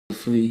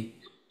Fearfully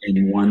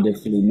and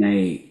wonderfully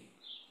made.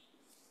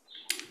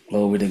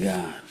 Glory to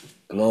God.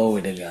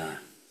 Glory to God.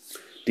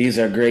 These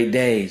are great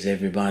days,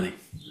 everybody.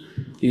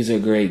 These are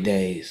great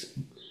days.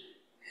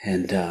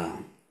 And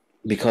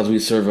because we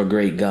serve a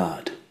great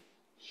God.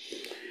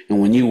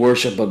 And when you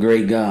worship a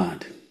great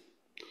God,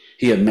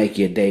 He'll make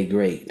your day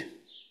great.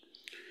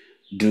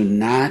 Do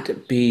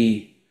not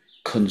be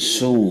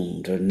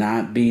consumed or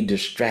not be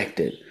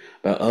distracted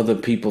by other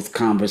people's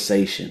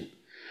conversation.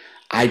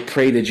 I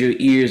pray that your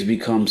ears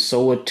become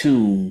so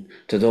attuned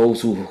to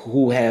those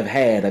who have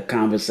had a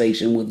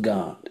conversation with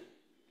God.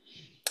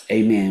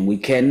 Amen. We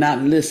cannot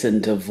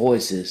listen to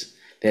voices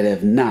that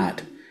have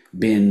not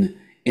been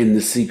in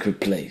the secret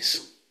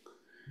place,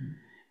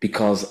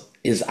 because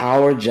it's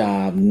our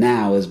job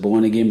now as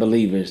born again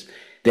believers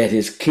that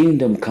His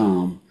kingdom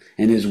come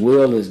and His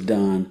will is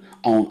done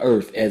on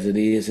earth as it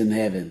is in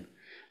heaven.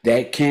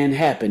 That can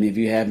happen if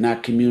you have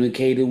not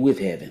communicated with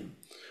heaven.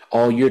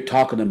 All you're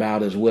talking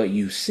about is what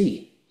you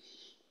see.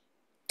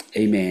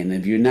 Amen.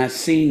 If you're not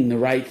seeing the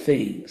right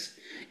things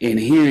and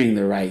hearing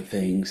the right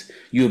things,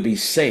 you'll be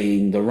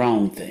saying the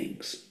wrong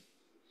things.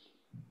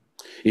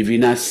 If you're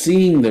not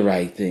seeing the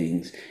right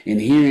things and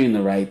hearing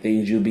the right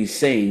things, you'll be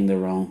saying the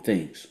wrong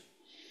things.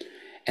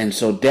 And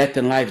so death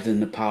and life is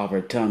in the power of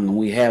our tongue, and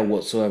we have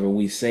whatsoever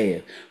we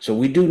say. So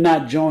we do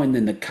not join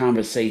in the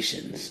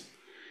conversations,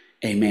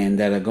 amen,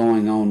 that are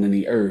going on in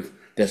the earth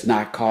that's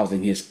not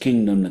causing His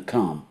kingdom to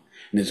come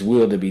and His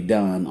will to be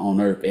done on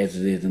earth as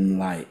it is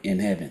in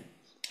heaven.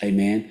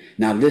 Amen.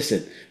 Now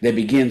listen, that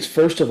begins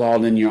first of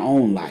all in your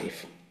own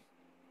life.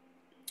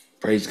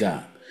 Praise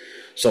God.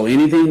 So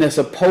anything that's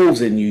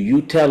opposing you,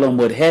 you tell them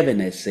what heaven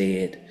has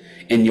said,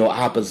 and your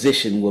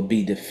opposition will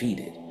be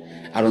defeated.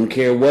 I don't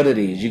care what it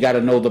is. You got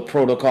to know the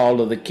protocol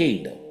of the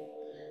kingdom.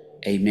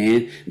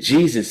 Amen.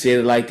 Jesus said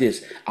it like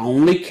this: I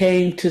only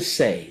came to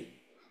say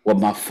what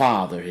my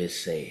Father has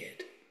said.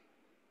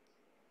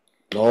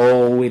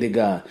 Glory to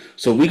God.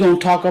 So we're going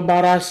to talk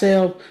about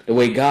ourselves the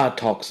way God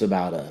talks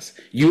about us.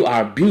 You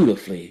are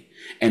beautifully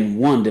and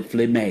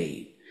wonderfully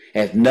made.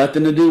 Has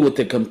nothing to do with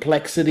the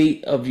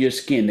complexity of your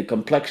skin, the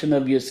complexion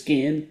of your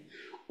skin,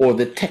 or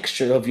the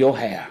texture of your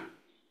hair.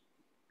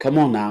 Come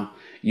on now.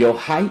 Your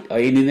height or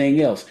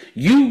anything else.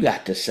 You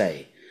got to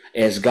say,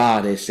 as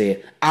God has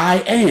said,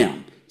 I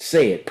am.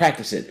 Say it.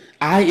 Practice it.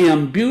 I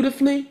am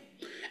beautifully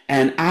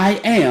and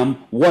I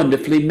am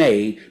wonderfully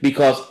made,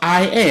 because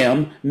I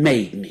am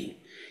made me.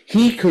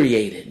 He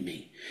created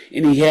me,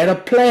 and He had a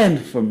plan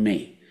for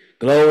me.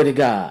 Glory to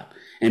God.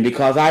 And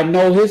because I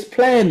know His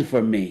plan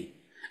for me,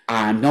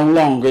 I'm no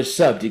longer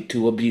subject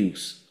to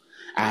abuse.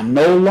 I'm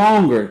no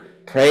longer,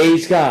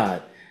 praise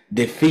God,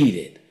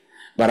 defeated.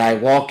 But I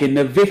walk in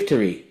the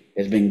victory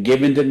that's been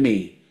given to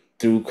me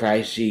through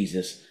Christ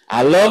Jesus.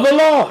 I love the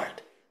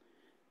Lord.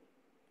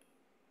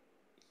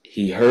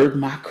 He heard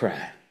my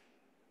cry.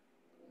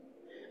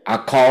 I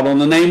called on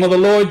the name of the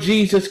Lord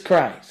Jesus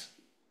Christ,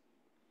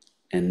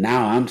 and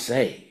now I'm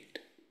saved.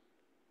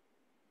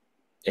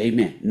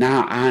 Amen.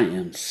 Now I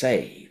am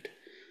saved.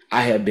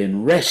 I have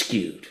been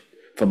rescued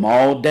from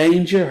all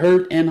danger,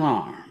 hurt, and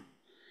harm.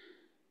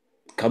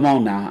 Come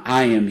on now.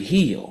 I am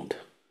healed.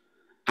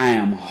 I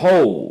am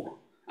whole.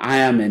 I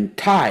am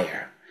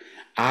entire.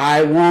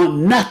 I want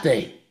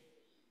nothing.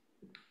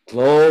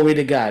 Glory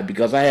to God,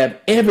 because I have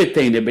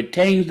everything that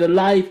pertains to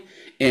life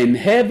in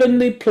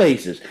heavenly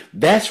places.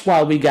 That's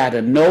why we got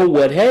to know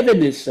what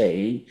heaven is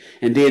saying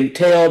and then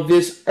tell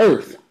this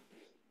earth,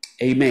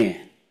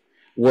 amen,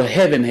 what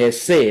heaven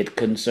has said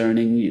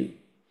concerning you.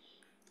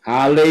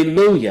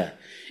 Hallelujah.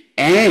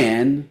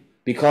 And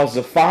because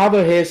the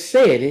Father has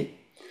said it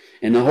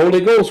and the Holy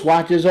Ghost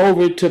watches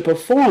over it to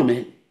perform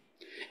it,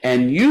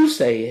 and you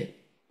say it,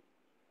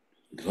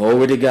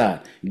 glory to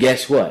God,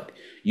 guess what?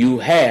 You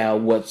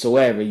have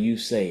whatsoever you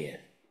said.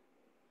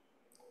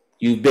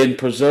 You've been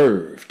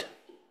preserved.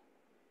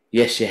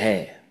 Yes, you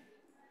have.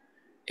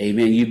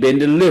 Amen. You've been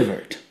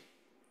delivered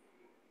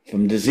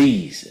from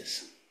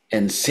diseases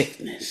and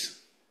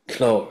sickness.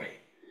 Glory.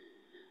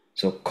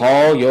 So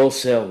call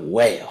yourself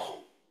well.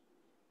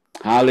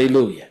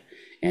 Hallelujah.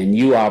 And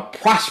you are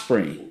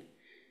prospering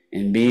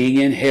and being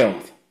in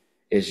health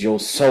as your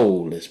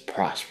soul is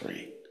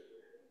prospering.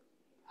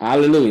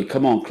 Hallelujah.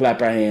 Come on,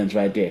 clap our hands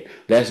right there.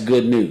 That's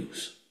good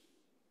news.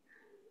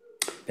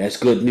 That's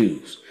good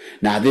news.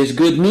 Now, this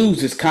good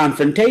news is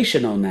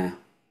confrontational now.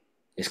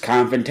 It's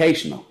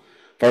confrontational.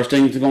 First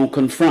thing it's going to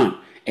confront,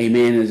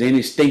 amen, is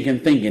any stinking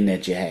thinking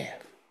that you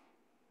have.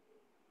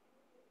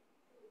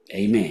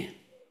 Amen.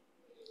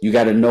 You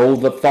got to know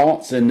the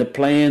thoughts and the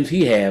plans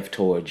He have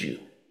towards you.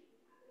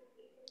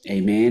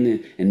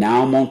 Amen. And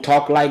now I'm going to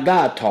talk like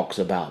God talks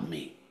about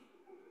me.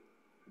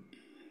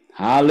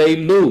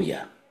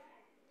 Hallelujah.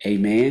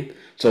 Amen.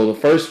 So the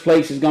first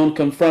place it's going to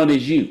confront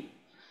is you.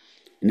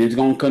 And it's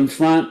going to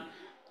confront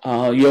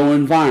your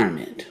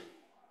environment.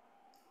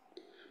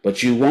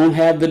 But you won't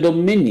have the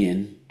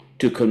dominion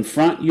to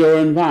confront your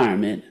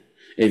environment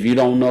if you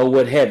don't know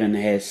what heaven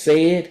has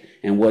said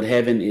and what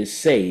heaven is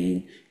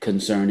saying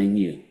concerning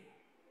you.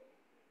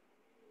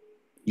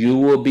 You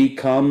will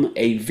become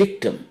a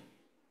victim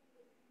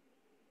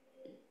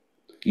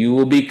You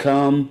will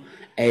become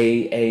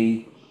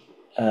a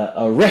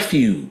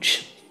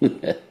refuge,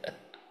 a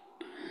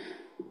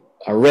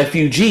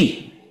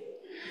refugee,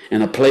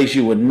 in a place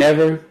you would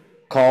never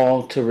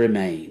call to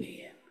remain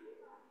in.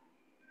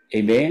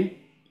 Amen?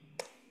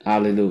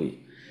 Hallelujah.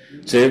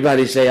 So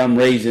everybody say, I'm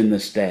raising the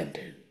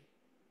standard.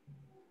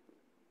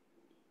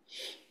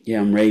 Yeah,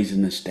 I'm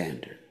raising the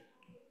standard.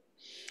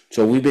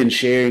 So we've been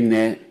sharing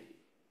that,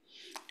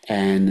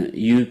 and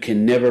you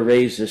can never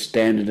raise the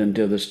standard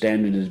until the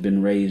standard has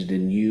been raised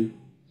in you.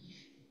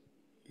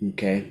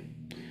 Okay?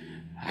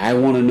 I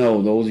want to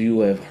know, those of you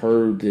who have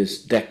heard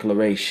this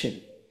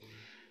declaration,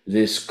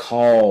 this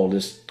call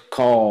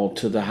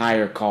to the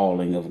higher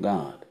calling of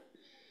God.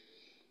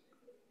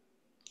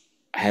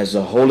 Has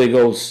the Holy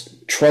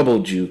Ghost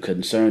troubled you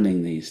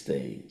concerning these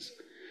things?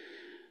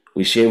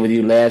 We shared with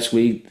you last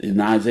week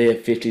in Isaiah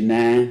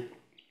 59,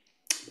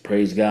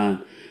 praise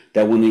God,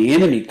 that when the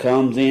enemy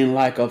comes in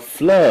like a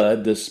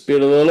flood, the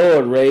Spirit of the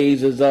Lord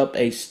raises up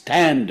a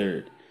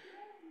standard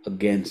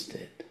against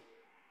it.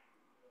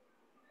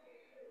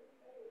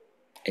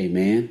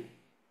 Amen.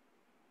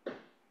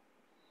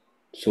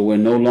 So we're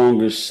no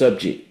longer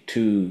subject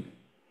to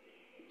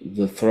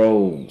the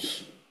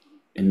throes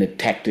and the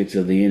tactics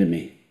of the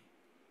enemy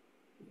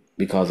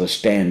because a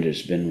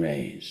standard's been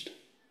raised.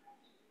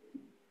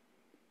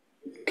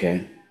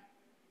 Okay?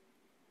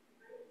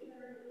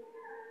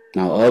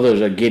 Now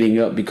others are getting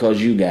up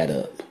because you got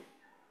up.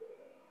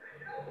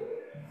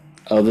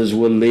 Others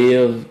will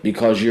live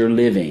because you're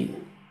living.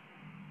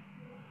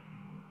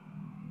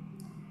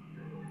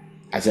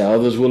 I said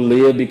others will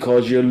live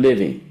because you're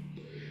living.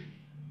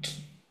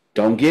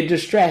 Don't get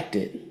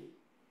distracted.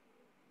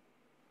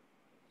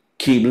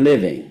 Keep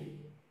living.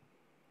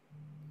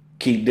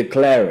 Keep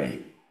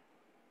declaring.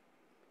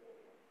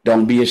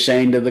 Don't be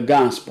ashamed of the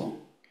gospel.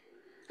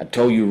 I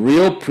told you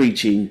real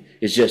preaching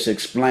is just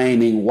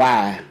explaining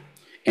why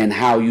and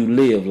how you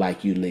live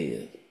like you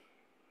live.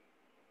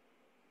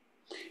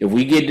 If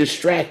we get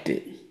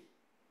distracted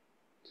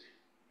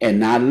and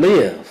not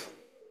live,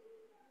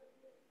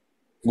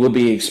 we'll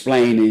be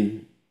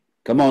explaining,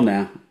 come on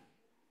now,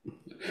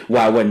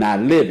 why we're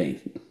not living.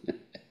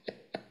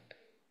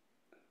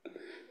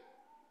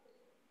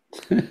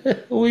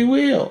 We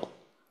will.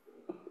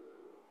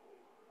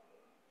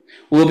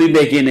 We'll be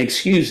making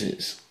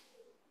excuses.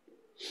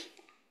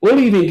 We'll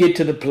even get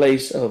to the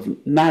place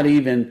of not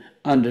even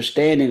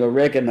understanding or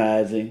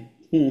recognizing,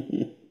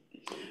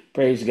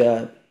 praise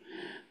God,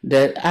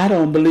 that I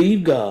don't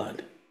believe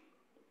God.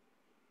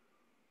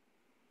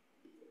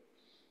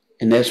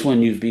 And that's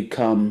when you've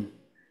become,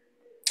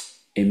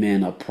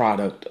 amen, a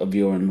product of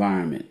your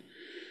environment.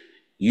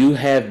 You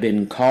have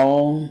been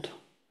called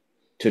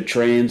to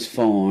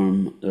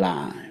transform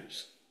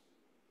lives.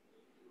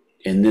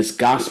 And this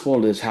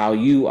gospel is how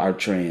you are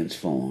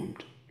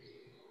transformed.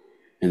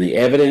 And the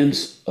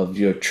evidence of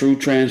your true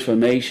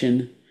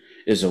transformation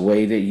is the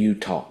way that you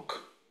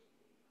talk.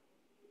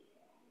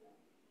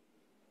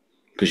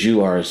 Because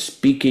you are a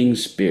speaking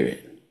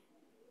spirit.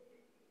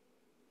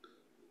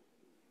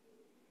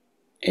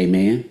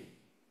 Amen.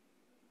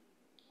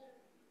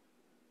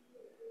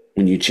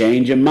 When you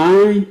change your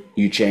mind,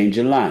 you change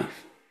your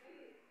life.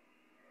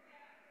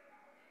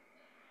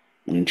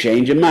 When you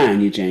change your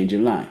mind, you change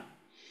your life.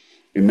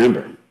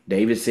 Remember,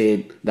 David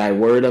said, thy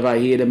word have I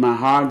hid in my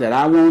heart that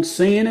I won't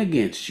sin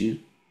against you.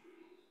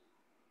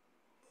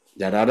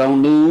 That I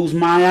don't lose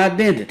my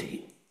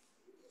identity.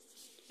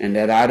 And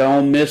that I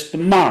don't miss the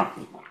mark.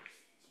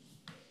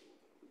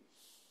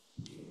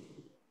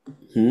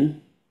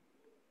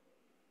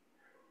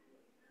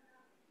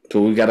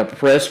 So we got to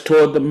press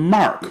toward the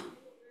mark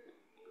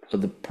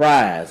of the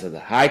prize of the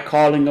high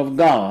calling of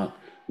God,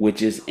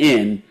 which is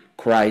in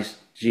Christ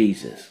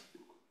Jesus.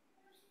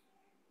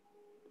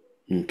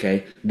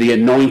 Okay? The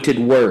anointed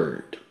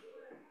word.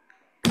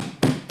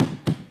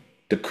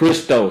 The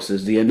Christos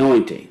is the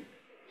anointing.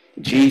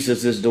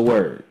 Jesus is the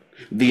word.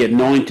 The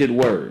anointed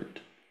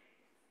word.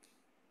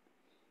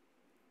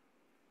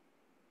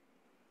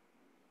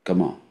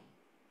 Come on.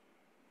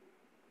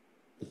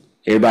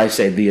 Everybody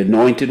say the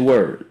anointed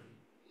word.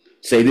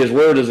 Say this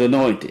word is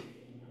anointed.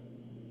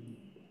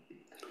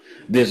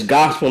 This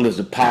gospel is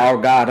the power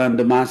of God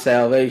unto my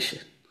salvation.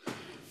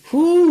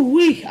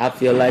 Whoo-wee. I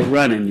feel like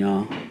running,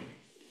 y'all.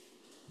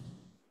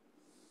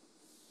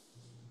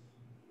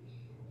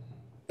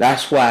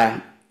 That's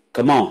why,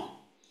 come on.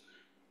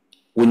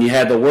 When you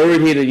have the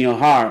word hid in your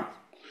heart,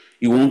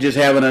 you won't just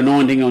have an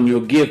anointing on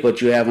your gift,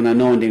 but you have an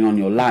anointing on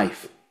your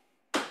life.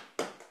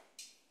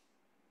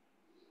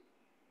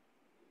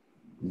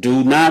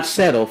 Do not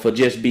settle for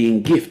just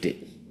being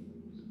gifted.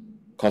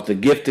 Because the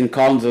gift and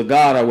callings of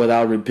God are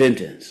without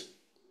repentance.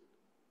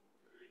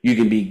 You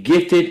can be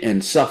gifted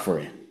and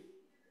suffering.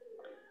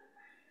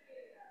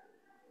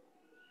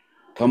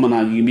 Come on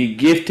now, you can be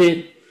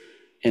gifted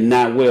and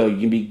not well.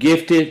 You can be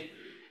gifted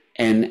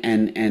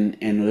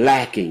and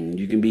lacking.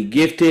 You can be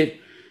gifted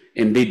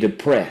and be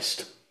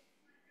depressed.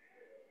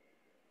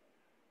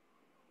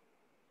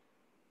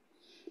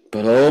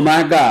 But oh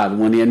my God,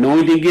 when the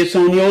anointing gets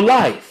on your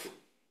life,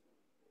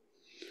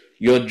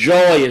 Your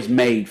joy is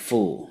made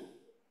full.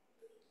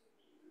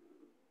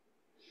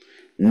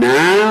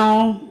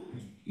 Now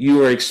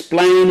you are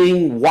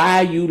explaining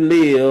why you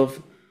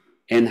live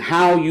and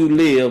how you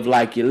live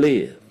like you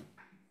live.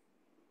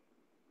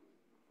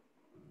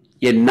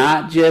 You're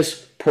not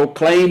just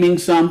proclaiming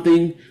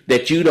something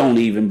that you don't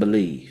even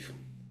believe.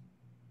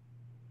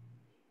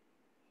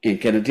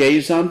 And can I tell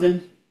you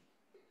something?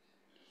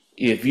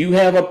 If you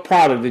have a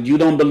product that you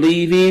don't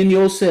believe in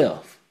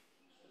yourself,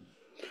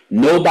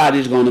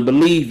 nobody's going to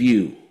believe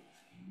you.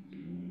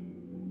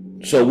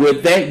 So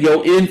with that,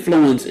 your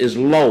influence is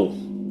low.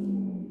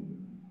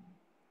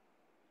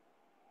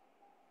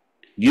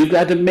 You've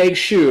got to make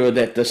sure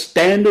that the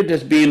standard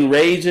that's being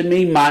raised in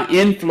me, my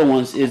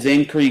influence is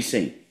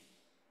increasing.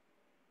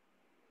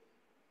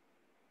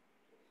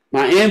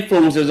 My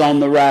influence is on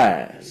the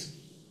rise.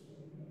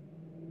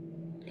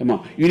 Come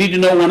on. You need to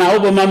know when I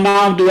open my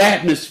mouth, do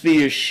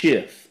atmospheres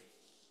shift?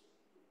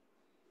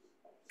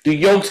 Do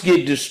yokes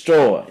get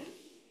destroyed?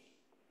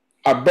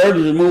 Are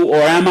burdens removed,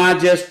 or am I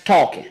just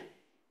talking?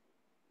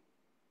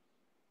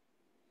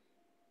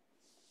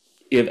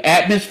 If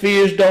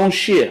atmospheres don't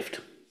shift,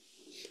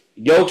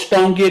 yokes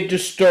don't get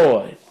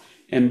destroyed,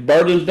 and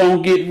burdens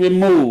don't get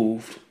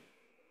removed,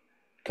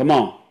 come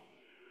on.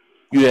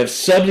 You have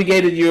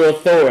subjugated your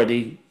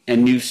authority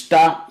and you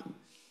stop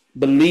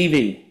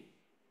believing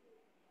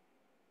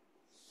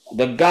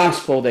the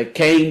gospel that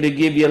came to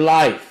give you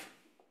life.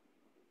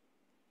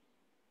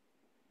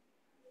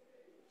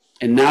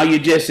 And now you're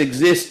just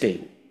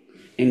existing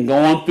and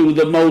going through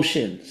the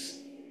motions.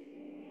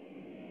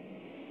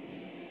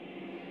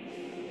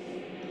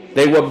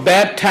 They were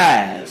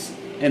baptized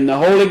in the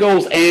Holy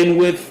Ghost and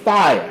with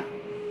fire.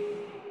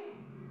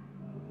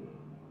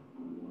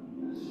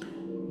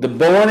 The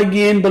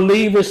born-again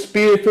believer,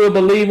 spirit-filled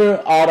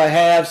believer ought to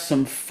have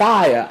some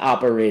fire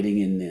operating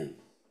in them.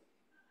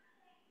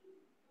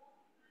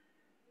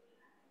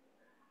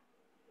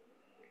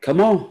 Come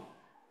on.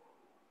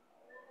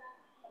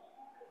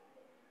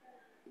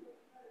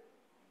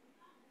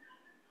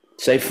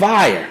 Say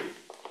fire.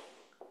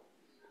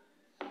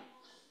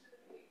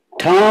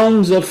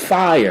 Tongues of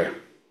fire.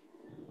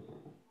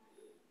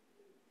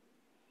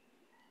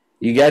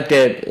 You got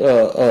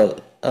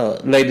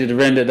that, Lady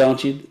Dorinda,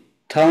 don't you?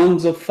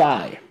 Tongues of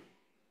fire.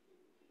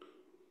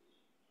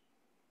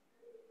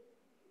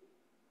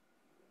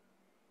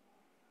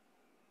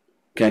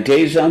 Can I tell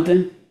you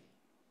something?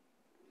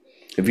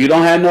 If you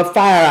don't have enough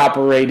fire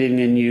operating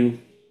in you,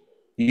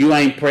 you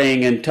ain't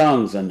praying in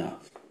tongues enough.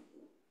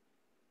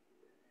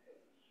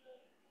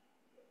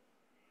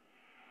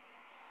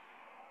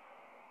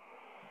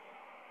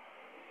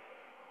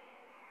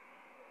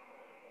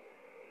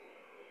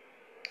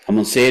 I'm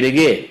going to say it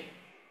again.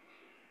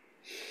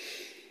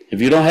 If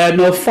you don't have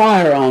no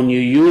fire on you,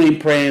 you ain't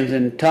praying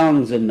in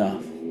tongues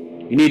enough.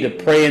 You need to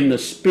pray in the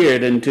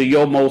Spirit until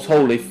your most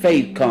holy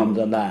faith comes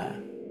alive.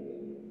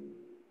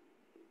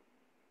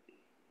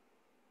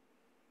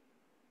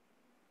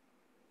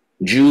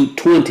 Jude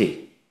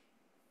 20.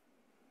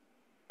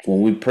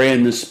 When we pray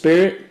in the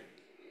Spirit,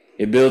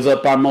 it builds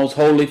up our most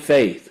holy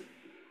faith.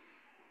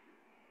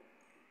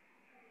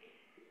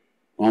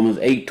 Romans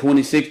 8,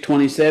 26,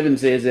 27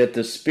 says that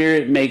the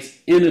Spirit makes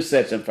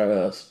intercession for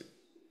us.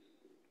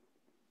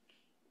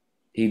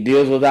 He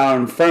deals with our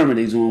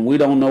infirmities when we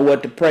don't know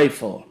what to pray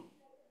for.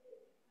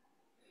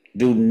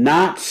 Do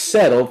not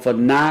settle for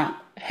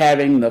not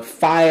having the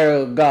fire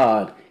of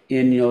God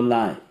in your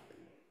life.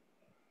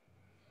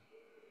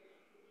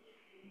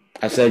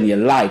 I said in your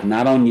life,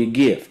 not on your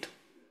gift.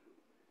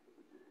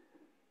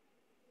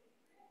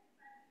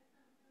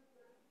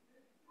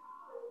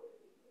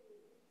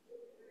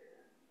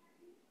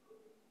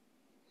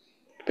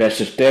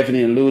 Pastor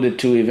Stephanie alluded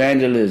to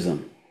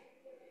evangelism.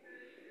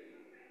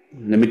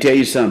 Let me tell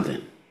you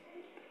something.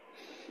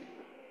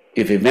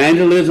 If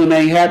evangelism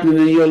ain't happening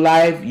in your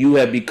life, you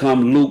have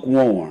become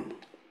lukewarm.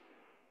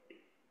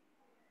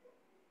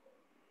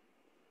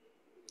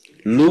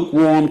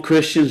 Lukewarm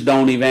Christians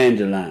don't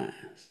evangelize.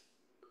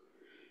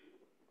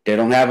 They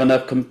don't have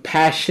enough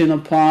compassion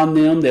upon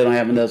them. They don't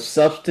have enough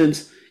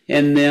substance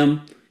in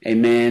them.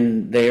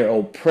 Amen. They're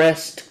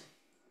oppressed.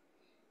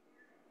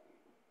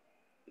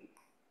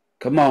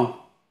 Come on.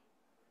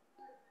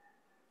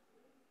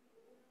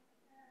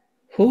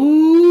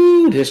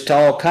 Ooh, this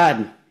tall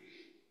cotton.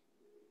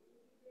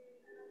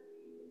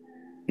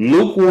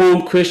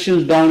 Lukewarm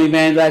Christians don't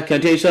evangelize. Can I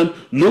tell you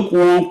something?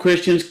 Lukewarm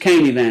Christians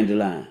can't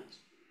evangelize.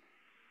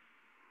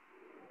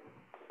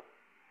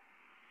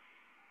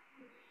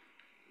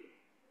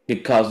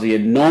 Because the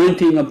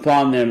anointing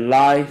upon their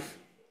life,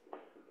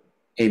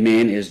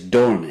 amen, is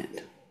dormant.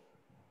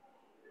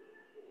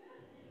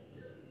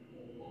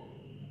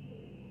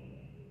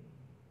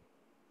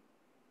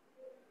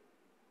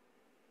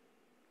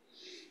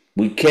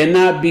 We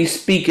cannot be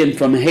speaking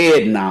from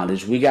head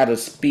knowledge. We got to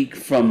speak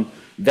from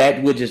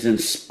that which is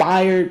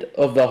inspired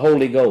of the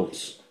Holy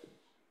Ghost.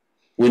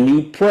 When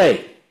you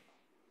pray,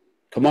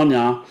 come on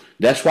now,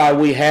 that's why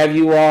we have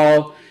you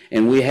all,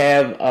 and we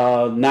have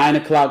 9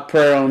 o'clock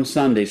prayer on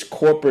Sundays,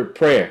 corporate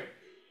prayer.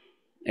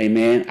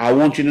 Amen. I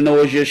want you to know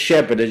as your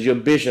shepherd, as your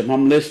bishop,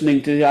 I'm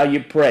listening to how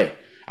you pray.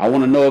 I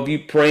want to know if you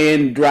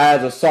praying dry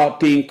as a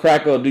saltine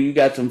cracker or do you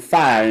got some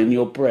fire in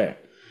your prayer.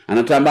 I'm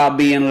not talking about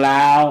being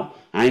loud.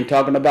 I ain't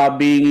talking about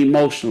being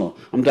emotional.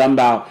 I'm talking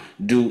about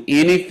do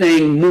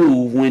anything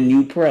move when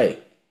you pray?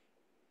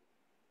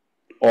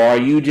 Or are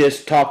you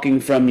just talking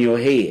from your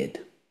head?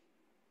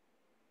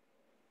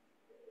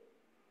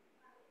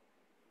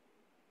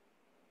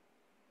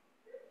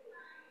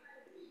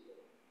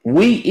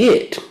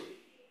 We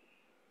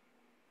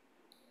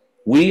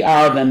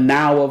are the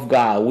now of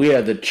God. We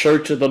are the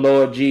church of the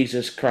Lord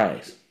Jesus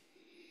Christ.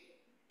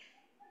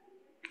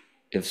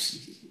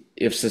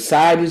 If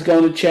society's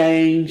going to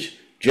change,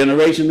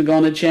 generations are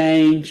going to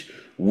change,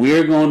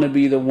 we're going to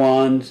be the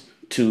ones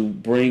to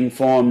bring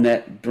forth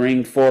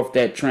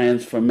that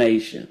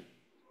transformation.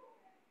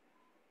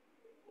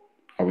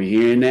 Are we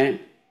hearing that?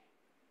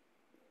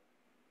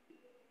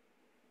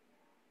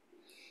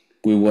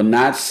 We will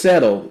not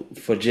settle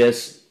for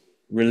just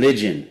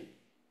religion.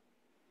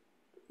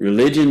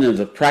 Religion is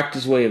a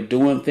practice way of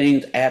doing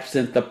things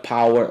absent the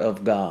power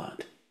of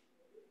God.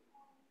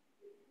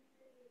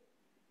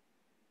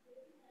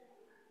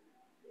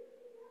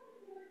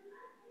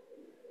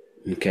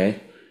 Okay?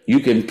 You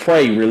can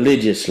pray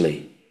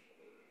religiously.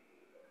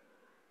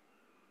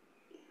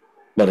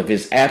 But if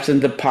it's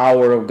absent the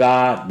power of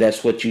God,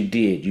 that's what you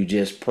did. You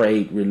just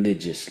prayed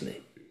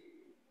religiously.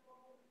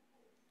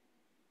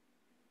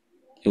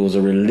 It was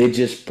a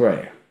religious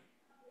prayer.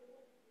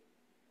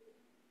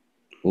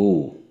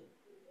 Ooh.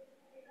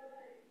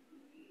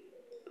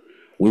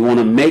 We want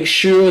to make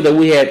sure that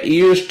we have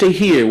ears to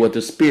hear what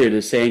the Spirit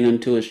is saying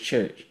unto His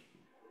church.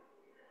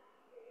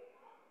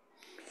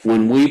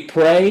 When we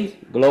pray,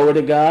 glory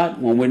to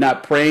God, when we're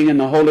not praying in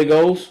the Holy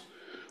Ghost,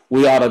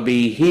 we ought to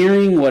be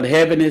hearing what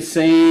heaven is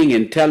saying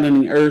and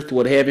telling earth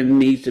what heaven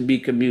needs to be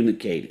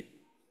communicated.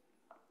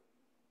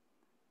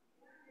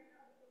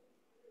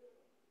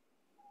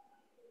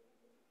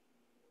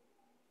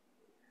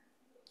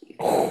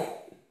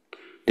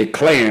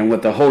 Declaring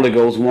what the Holy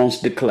Ghost wants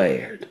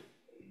declared.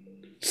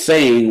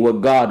 Saying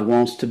what God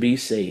wants to be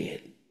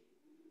said.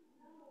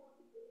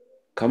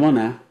 Come on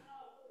now.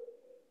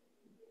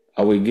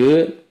 Are we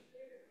good?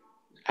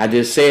 I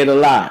just said a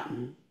lot.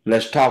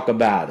 Let's talk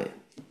about it.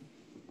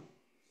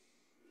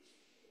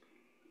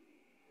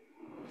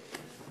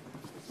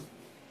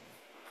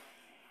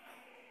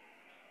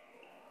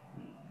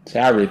 See,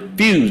 I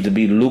refuse to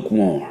be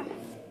lukewarm.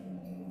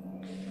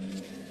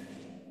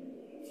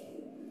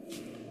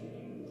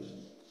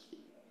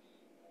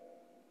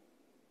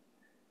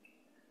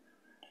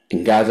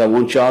 And guys, I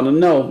want y'all to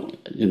know,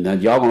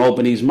 y'all gonna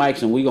open these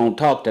mics and we're gonna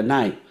talk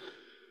tonight.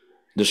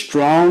 The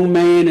strong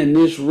man in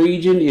this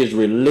region is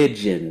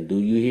religion. Do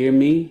you hear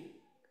me?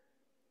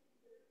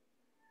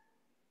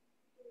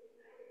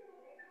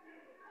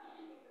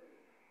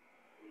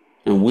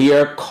 And we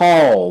are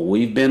called.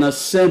 We've been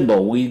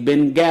assembled. We've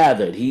been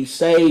gathered. He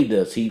saved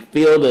us. He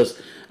filled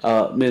us,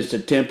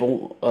 Mr.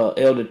 Temple,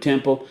 Elder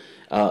Temple,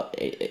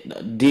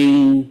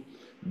 Dean,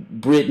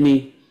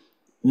 Brittany,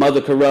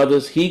 Mother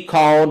Carruthers. He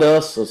called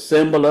us,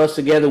 assembled us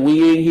together.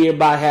 We ain't here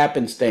by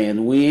happenstance.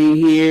 We ain't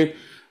here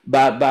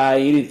by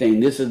anything.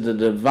 This is the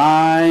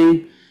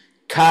divine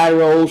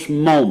Kairos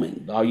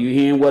moment. Are you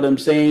hearing what I'm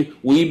saying?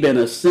 We've been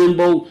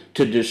assembled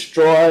to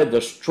destroy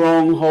the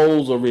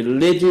strongholds of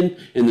religion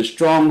and the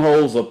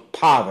strongholds of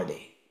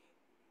poverty.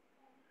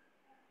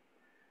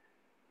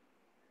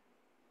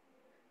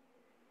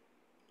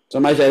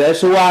 Somebody say,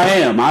 that's who I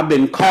am. I've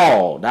been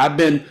called. I've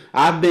been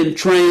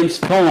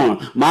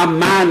transformed. My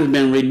mind has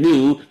been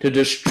renewed to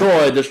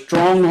destroy the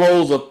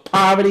strongholds of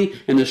poverty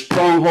and the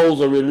strongholds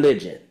of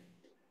religion.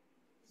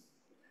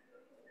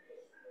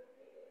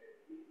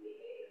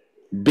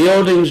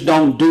 Buildings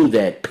don't do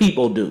that.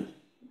 People do.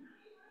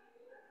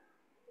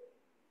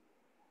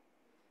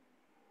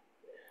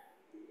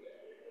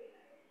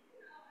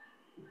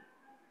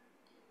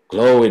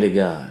 Glory to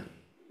God.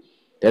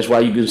 That's why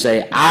you can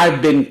say,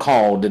 I've been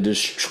called to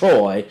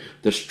destroy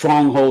the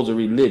strongholds of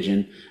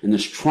religion and the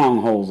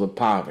strongholds of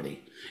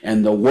poverty.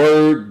 And the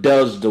word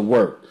does the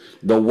work.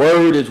 The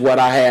word is what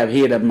I have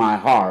hid in my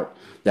heart,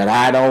 that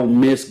I don't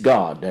miss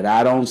God, that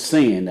I don't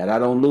sin, that I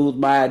don't lose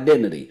my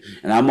identity.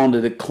 And I'm going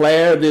to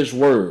declare this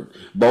word,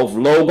 both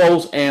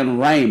logos and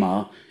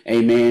rhema,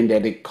 amen,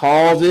 that it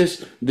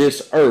causes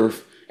this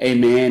earth,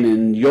 amen,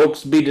 and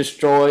yokes be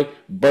destroyed,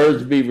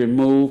 birds be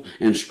removed,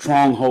 and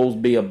strongholds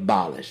be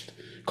abolished.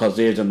 Because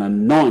there's an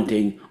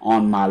anointing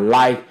on my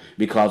life,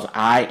 because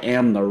I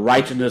am the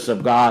righteousness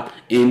of God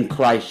in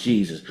Christ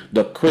Jesus.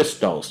 The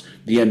Christos,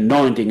 the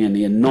anointing and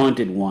the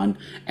anointed one.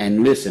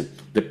 And listen,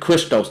 the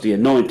Christos, the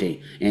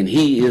anointing, and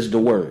He is the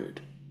Word.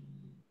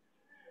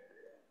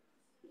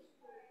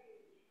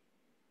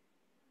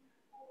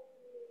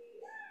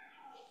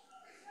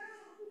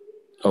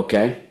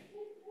 Okay?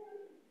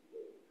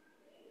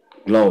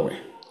 Glory.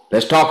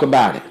 Let's talk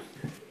about it.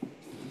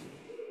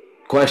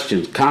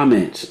 Questions,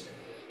 comments,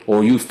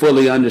 or you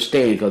fully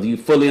understand? Because you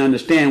fully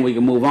understand, we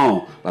can move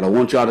on. But I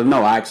want y'all to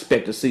know, I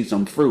expect to see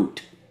some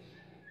fruit.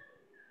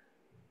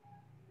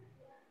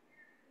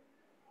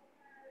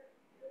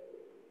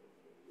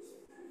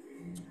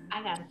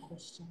 I got a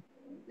question.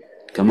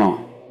 Come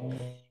on.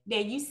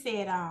 That you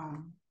said,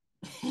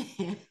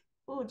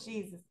 oh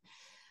Jesus.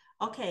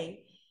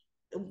 Okay.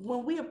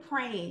 When we are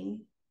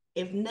praying,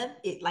 if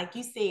nothing, like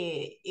you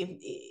said,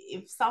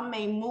 if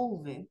something ain't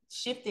moving,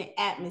 shifting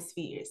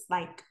atmospheres,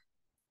 like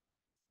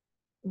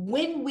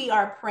when we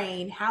are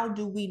praying, how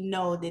do we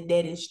know that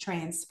that is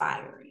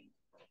transpiring?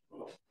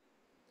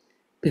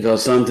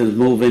 Because something's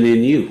moving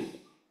in you.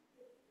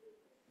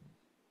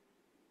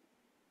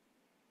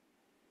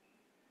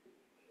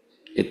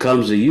 It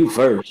comes to you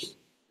first.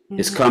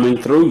 It's Mm-hmm.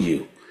 coming through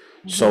you.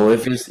 So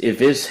Mm-hmm.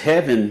 if it's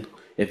heaven,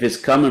 if it's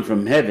coming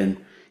from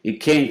heaven, it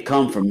can't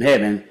come from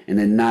heaven and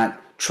then not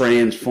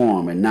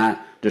transform and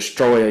not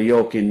destroy a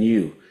yoke in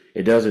you.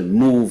 It doesn't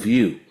move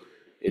you.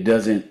 It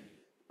doesn't.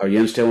 Are you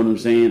understand what I'm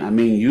saying? I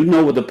mean, you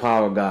know what the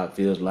power of God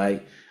feels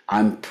like.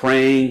 I'm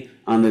praying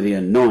under the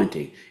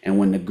anointing, and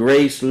when the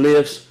grace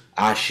lifts,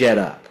 I shut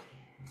up.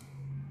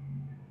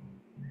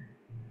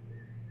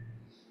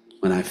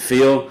 When I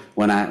feel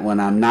when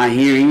I'm not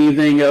hearing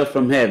anything else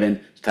from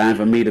heaven, it's time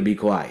for me to be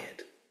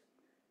quiet.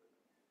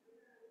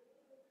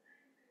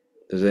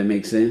 Does that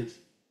make sense?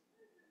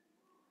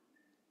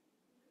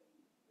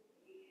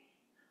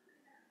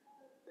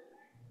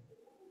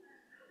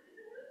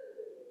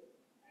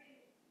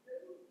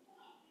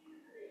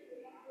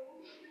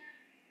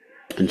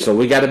 And so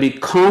we got to be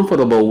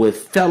comfortable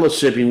with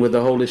fellowshipping with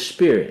the Holy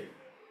Spirit.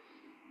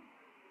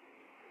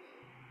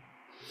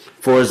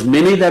 For as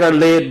many that are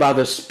led by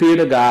the Spirit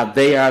of God,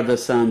 they are the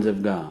sons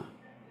of God.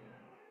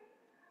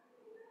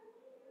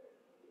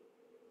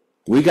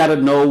 We got to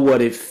know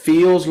what it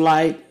feels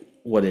like,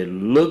 what it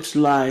looks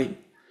like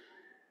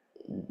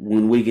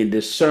when we can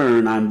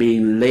discern I'm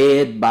being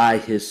led by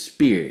His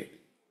Spirit.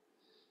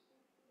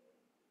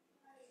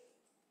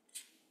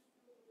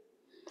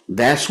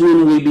 That's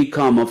when we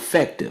become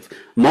effective.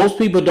 Most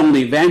people don't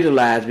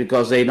evangelize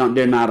because they're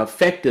not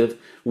effective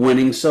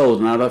winning souls,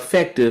 not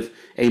effective,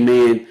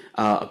 amen,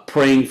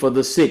 praying for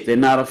the sick. They're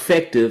not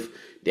effective,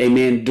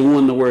 amen,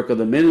 doing the work of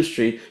the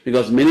ministry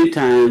because many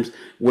times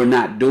we're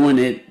not doing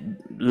it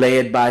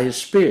led by His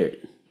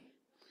Spirit.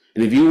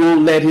 And if you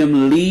won't let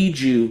Him lead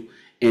you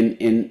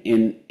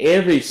in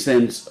every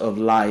sense of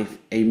life,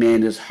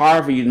 amen, it's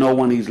hard for you to know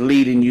when He's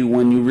leading you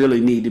when you really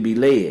need to be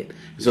led.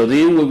 So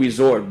then we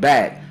resort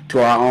back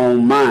to our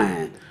own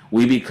mind.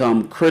 We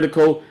become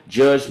critical,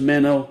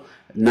 judgmental,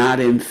 not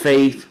in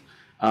faith,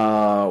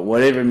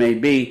 whatever it may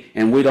be,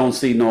 and we don't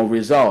see no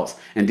results.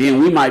 And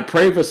then we might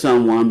pray for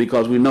someone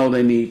because we know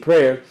they need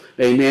prayer,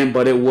 amen,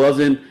 but it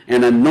wasn't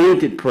an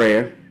anointed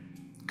prayer.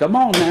 Come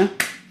on now.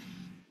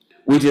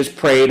 We just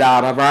prayed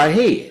out of our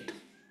head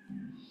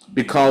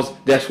because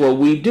that's what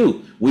we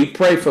do. We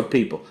pray for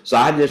people. So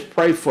I just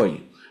pray for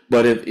you.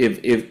 But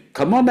if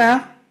come on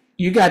now,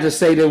 you got to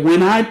say that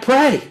when I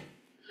pray,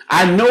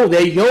 I know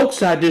that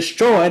yokes are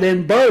destroyed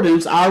and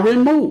burdens are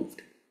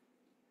removed.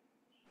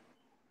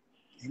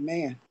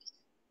 Amen.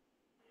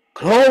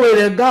 Glory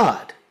to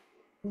God.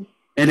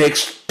 And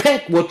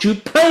expect what you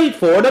prayed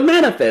for to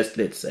manifest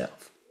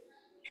itself.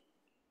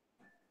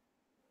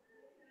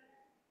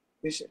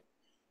 Bishop.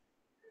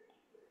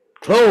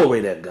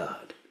 Glory to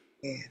God.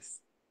 Yes.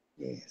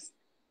 Yes.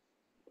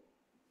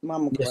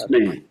 Mama Yes, Coretta.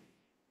 ma'am.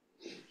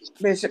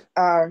 Bishop,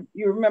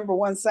 you remember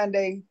one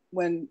Sunday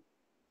when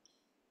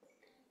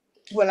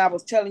I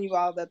was telling you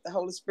all that the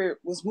Holy Spirit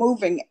was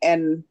moving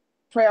and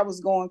prayer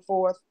was going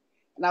forth,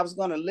 and I was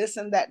going to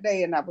listen that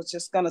day, and I was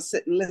just going to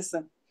sit and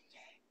listen.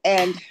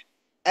 And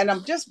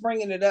I'm just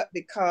bringing it up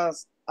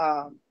because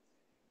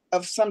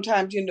of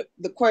sometimes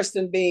the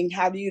question being,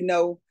 how do you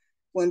know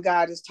when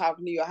God is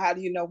talking to you? Or how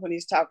do you know when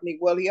He's talking to you?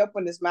 Well, He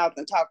opened His mouth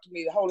and talked to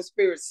me. The Holy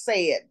Spirit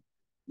said,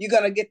 "You're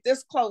going to get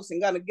this close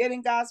and going to get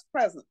in God's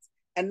presence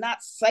and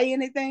not say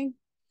anything."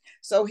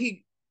 So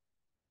He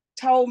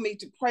told me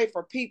to pray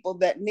for people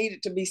that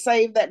needed to be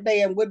saved that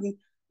day and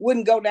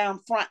wouldn't go down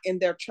front in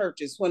their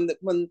churches when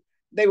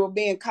they were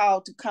being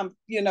called to come,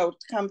 to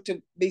come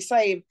to be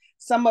saved.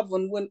 Some of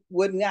them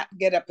would not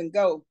get up and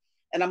go.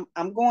 And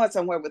I'm going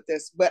somewhere with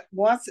this. But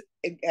once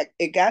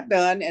it got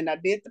done and I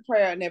did the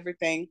prayer and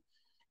everything,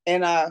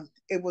 and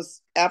it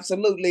was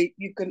absolutely,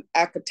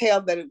 I could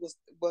tell that it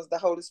was the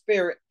Holy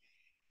Spirit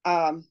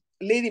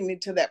leading me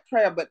to that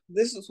prayer. But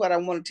this is what I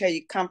want to tell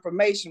you,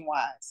 confirmation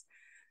wise.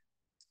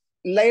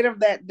 Later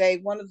that day,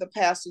 one of the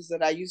pastors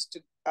that I used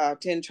to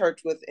attend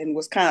church with in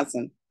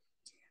Wisconsin,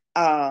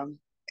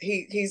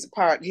 he's a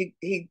part.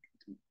 He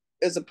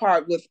is a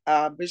part with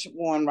Bishop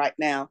Warren right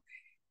now,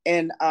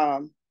 and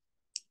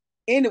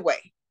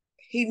anyway,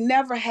 he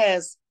never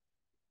has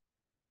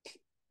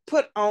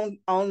put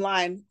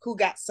online who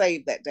got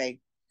saved that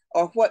day,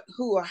 or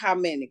who or how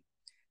many.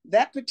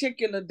 That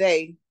particular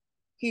day,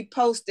 he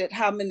posted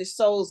how many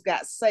souls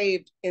got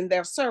saved in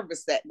their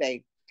service that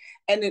day,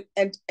 and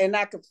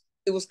I could.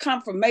 It was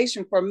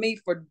confirmation for me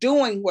for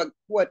doing what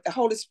the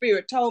Holy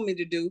Spirit told me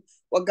to do,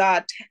 what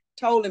God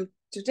told him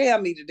to tell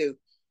me to do.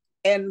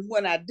 And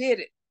when I did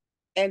it,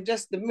 and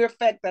just the mere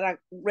fact that I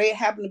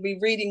happened to be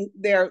reading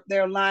their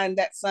line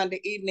that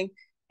Sunday evening,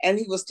 and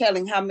he was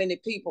telling how many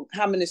people,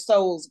 how many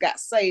souls got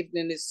saved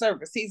in his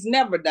service. He's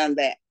never done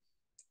that.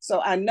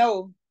 So I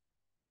know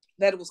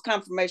that it was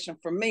confirmation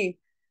for me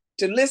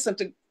to listen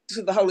to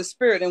the Holy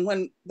Spirit. And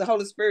when the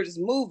Holy Spirit is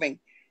moving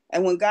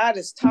and when God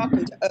is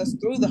talking to us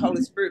through the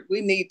Holy Spirit,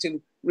 we need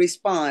to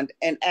respond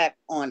and act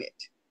on it.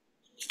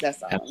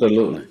 That's all.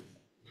 Absolutely.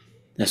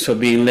 That's what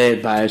being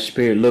led by His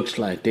Spirit looks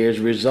like. There's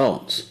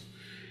results.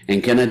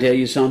 And can I tell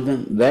you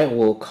something? That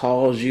will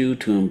cause you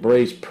to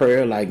embrace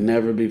prayer like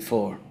never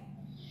before.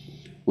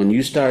 When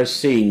you start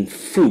seeing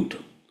fruit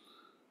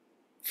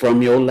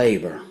from your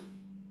labor.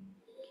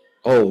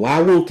 Oh,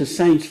 why won't the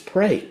saints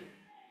pray?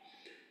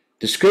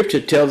 The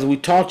scripture tells us, we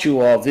taught you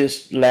all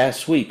this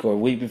last week or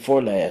week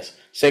before last.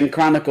 2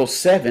 Chronicles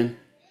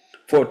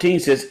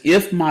 7:14 says,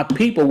 if my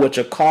people which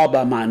are called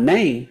by my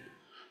name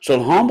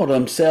shall humble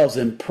themselves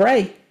and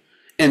pray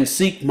and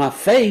seek my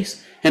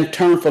face and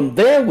turn from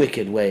their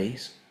wicked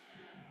ways,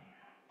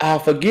 I'll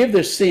forgive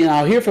their sin.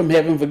 I'll hear from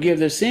heaven, forgive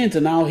their sins,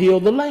 and I'll heal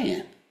the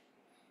land.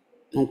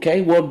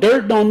 Okay, well,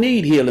 dirt don't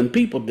need healing,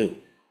 people do.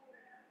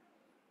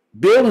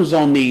 Buildings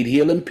don't need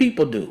healing,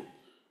 people do.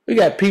 We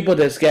got people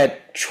that's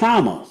got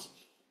traumas,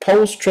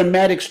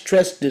 post-traumatic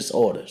stress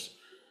disorders.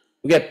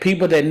 We got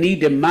people that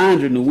need their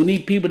minds renewed. We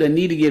need people that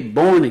need to get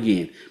born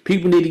again.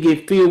 People need to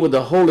get filled with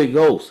the Holy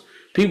Ghost.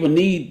 People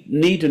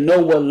need to know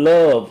what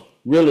love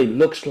really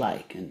looks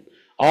like and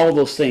all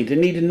those things. They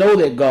need to know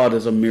that God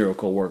is a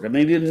miracle worker.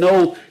 They need to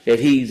know that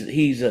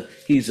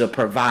He's a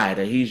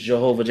provider. He's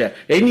Jehovah Jireh.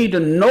 They need to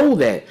know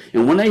that.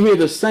 And when they hear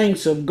the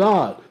saints of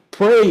God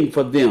praying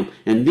for them,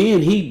 and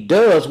then He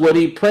does what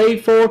He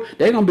prayed for,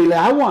 they're gonna be like,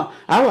 I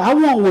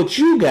want what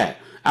you got.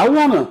 I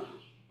wanna.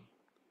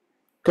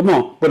 Come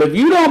on. But if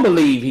you don't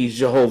believe He's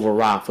Jehovah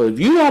Rapha, if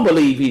you don't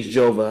believe He's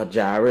Jehovah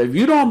Jireh, if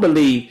you don't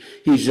believe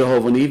He's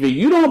Jehovah Nissi, if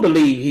you don't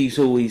believe He's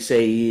who He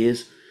say He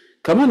is,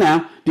 come on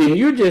now, then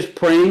you're just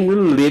praying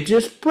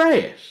religious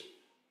prayers.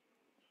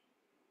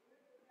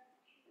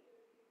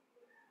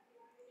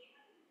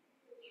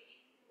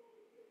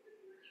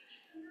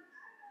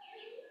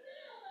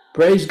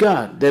 Praise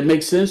God. That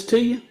makes sense to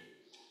you?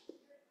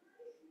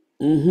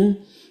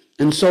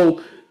 And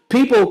so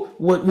people,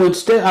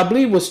 I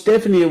believe what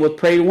Stephanie was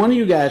praying, one of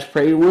you guys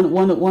prayed,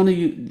 one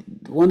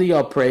of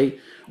y'all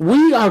prayed,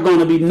 we are going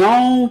to be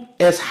known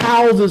as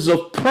houses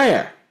of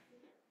prayer.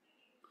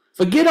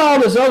 Forget all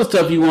this other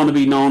stuff you want to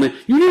be known as.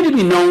 You need to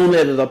be known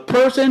as a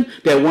person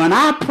that when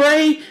I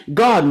pray,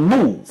 God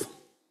moves.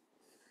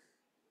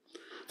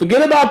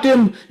 Forget about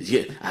them.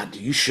 Yeah,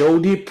 you sure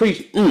did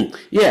preach.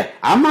 Yeah,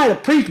 I might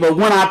have preached, but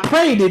when I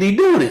prayed, did He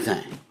do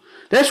anything?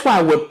 That's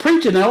why with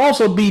preaching, there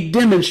also be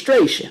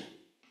demonstration.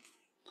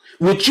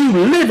 With you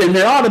living,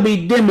 there ought to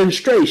be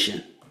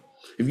demonstration.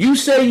 If you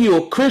say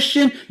you're a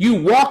Christian, you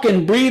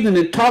walking, breathing,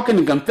 and talking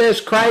and confess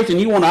Christ, and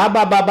you want to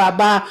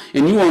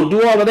and you want to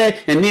do all of that,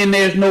 and then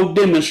there's no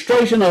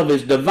demonstration of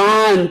His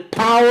divine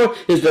power,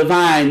 His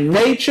divine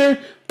nature,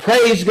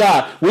 praise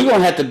God. We're going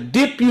to have to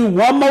dip you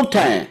one more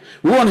time.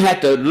 We're going to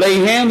have to lay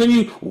hands on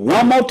you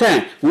one more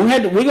time. We're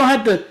going to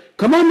have to,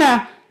 come on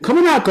now,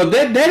 because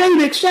that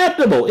ain't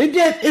acceptable.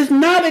 It's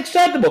not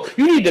acceptable.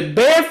 You need to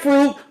bear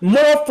fruit,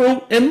 more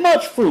fruit, and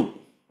much fruit.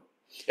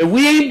 If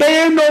we ain't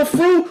bearing no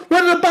fruit,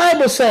 what does the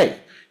Bible say?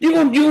 You're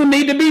gonna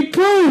need to be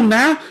pruned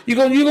now. You're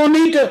gonna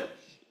need to.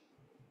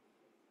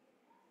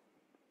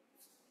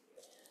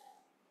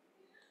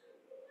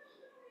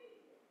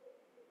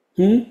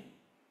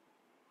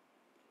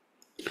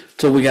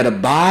 So we gotta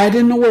abide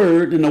in the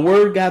Word, and the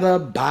Word gotta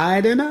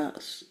abide in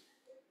us.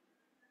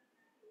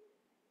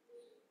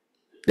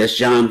 That's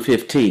John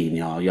 15,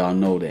 y'all. Y'all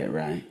know that,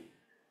 right?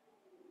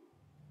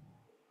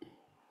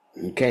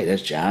 Okay,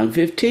 that's John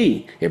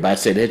 15. Everybody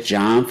say that's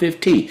John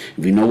 15.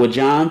 If you know what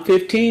John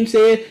 15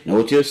 said, know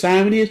what your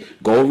assignment is,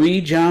 go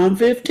read John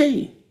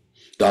 15.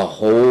 The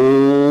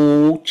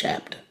whole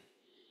chapter.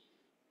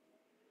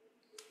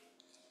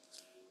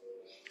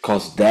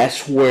 Because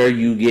that's where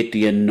you get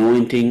the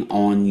anointing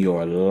on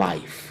your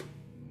life.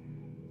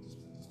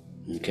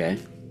 Okay?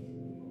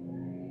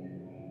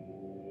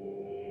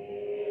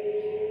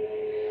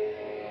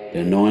 The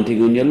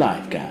anointing on your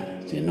life, guys.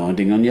 The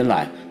anointing on your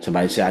life.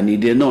 Somebody say, I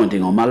need the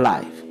anointing on my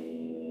life.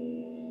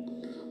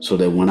 So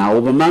that when I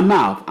open my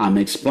mouth, I'm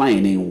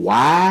explaining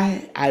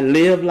why I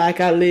live like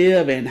I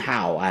live and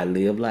how I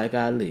live like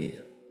I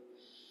live.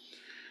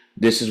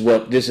 This is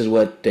what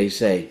they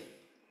say.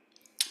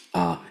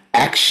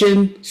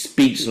 Action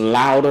speaks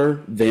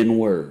louder than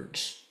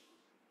words.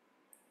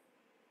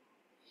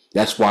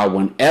 That's why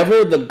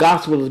whenever the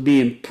gospel is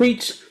being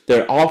preached,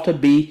 there ought to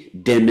be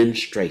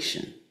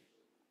demonstration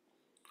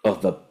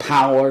of the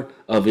power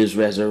of His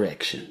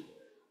resurrection.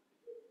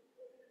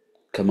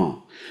 Come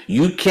on.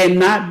 You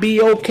cannot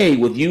be okay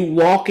with you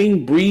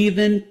walking,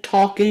 breathing,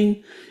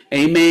 talking,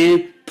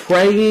 amen,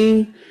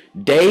 praying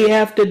day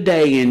after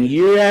day and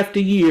year after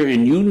year,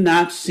 and you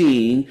not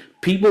seeing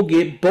people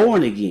get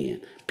born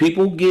again,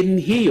 people getting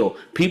healed,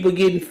 people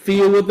getting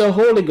filled with the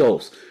Holy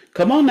Ghost.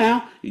 Come on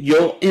now.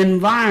 Your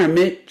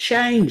environment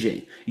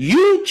changing.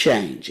 You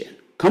changing.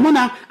 Come on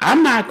now.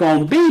 I'm not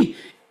going to be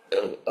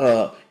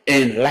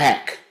in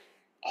lack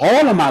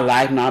all of my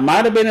life. Now, I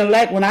might have been in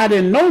lack when I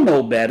didn't know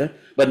no better,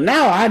 but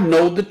now I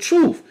know the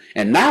truth.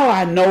 And now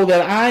I know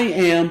that I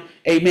am,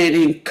 amen,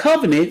 in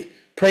covenant,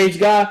 praise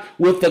God,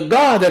 with the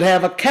God that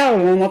have a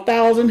cattle on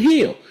 1,000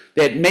 hills,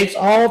 that makes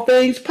all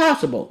things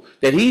possible,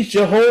 that he's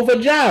Jehovah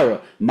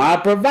Jireh, my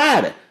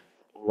provider,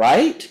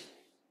 right?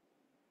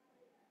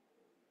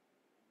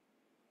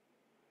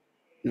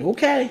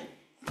 Okay.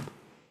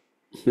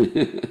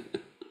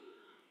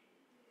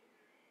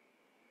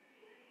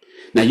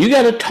 Now you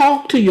got to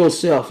talk to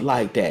yourself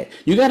like that.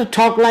 You got to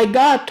talk like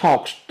God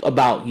talks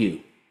about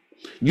you.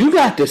 You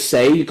got to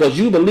say, because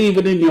you believe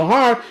it in your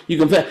heart, you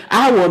confess,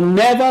 I will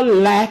never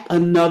lack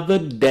another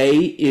day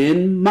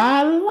in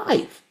my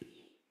life.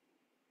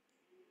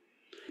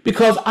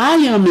 Because I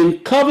am in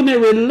covenant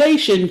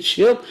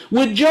relationship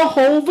with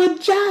Jehovah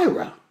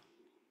Jireh.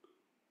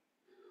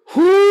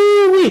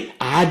 Whoo-wee.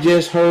 I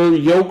just heard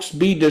yokes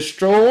be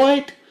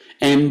destroyed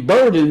and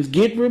burdens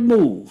get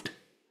removed.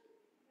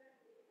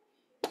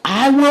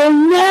 I will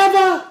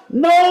never,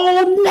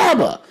 no,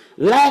 never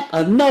lack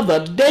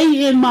another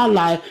day in my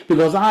life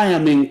because I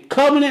am in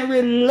covenant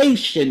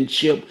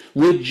relationship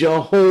with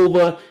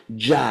Jehovah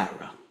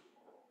Jireh,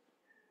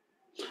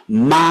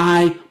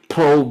 my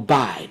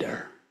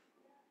provider.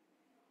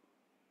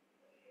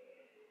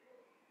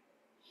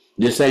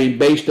 This ain't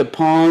based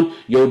upon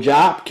your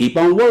job. Keep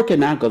on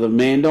working now, because if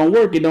man don't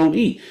work, he don't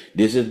eat.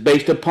 This is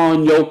based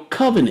upon your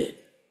covenant.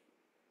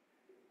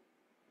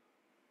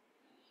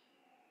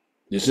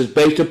 This is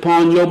based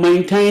upon your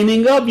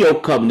maintaining of your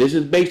covenant. This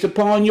is based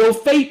upon your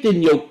faith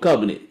in your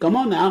covenant. Come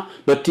on now.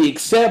 But to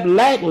accept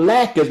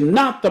lack is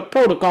not the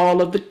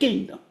protocol of the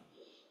kingdom.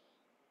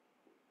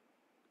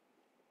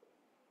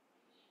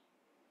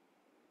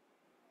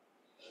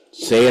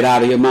 Say it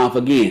out of your mouth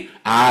again.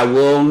 I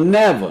will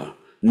never,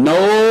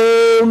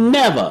 no,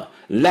 never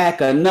lack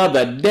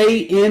another day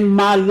in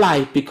my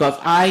life because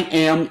I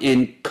am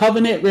in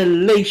covenant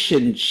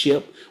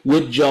relationship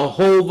with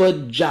Jehovah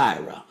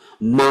Jireh,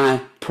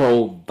 my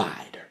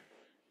provider.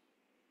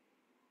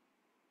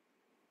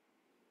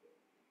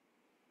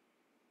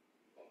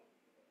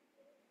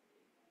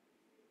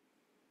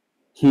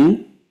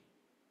 See,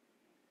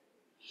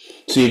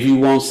 if you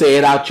won't say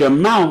it out your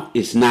mouth,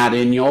 it's not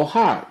in your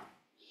heart.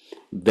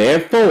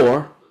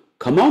 Therefore,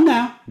 come on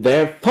now,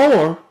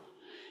 therefore,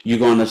 you're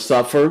going to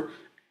suffer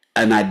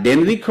an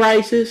identity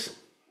crisis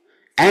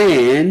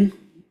and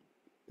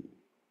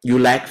you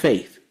lack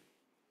faith.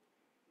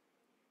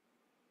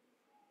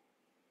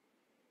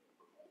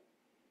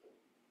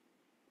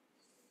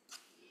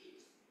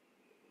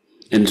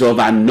 And so if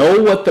I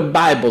know what the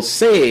Bible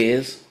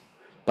says,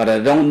 but I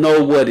don't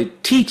know what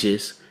it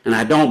teaches, and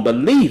I don't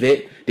believe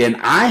it, then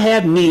I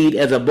have need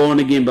as a born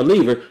again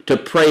believer to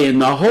pray in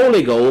the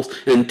Holy Ghost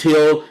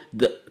until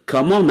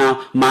come on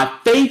now, my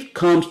faith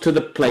comes to the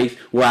place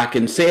where I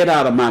can say it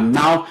out of my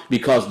mouth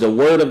because the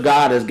word of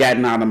God has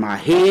gotten out of my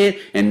head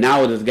and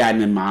now it has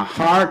gotten in my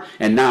heart,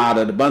 and now out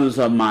of the abundance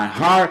of my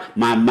heart,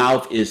 my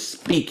mouth is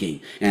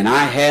speaking. And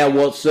I have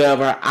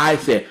whatsoever I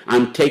said.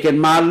 I'm taking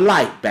my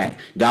life back.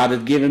 God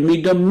has given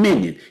me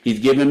dominion. He's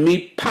given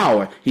me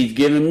power. He's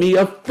given me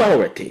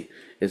authority.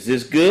 Is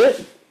this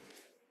good?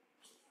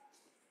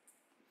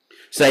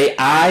 Say,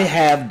 I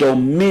have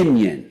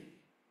dominion.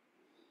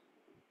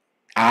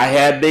 I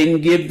have been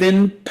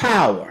given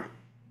power.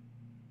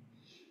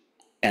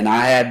 And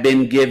I have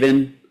been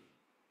given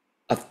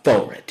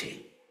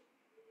authority.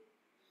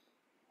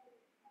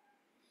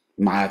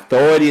 My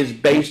authority is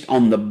based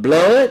on the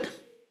blood.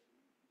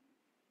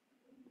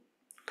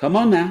 Come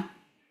on now.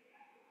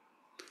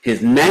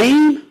 His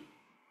name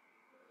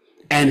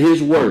and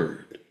his word.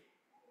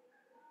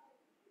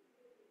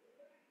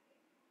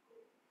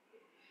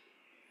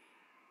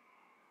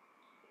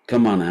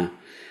 Come on now.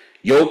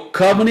 Your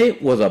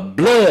covenant was a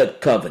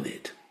blood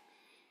covenant.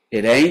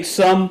 It ain't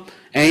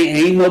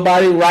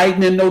nobody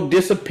writing in no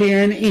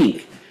disappearing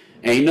ink.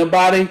 Ain't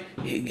nobody,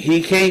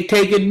 he can't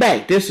take it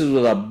back. This is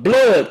a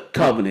blood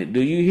covenant.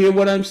 Do you hear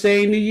what I'm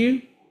saying to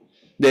you?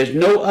 There's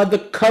no other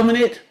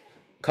covenant,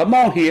 come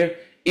on here,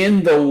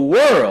 in the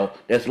world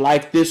that's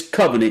like this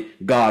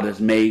covenant God has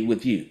made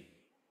with you.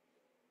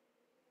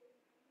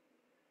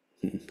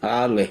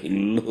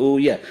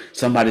 Hallelujah.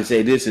 Somebody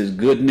say this is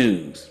good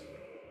news.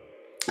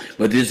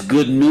 But this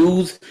good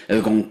news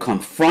is going to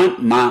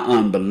confront my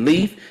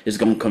unbelief. It's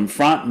going to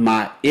confront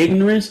my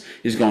ignorance.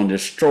 It's going to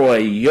destroy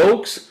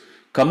yokes.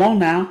 Come on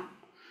now.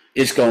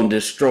 It's going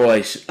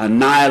to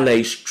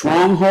annihilate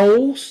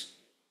strongholds.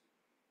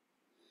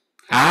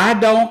 I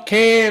don't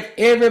care if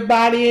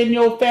everybody in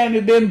your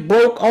family been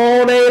broke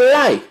all their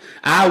life.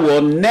 I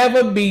will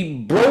never be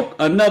broke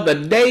another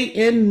day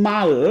in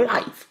my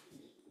life.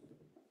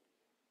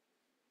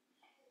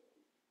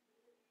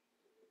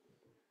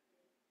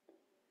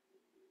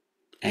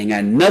 Ain't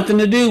got nothing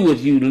to do with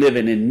you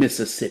living in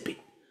Mississippi.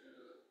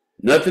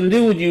 Nothing to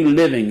do with you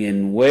living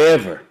in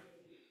wherever.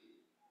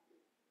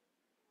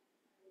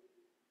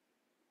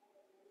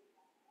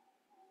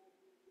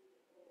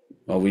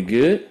 Are we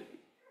good?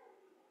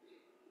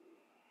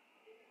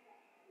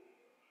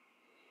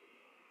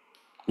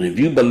 And if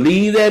you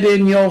believe that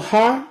in your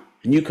heart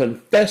and you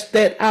confess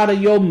that out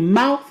of your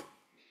mouth,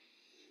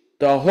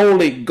 the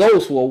Holy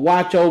Ghost will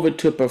watch over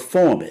to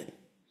perform it.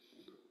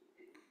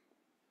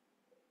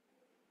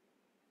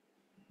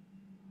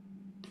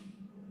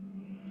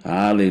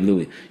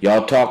 Hallelujah.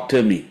 Y'all talk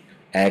to me.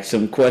 Ask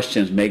some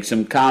questions. Make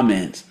some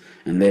comments.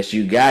 Unless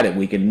you got it,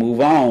 we can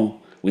move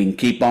on. We can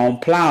keep on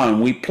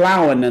plowing. We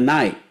plowing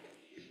tonight.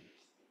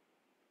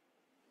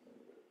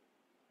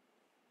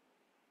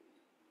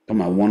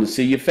 Come on, I want to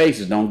see your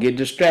faces. Don't get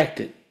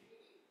distracted.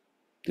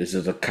 This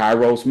is a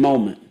Kairos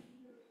moment.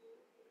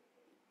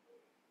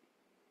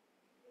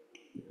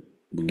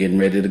 We're getting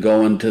ready to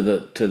go into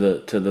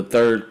the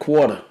third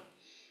quarter.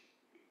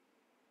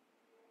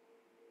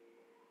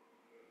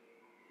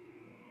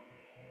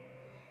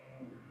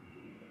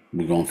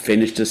 We're gonna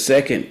finish the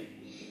second.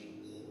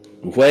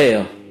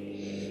 Well,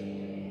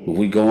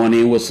 we're going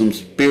in with some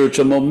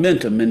spiritual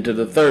momentum into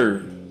the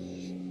third.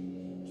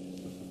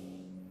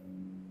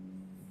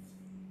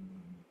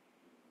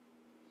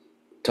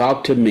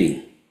 Talk to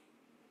me.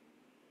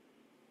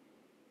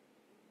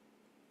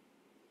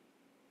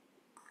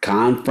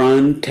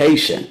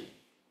 Confrontation.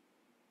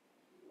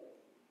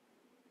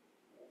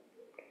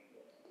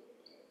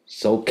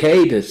 It's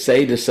okay to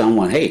say to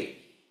someone, hey,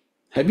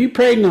 have you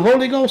prayed in the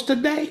Holy Ghost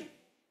today?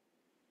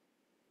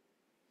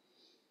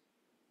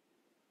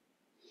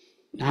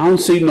 I don't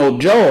see no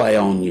joy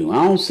on you.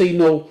 I don't see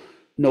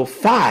no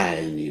fire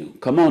in you.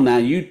 Come on now,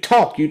 you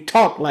talk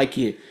like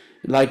you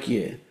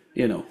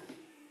know.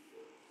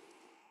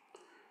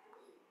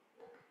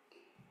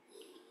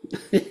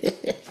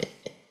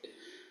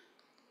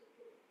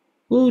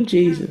 Oh,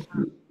 Jesus.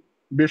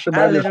 Bishop,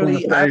 I I just want to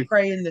literally I say,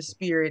 pray in the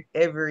spirit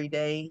every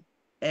day.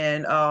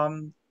 And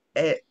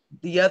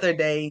the other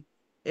day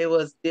it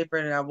was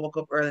different and I woke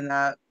up early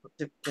and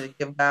to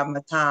give God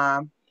my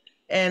time.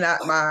 And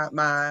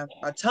my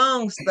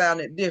tongue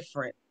sounded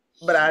different.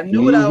 But I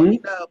knew what Mm-hmm.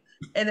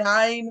 and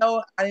I didn't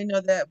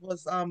know that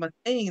was a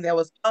thing that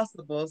was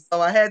possible.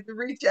 So I had to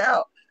reach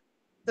out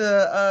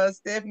to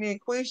Stephanie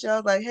and Quisha. I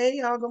was like, hey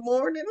y'all, good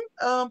morning.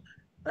 When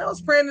I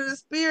was praying in the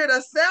spirit, I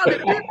sounded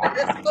different.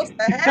 That's supposed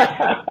to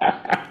happen.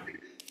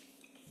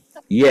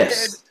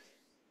 Yes.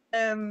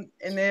 And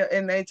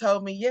they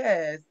told me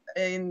yes,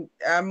 and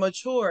I'm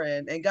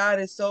maturing, and God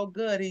is so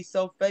good. He's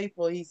so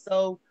faithful. He's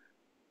so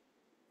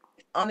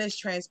honest,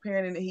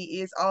 transparent, and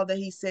He is all that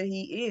He said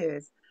He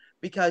is.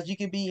 Because you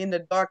can be in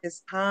the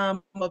darkest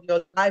time of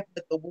your life,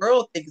 but the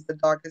world thinks the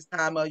darkest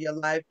time of your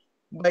life,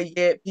 but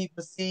yet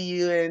people see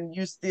you and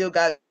you still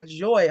got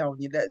joy on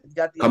you. That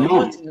got the Come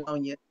on. anointing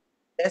on you.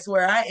 That's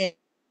where I am.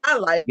 I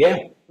like Yeah.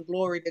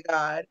 glory to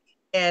God,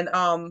 and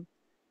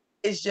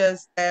it's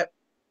just that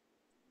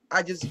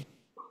I just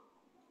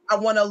I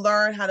want to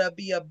learn how to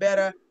be a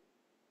better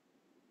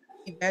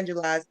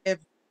evangelize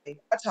every day.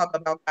 I talk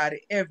about God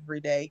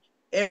every day.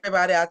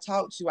 Everybody I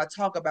talk to, I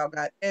talk about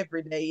God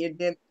every day. And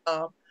then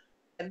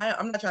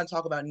I'm not trying to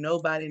talk about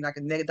nobody and like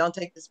a nigga. Don't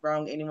take this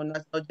wrong, anyone,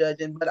 not no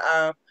judging. But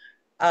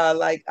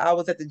like I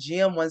was at the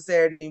gym one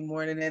Saturday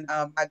morning and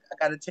I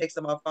got a text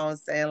on my phone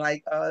saying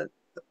like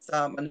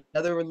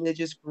another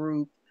religious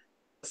group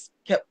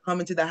kept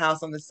coming to the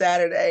house on the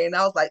Saturday, and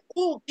I was like,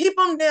 "Ooh, keep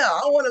them there.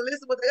 I want to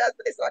listen to what they got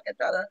to say, so I can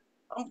try to.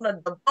 I'm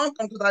gonna debunk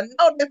them because I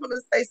know they're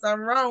gonna say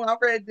something wrong. I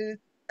read this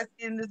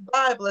in this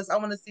Bible. I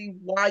want to see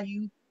why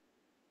you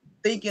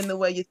thinking the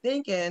way you're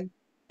thinking,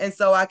 and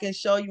so I can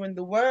show you in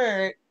the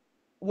Word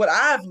what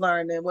I've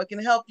learned and what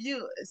can help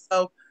you.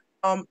 So,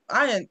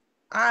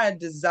 I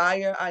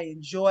desire, I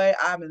enjoy,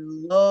 I'm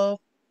in love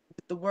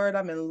with the Word.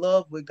 I'm in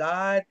love with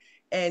God,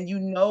 and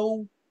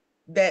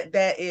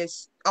that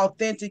is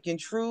authentic and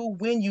true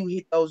when you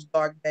hit those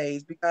dark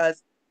days,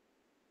 because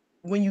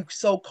when you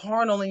so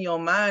carnal in your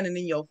mind and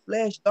in your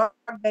flesh, dark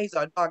days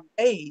are dark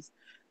days.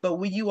 But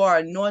when you are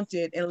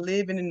anointed and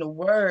living in the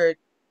Word,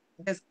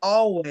 there's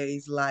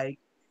always light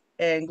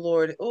and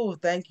glory. Oh,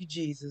 thank you,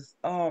 Jesus.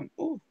 Oh,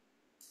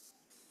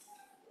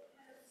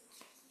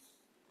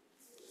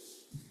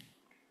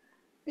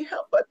 you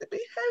help but to be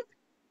happy.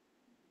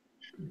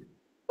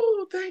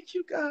 Oh, thank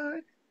you, God.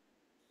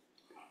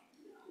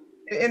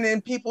 And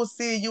then people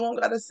see it. You don't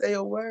gotta say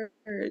a word.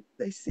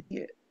 They see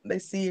it. They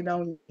see it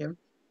on you.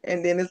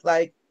 And then it's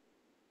like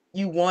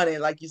you want it,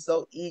 like you're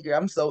so eager.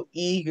 I'm so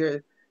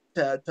eager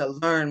to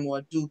learn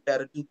more, do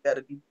better, do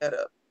better, do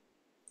better.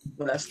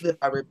 When I slip,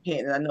 I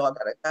repent, and I know I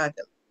got a God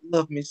that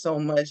loves me so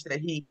much that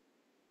He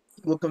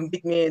will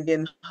convict me and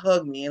then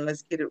hug me and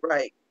let's get it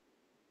right.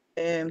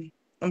 And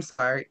I'm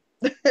sorry.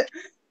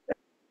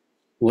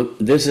 Well,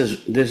 this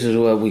is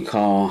what we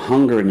call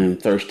hungering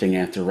and thirsting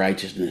after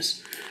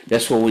righteousness.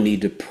 That's what we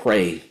need to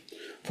pray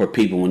for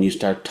people when you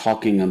start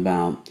talking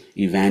about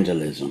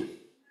evangelism.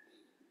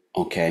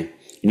 Okay?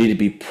 You need to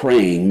be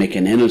praying,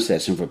 making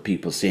intercession for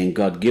people, saying,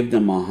 God, give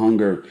them a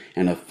hunger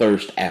and a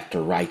thirst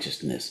after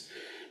righteousness.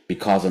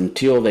 Because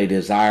until they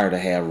desire to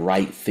have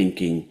right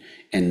thinking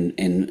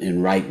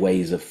and right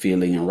ways of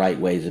feeling and right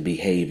ways of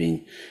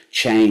behaving,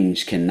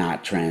 change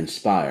cannot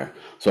transpire.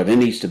 So there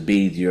needs to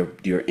be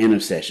your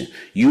intercession.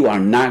 You are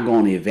not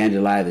going to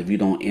evangelize if you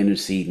don't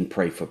intercede and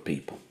pray for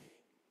people.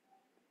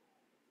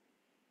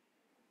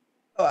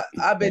 So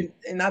I've been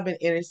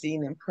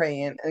interceding and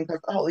praying, and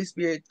because the Holy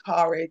Spirit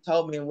already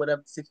told me in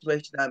whatever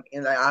situation I'm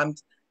in, like I'm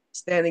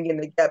standing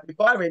in the gap.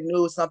 Before I even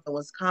knew something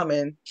was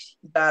coming,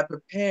 God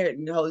prepared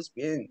me. The Holy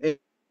Spirit in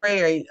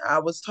prayer. I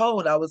was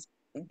told I was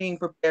being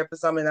prepared for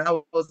something. And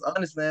I was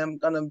honestly,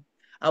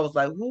 I was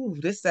like, "Ooh,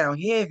 this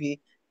sounds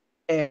heavy,"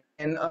 and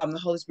the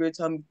Holy Spirit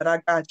told me, "But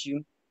I got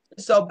you."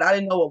 So, but I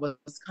didn't know what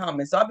was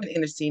coming. So I've been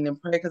interceding and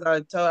praying because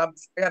I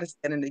got to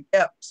stand in the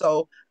gap.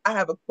 So I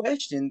have a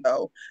question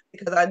though,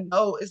 because I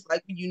know it's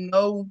like you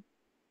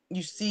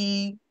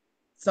see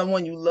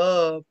someone you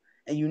love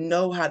and you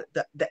know how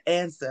the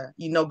answer.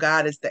 You know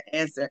God is the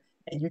answer,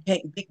 and you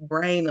can't big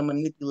brain or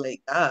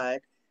manipulate God.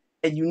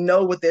 And you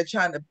know what they're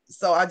trying to.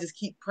 So I just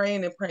keep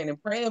praying and praying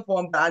and praying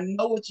for them. But I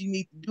know what you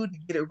need to do to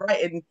get it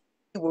right, and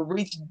He will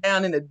reach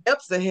down in the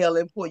depths of hell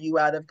and pull you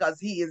out of because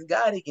He is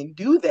God. He can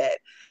do that.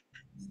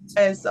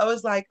 And so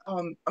it's like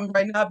I'm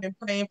right now. I've been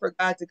praying for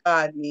God to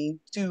guide me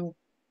to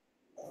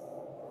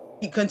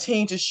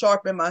continue to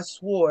sharpen my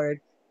sword,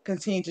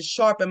 continue to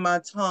sharpen my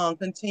tongue,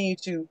 continue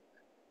to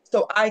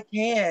so I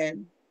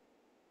can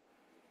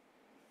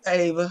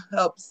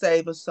help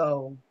save a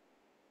soul.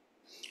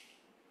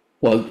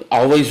 Well,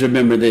 always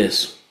remember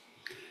this.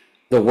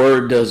 The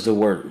word does the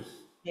work.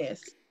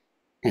 Yes.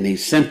 And He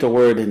sent the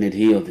word and it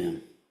healed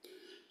them.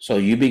 So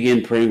you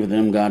begin praying with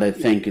them. God, I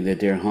thank you that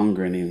they're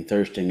hungering and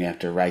thirsting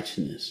after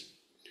righteousness.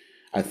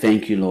 I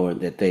thank you,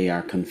 Lord, that they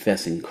are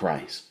confessing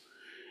Christ.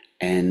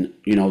 And,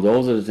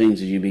 those are the things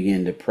that you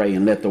begin to pray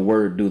and let the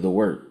word do the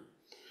work.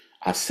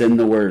 I send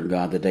the word,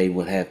 God, that they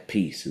would have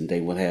peace and they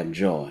would have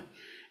joy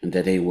and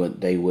that they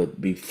would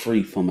be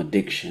free from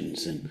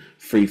addictions and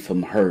free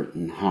from hurt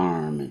and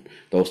harm and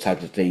those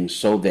types of things,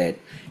 so that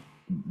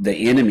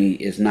the enemy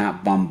is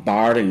not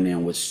bombarding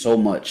them with so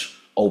much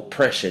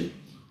oppression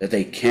that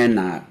they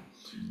cannot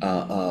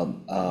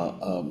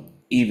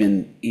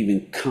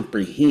even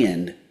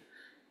comprehend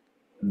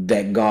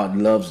that God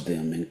loves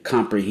them and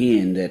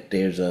comprehend that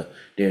there's a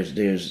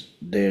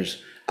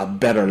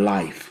better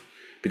life,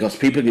 because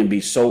people can be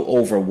so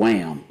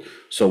overwhelmed.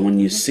 So when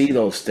you see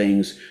those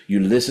things,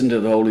 you listen to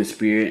the Holy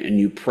Spirit and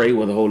you pray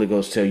what the Holy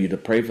Ghost tell you to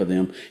pray for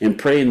them, and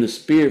pray in the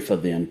Spirit for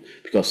them,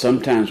 because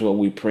sometimes what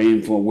we're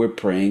praying for, we're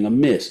praying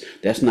amiss.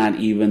 That's not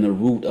even the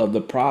root of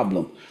the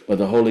problem, but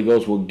the Holy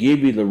Ghost will give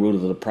you the root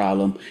of the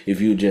problem if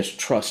you just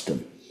trust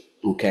Him.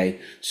 Okay,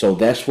 so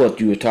that's what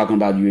you were talking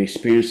about. You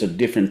experience a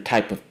different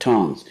type of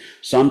tongues.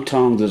 Some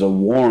tongues is a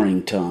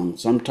warring tongue.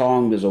 Some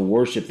tongue is a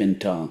worshiping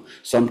tongue.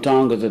 Some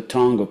tongue is a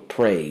tongue of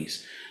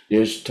praise.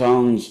 There's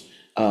tongues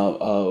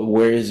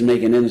where it's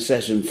making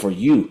intercession for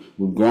you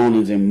with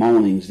groanings and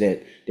moanings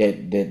that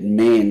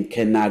man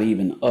cannot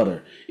even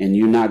utter, and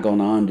you're not going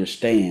to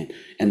understand.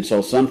 And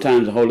so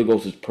sometimes the Holy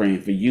Ghost is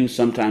praying for you.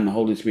 Sometimes the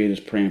Holy Spirit is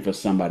praying for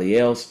somebody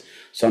else.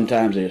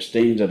 Sometimes there's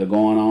things that are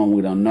going on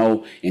we don't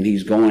know, and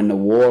He's going to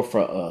war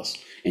for us,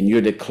 and you're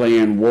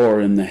declaring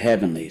war in the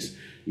heavenlies.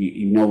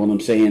 You know what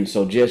I'm saying?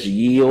 So just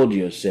yield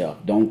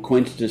yourself. Don't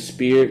quench the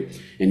Spirit,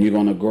 and you're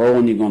going to grow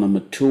and you're going to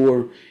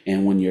mature.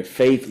 And when your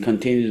faith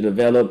continues to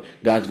develop,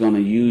 God's going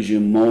to use you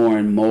more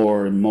and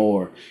more and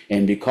more.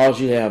 And because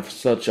you have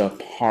such a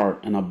heart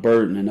and a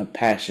burden and a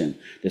passion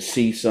to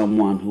see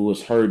someone who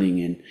is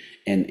hurting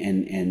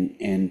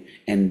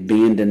and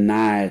being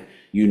denied,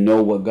 you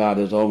know what God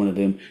is offering to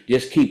them.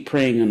 Just keep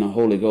praying in the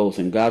Holy Ghost,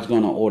 and God's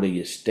going to order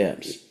your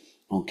steps.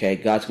 Okay,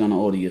 God's going to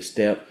order your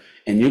step,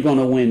 and you're going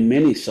to win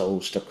many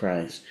souls to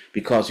Christ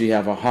because you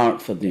have a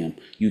heart for them.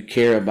 You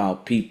care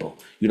about people.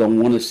 You don't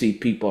want to see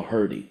people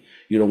hurting.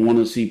 You don't want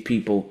to see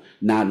people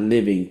not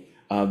living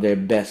their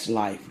best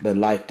life, the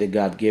life that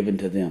God given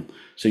to them.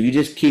 So you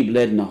just keep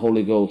letting the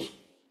Holy Ghost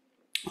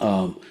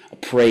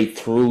pray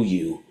through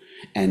you,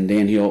 and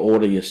then He'll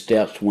order your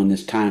steps when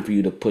it's time for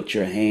you to put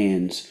your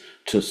hands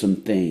to some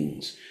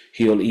things.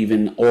 He'll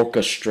even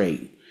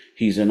orchestrate.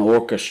 He's an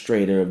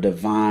orchestrator of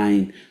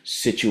divine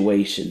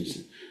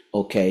situations,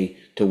 okay,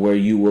 to where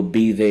you will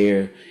be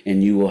there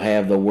and you will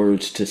have the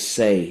words to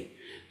say,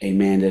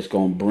 amen, that's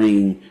going to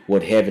bring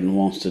what heaven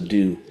wants to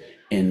do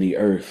in the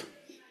earth,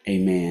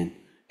 amen.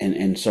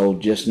 And so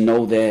just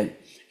know that,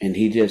 and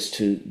He just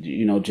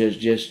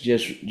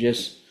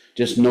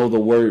know the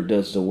word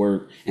does the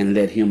work, and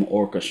let Him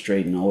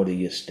orchestrate and order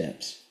your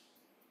steps.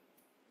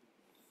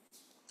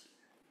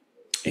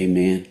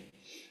 Amen.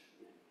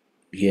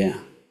 Yeah.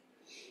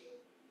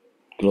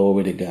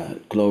 Glory to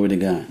God. Glory to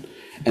God.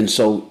 And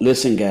so,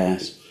 listen,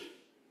 guys,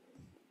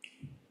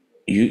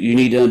 you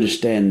need to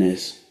understand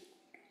this.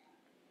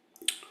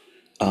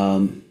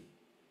 The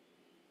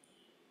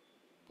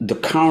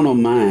carnal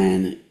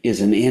mind is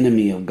an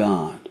enemy of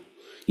God.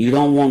 You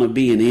don't want to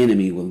be an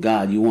enemy with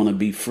God. You want to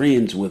be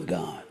friends with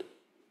God.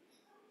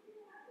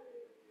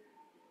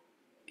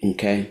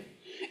 Okay?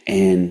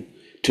 And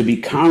to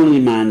be carnally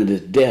minded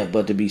is death,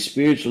 but to be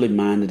spiritually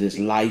minded is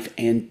life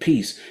and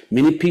peace.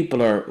 Many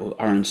people are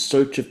in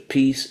search of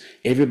peace.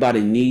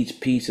 Everybody needs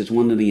peace. It's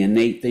one of the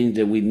innate things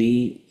that we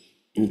need.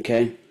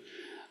 Okay?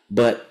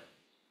 But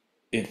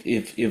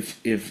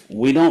if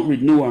we don't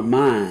renew our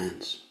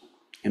minds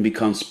and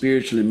become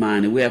spiritually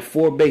minded, we have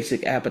 4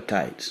 basic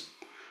appetites: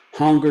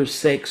 hunger,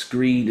 sex,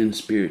 greed, and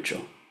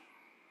spiritual.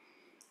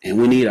 And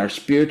we need our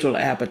spiritual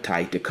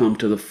appetite to come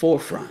to the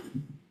forefront.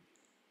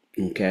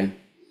 Okay?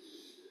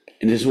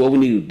 And this is what we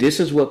need. This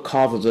is what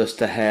causes us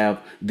to have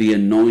the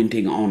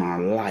anointing on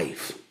our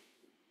life.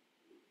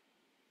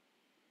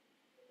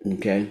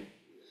 Okay?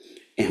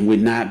 And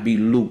would not be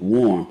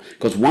lukewarm.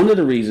 Because one of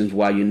the reasons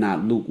why you're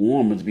not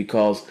lukewarm is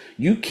because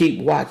you keep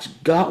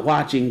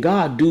watching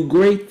God do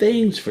great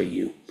things for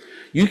you.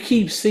 You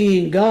keep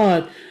seeing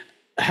God,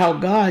 how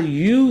God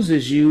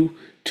uses you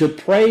to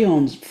pray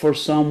for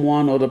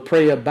someone or to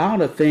pray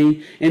about a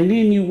thing, and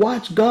then you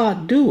watch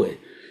God do it.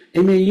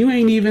 Amen. You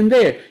ain't even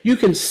there. You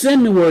can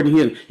send the word to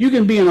him. You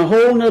can be in a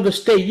whole nother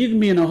state. You can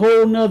be in a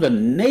whole nother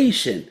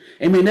nation.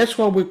 Amen. That's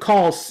why we're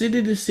called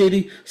city to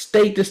city,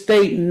 state to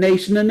state, and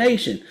nation to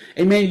nation.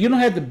 Amen. You don't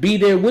have to be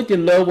there with your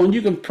loved one.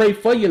 You can pray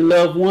for your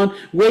loved one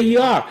where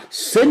you are.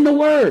 Send the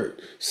word.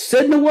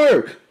 Send the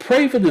word.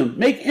 Pray for them.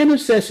 Make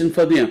intercession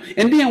for them.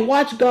 And then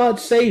watch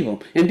God save them.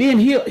 And then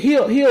he'll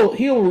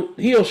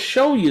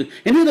show you.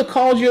 And it'll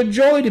cause your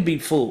joy to be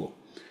full.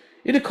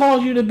 It'll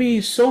cause you to be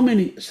at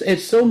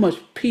so much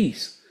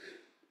peace.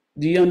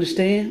 Do you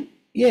understand?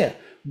 Yeah.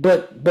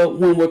 But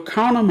when we're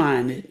carnal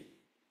minded,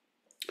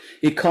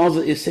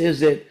 it says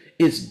that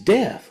it's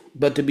death.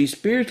 But to be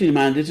spiritually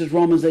minded, this is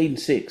Romans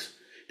 8:6.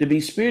 To be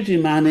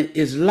spiritually minded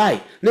is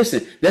life.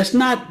 Listen, that's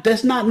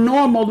not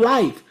normal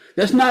life.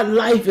 That's not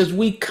life as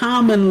we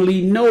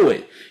commonly know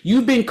it.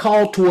 You've been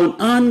called to an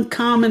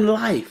uncommon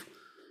life.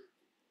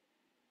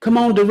 Come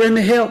on,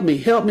 Dorinda, help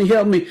me.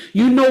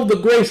 You know the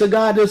grace of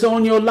God that's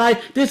on your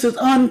life. This is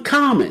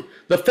uncommon.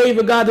 The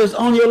favor of God that's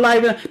on your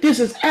life, this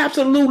is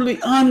absolutely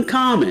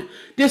uncommon.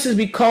 This is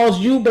because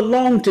you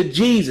belong to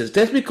Jesus.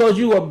 That's because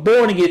you are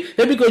born again.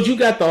 That's because you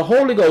got the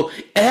Holy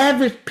Ghost.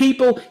 Average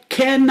people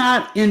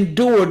cannot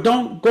endure,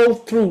 don't go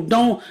through,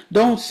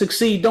 don't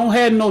succeed, don't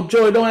have no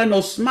joy, don't have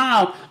no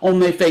smile on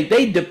their face.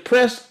 They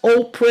depressed,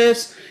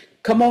 oppressed.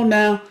 Come on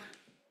now.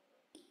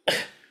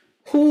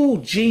 Who,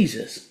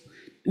 Jesus?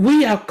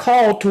 We are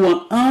called to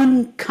an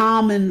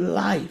uncommon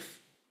life.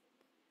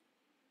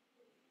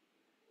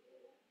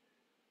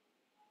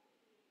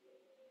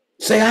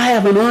 Say, I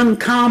have an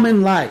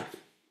uncommon life.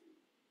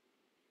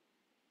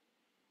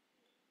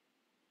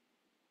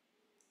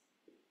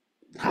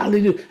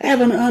 Hallelujah. I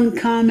have an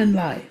uncommon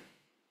life.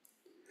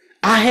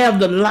 I have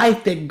the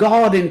life that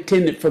God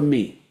intended for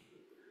me.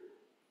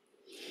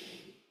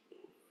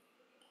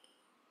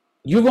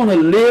 You're going to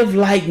live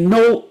like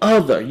no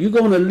other. You're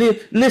going to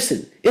live.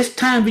 Listen, it's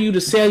time for you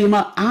to say,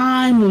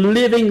 I'm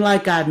living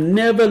like I've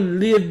never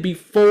lived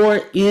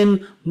before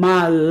in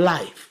my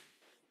life.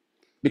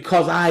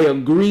 Because I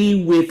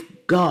agree with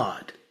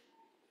God.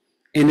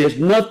 And there's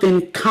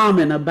nothing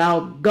common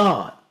about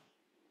God.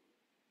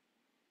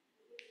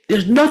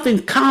 There's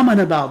nothing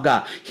common about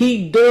God.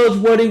 He does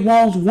what he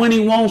wants, when he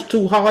wants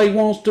to, how he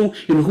wants to,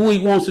 and who he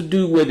wants to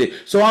do with it.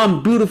 So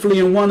I'm beautifully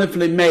and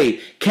wonderfully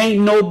made.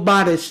 Can't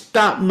nobody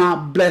stop my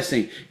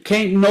blessing.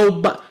 Can't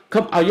nobody.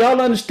 Are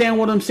y'all understand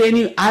what I'm saying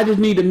here? I just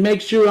need to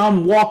make sure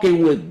I'm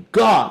walking with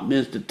God,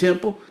 Mr.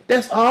 Temple.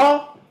 That's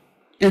all.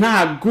 And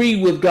I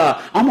agree with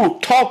God. I'm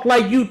going to talk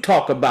like you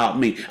talk about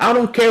me. I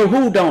don't care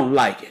who don't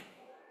like it.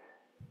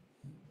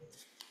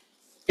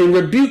 And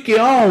rebuke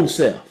your own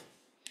self.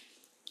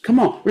 Come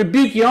on,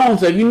 rebuke your own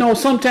self. You know,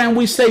 sometimes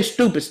we say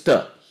stupid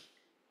stuff.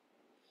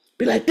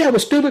 Be like, that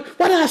was stupid.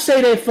 What did I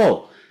say that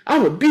for?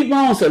 I rebuke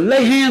my own self.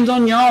 Lay hands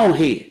on your own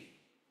head.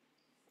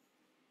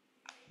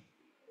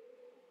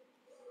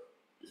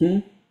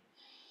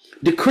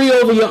 Decree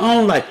over your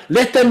own life.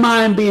 Let that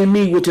mind be in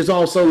me, which is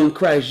also in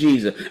Christ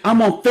Jesus. I'm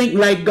going to think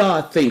like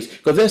God thinks,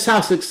 because that's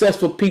how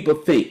successful people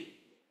think.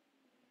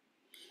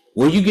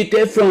 Where you get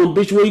that from,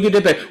 bitch? Where you get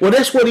that back? Well,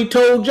 that's what he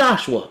told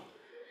Joshua.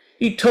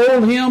 He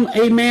told him,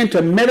 amen,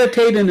 to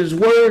meditate in his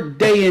word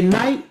day and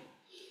night.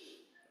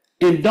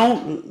 And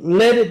don't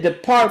let it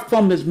depart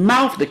from his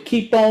mouth, to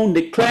keep on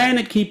declaring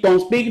it, keep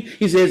on speaking.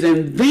 He says,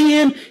 and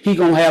then he's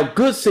going to have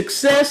good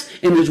success,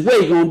 and his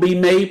way going to be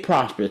made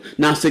prosperous.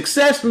 Now,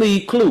 success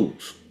leaves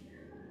clues.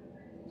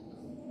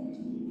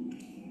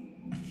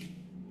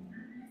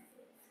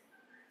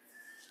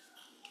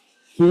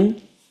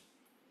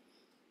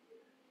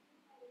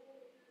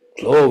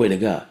 Glory to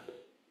God.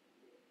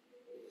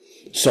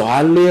 So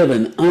I live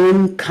an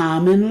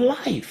uncommon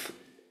life.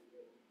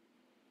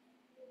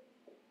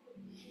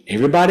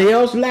 Everybody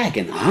else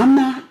lacking. I'm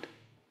not.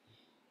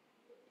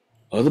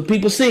 Other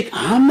people sick.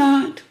 I'm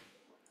not.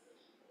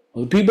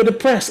 Other people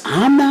depressed.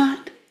 I'm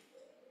not.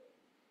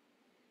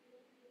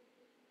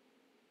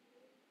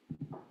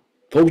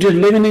 Folks just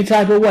living any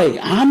type of way.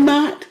 I'm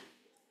not.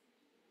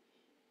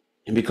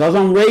 And because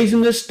I'm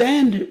raising the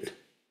standard,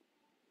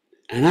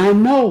 and I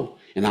know,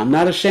 and I'm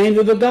not ashamed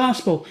of the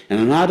gospel, and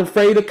I'm not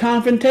afraid of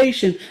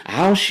confrontation,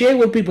 I'll share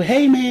with people,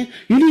 hey man,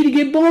 you need to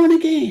get born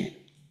again.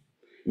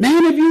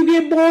 Man, if you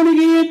get born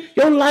again,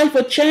 your life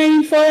will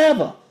change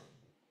forever.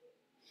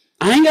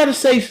 I ain't got to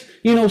say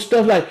You know,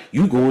 stuff like,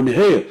 you going to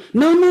hell.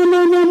 No, no,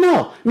 no, no,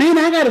 no. Man,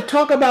 I got to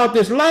talk about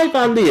this life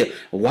I live.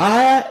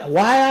 Why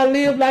I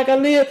live like I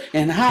live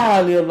and how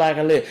I live like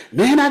I live.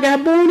 Man, I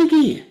got born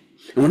again.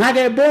 And when I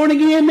got born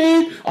again,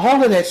 man,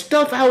 all of that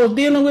stuff I was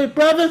dealing with,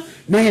 brother,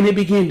 man, it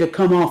began to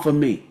come off of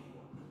me.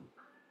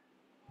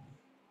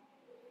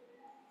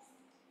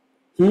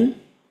 And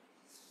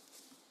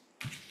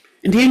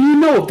then you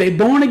know if they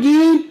born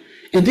again,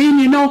 and then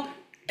you know,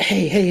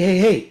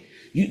 hey.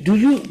 Do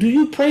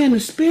you pray in the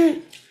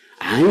Spirit?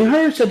 I ain't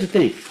heard such a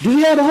thing. Do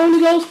you have the Holy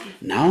Ghost?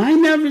 No, I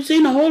ain't never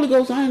seen the Holy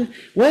Ghost.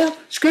 Well,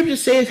 Scripture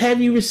says,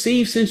 have you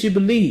received since you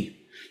believe?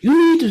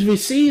 You need to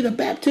receive the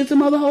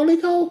baptism of the Holy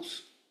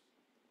Ghost.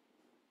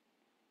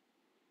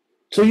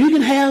 So you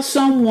can have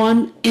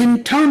someone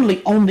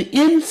internally on the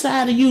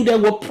inside of you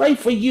that will pray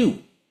for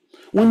you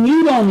when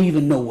you don't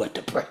even know what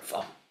to pray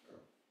for.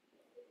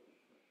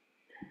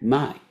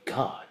 My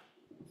God.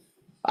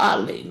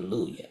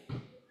 Hallelujah.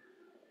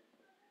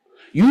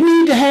 You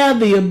need to have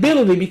the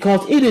ability,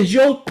 because it is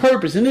your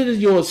purpose and it is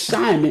your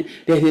assignment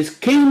that his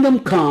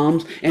kingdom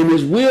comes and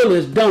his will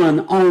is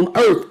done on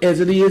earth as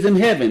it is in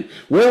heaven.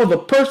 Well, the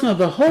person of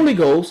the Holy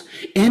Ghost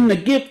and the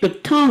gift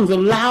of tongues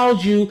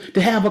allows you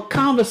to have a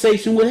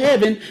conversation with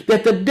heaven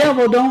that the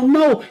devil don't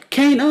know,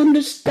 can't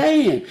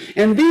understand.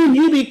 And then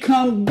you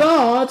become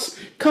God's,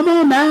 come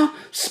on now,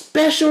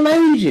 special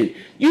agent.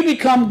 You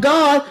become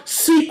God's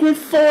secret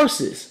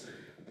forces.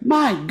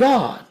 My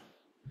God.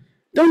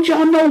 Don't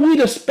y'all know we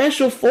the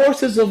special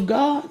forces of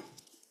God?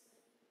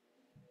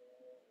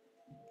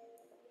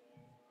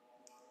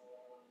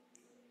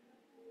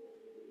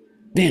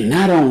 Then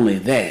not only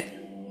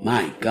that,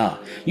 my God,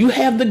 you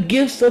have the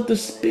gifts of the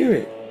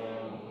Spirit.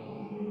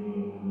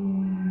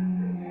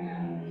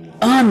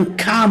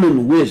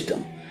 Uncommon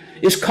wisdom.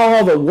 It's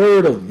called the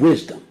word of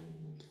wisdom.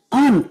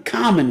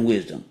 Uncommon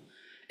wisdom.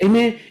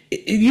 Amen.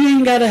 You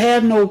ain't got to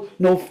have no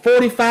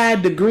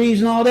 45 degrees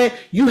and all that.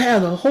 You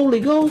have the Holy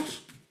Ghost.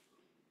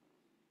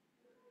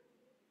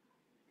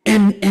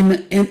 And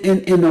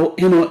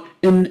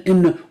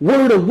the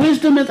word of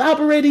wisdom is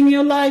operating in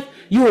your life,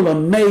 you will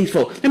amaze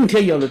folks. Let me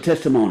tell you the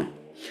testimony.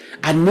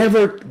 I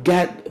never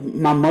got,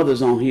 my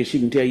mother's on here, she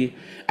can tell you.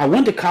 I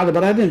went to college,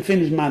 but I didn't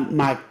finish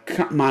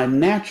my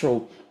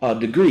natural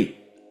degree.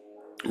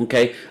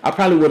 Okay, I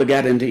probably would have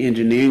got into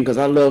engineering because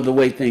I love the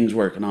way things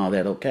work and all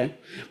that. Okay,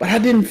 but I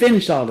didn't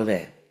finish all of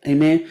that.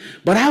 Amen.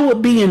 But I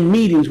would be in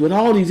meetings with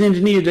all these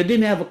engineers that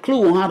didn't have a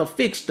clue on how to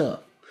fix stuff.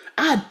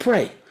 I'd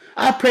pray.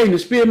 I pray in the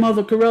Spirit,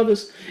 Mother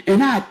Carruthers,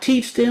 and I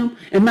teach them.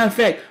 And matter of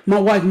fact, my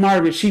wife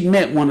Margaret, she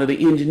met one of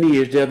the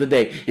engineers the other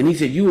day, and he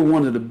said, you were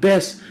one of the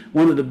best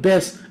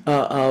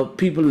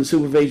people in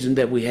supervision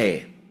that we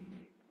had.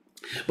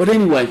 But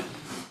anyway,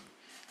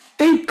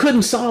 they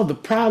couldn't solve the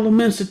problem,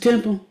 Minister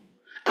Temple.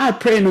 I'd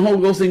pray in the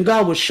Holy Ghost, and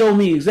God would show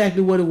me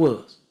exactly what it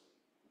was.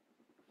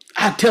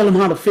 I'd tell them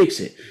how to fix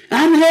it.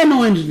 I didn't have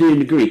no engineering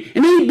degree,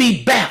 and they'd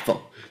be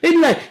baffled. They'd be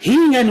like, he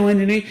ain't got no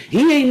engineering,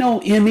 he ain't no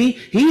ME,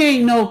 he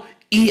ain't no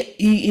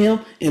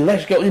EM,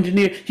 electrical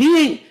engineer.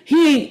 He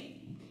ain't.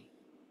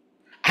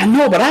 I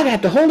know, but I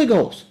got the Holy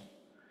Ghost.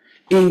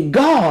 And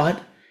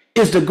God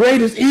is the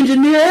greatest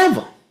engineer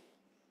ever.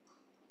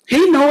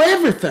 He know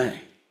everything.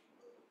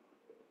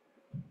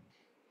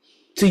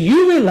 See,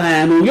 you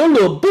relying on your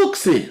little book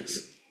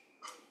sense.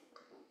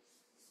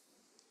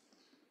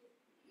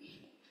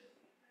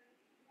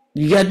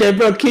 You got that,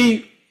 Brother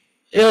Keith?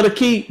 Elder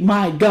Keith?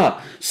 My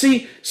God.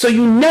 See, so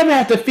you never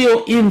have to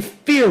feel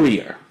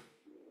inferior.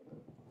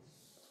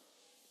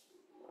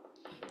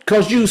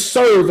 Because you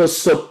serve a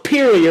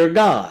superior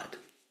God.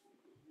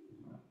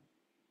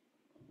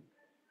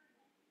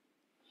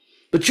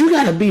 But you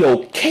got to be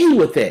okay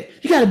with that.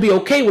 You got to be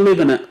okay with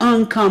living an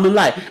uncommon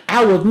life.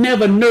 I was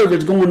never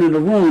nervous going in the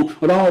room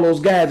with all those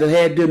guys that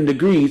had them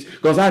degrees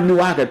because I knew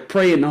I could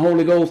pray in the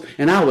Holy Ghost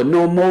and I would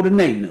know more than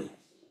they knew.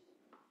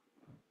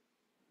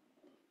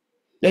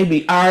 They'd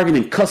be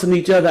arguing and cussing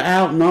each other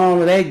out and all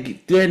of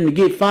that, threatening to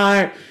get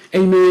fired.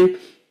 Amen.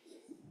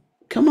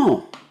 Come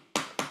on.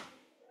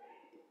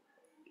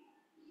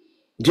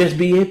 Just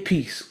be at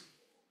peace.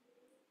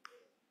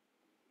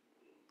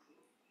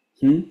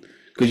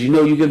 Because you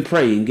know you can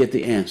pray and get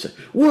the answer.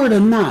 Word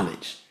of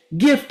knowledge,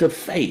 gift of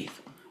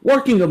faith,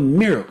 working of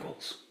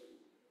miracles.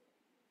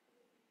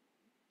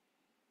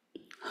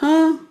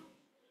 Huh?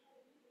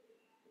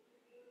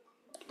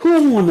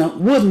 Who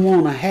wouldn't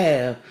want to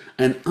have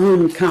an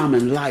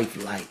uncommon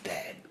life like that?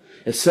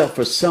 Except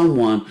for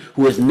someone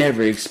who has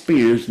never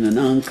experienced an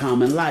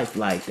uncommon life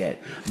like that.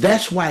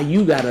 That's why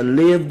you got to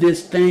live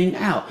this thing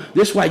out.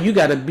 That's why you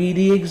got to be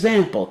the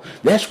example.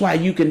 That's why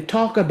you can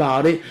talk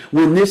about it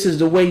when this is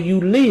the way you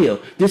live.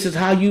 This is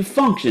how you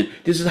function.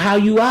 This is how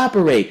you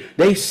operate.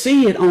 They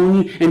see it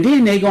on you, and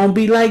then they're going to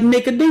be like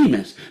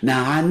Nicodemus.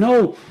 Now, I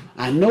know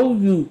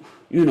you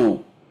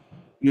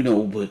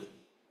know, but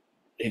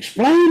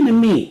explain to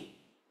me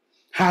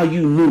how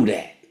you knew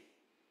that.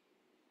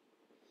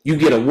 You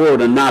get a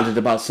word of knowledge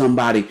about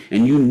somebody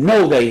and you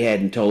know they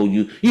hadn't told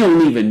you. You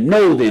don't even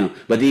know them.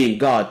 But then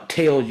God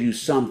tells you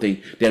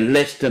something that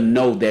lets them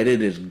know that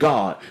it is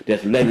God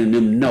that's letting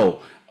them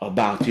know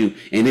about you.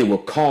 And it will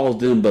cause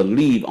them to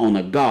believe on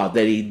a God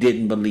that he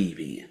didn't believe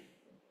in.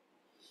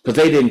 Because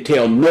they didn't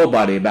tell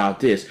nobody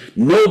about this.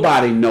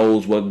 Nobody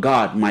knows what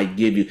God might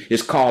give you.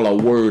 It's called a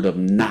word of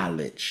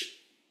knowledge.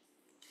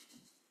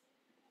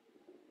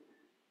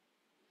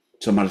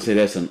 Somebody said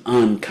that's an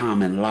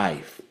uncommon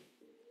life.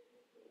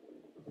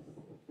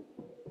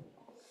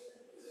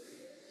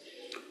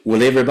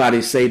 Will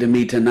everybody say to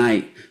me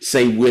tonight,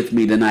 say with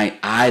me tonight,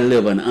 I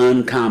live an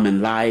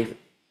uncommon life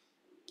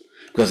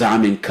because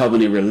I'm in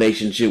covenant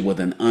relationship with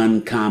an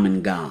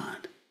uncommon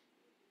God.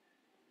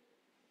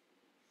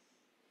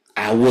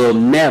 I will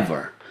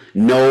never,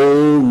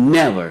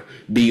 never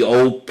be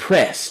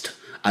oppressed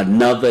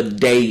another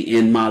day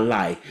in my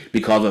life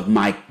because of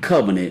my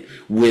covenant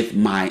with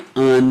my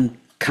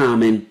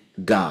uncommon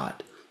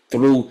God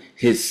through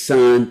his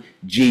son,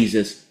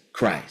 Jesus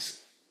Christ.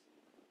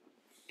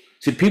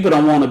 See, people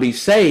don't want to be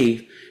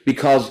saved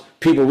because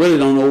people really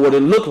don't know what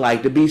it looked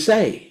like to be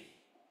saved.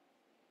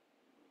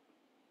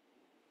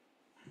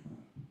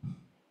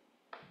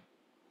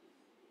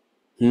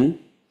 And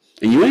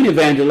you ain't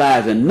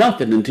evangelizing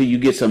nothing until you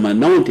get some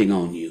anointing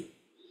on you.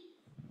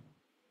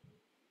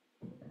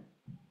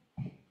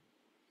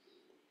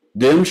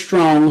 Them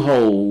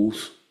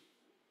strongholds,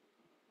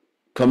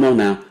 come on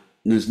now,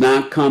 it's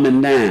not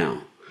coming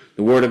down.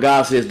 The word of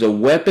God says the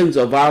weapons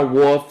of our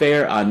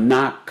warfare are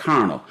not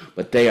carnal,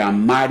 but they are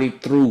mighty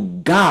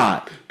through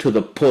God to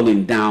the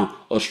pulling down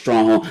of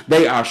strongholds.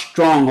 They are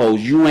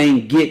strongholds you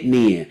ain't getting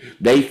in.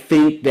 They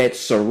think that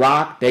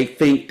Ciroc, they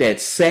think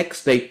that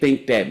sex, they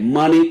think that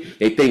money,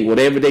 they think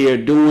whatever they are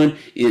doing,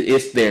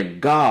 it's their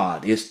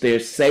God, it's their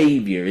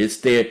Savior, it's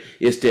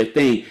their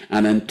thing.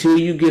 And until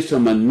you get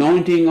some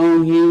anointing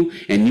on you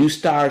and you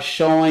start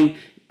showing,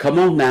 come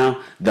on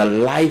now, the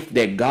life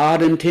that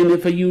God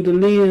intended for you to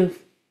live,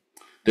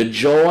 the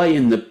joy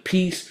and the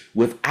peace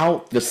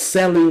without the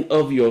selling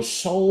of your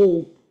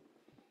soul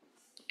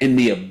and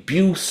the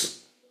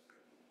abuse,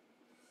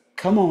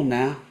 come on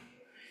now,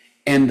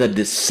 and the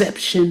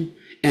deception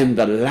and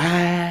the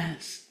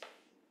lies.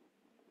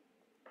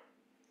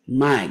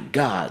 My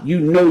God,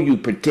 you know you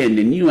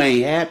pretending you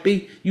ain't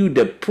happy, you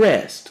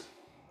depressed.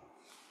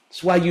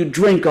 That's why you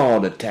drink all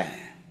the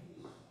time.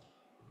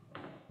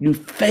 You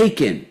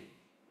faking.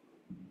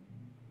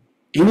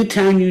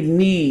 Anytime you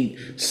need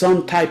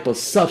some type of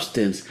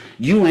substance,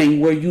 you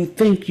ain't where you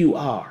think you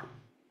are.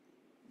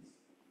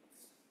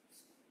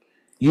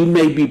 You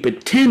may be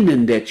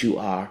pretending that you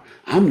are.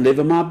 I'm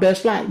living my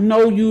best life.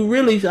 No, you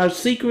really are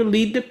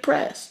secretly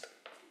depressed.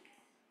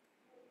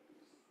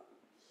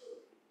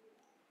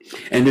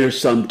 And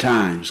there's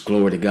sometimes,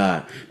 glory to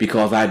God,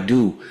 because I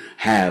do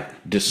have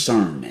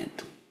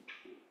discernment.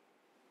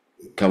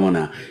 Come on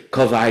now.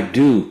 Because I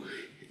do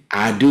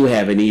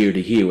have an ear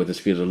to hear what the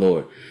Spirit of the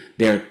Lord.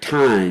 There are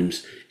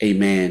times,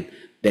 amen,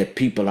 that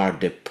people are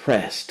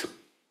depressed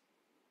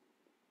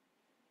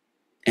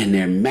and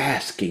they're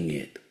masking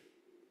it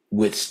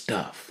with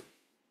stuff.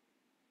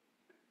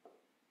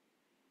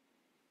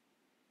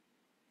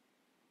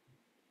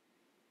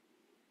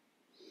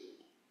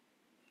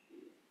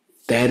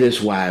 That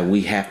is why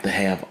we have to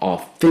have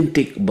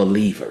authentic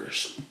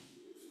believers.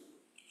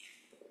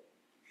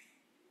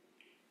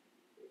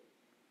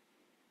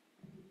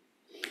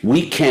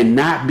 We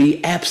cannot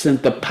be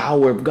absent the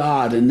power of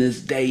God in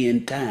this day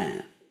and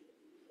time.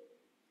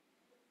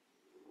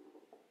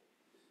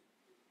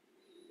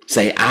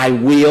 Say, I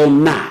will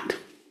not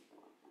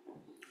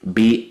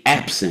be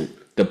absent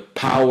the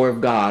power of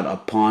God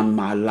upon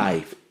my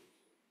life.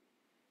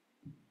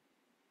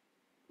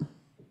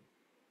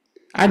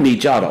 I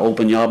need y'all to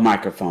open your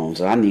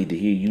microphones. I need to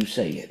hear you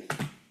say it.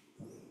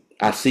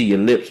 I see your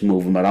lips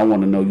moving, but I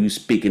want to know you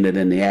speaking it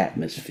in the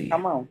atmosphere.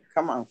 Come on,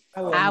 come on.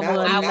 I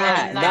will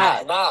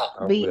not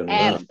be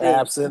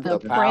absent the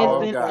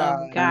presence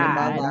of God in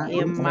my life.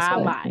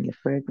 The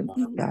presence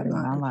of God in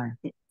my life.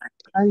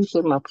 How you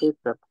put my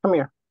picture? Come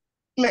here.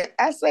 Look,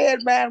 I said,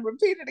 man,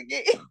 repeat it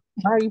again.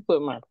 How you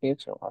put my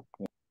picture up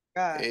here?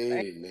 God,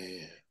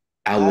 Amen.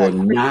 I will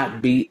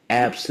not be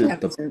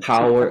absent the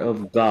power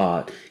of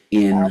God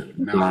in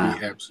my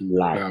life.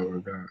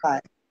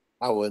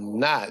 I will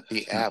not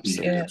be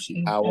absent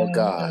the power of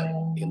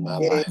God in my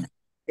life.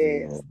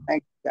 Yes,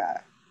 thank you,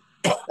 God.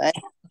 Thank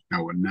you.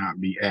 I will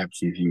not be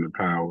absent in the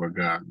power of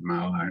God in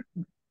my life.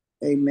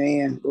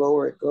 Amen.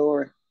 Glory,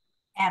 glory.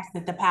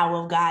 Absent the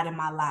power of God in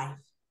my life.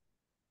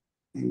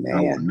 Amen.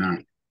 I will not.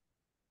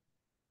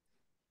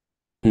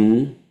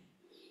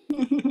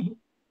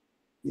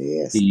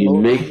 Yes. You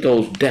Lord. make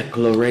those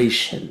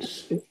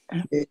declarations.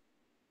 Okay?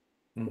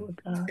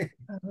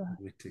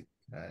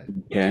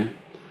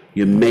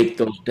 You make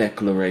those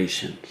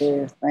declarations.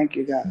 Yes, thank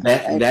you, God.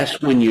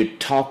 That's when you're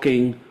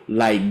talking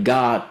like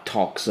God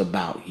talks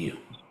about you.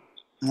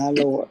 My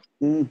Lord.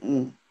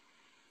 Mm-hmm.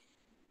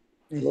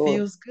 It Lord.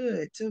 feels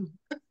good too.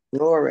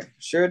 Glory.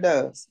 Sure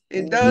does.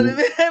 It doesn't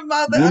mean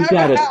Mother You Earth.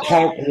 gotta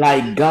talk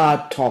like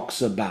God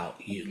talks about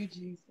you.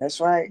 That's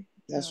right.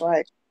 That's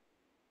right.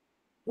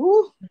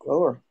 Ooh,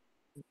 glory.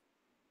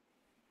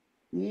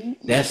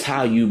 That's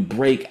how you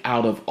break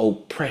out of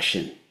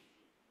oppression.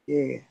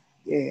 Yeah,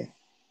 yeah.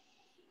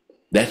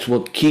 That's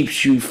what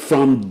keeps you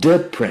from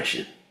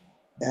depression.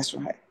 That's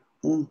right.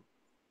 And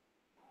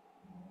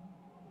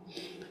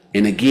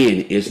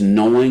again, it's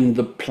knowing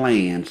the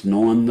plans,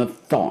 knowing the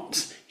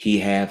thoughts he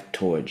have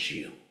towards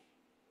you.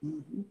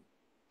 Mm-hmm.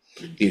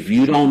 If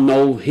you don't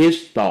know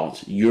his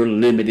thoughts, you're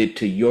limited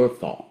to your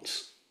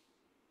thoughts.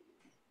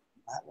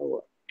 My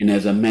Lord. And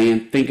as a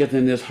man thinketh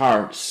in his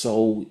heart,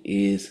 so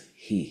is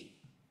he.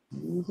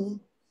 Mm-hmm.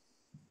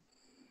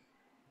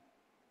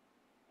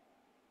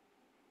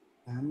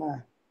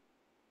 My.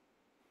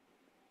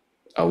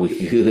 Are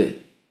we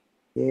good?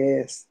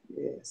 Yes,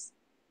 yes.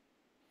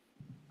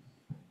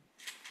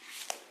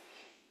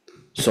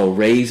 So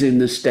raising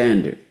the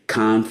standard,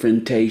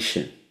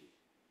 confrontation.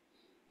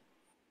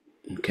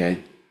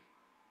 Okay?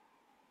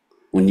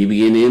 When you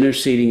begin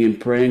interceding and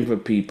praying for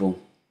people,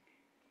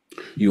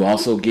 you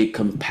also get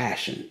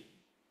compassion.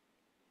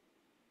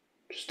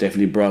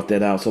 Stephanie brought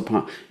that out.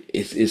 So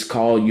it's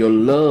called your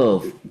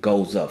love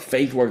goes up.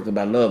 Faith works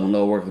by love and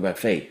love works by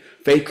faith.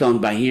 Faith comes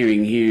by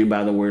hearing, hearing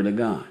by the word of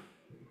God.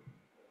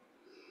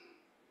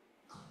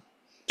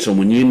 So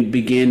when you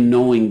begin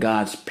knowing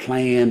God's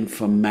plan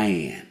for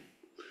man,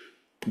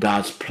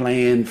 God's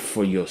plan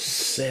for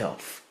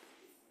yourself,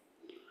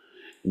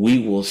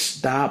 we will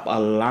stop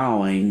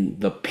allowing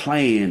the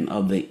plan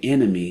of the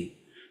enemy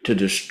to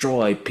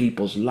destroy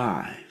people's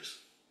lives.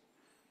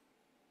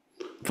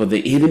 For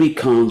the enemy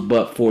comes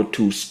but for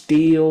to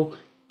steal,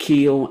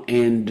 kill,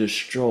 and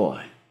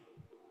destroy.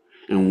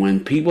 And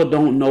when people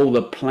don't know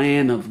the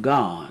plan of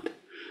God,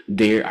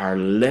 they are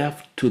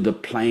left to the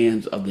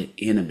plans of the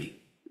enemy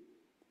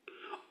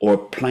or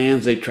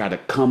plans they try to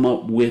come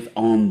up with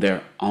on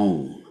their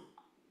own.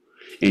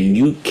 And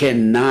you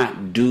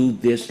cannot do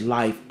this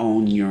life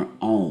on your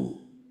own.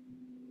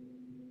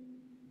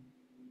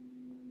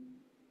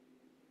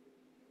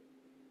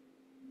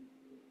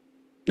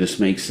 This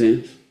makes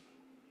sense?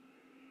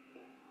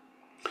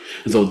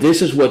 And so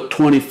this is what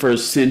 21st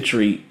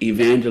century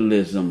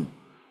evangelism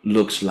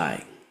looks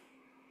like.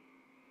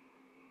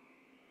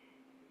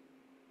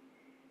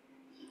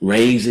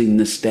 Raising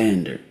the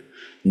standard,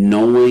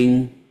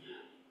 knowing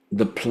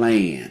the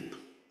plan,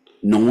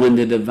 knowing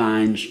the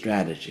divine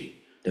strategy.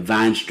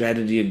 Divine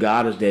strategy of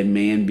God is that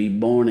man be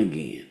born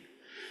again.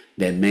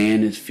 That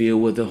man is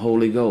filled with the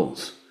Holy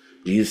Ghost.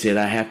 Jesus said,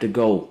 I have to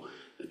go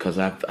because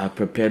I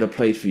prepared a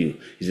place for you.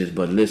 He says,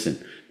 but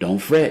listen, don't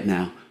fret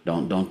now.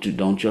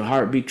 Don't your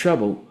heart be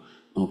troubled.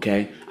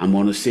 Okay? I'm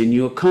going to send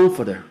you a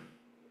comforter.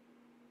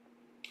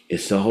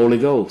 It's the Holy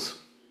Ghost.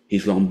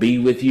 He's going to be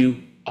with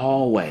you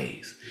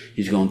always.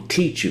 He's going to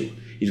teach you.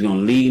 He's going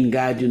to lead and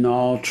guide you in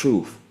all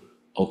truth.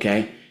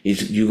 Okay?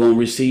 You're going to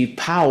receive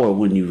power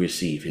when you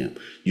receive him.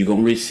 You're going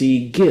to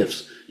receive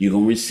gifts. You're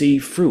going to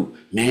receive fruit.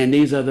 Man,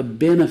 these are the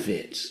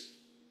benefits.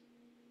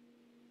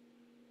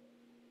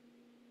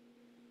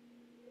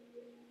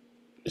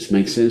 This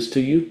makes sense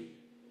to you?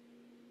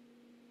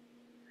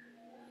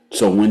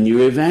 So when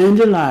you're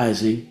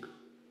evangelizing,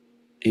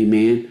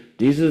 amen,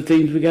 these are the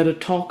things we got to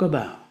talk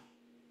about.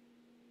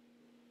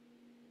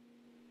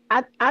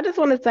 I just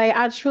want to say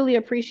I truly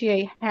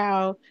appreciate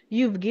how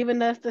you've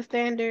given us the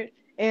standard.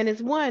 And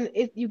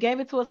you gave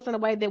it to us in a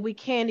way that we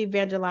can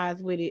evangelize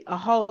with it a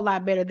whole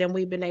lot better than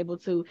we've been able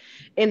to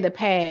in the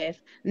past.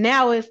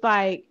 Now it's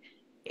like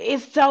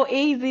it's so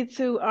easy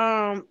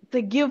to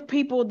give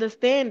people the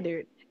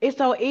standard. It's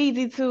so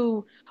easy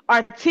to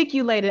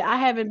articulate it. I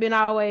haven't been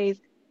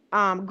always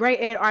great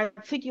at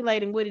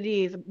articulating what it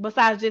is,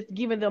 besides just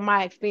giving them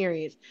my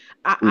experience.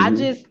 I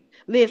just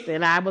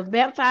listen, I was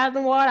baptized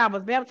in water, I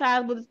was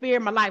baptized with the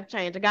Spirit, my life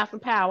changed. I got some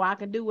power. I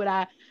can do what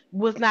I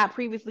was not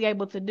previously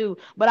able to do.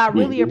 But I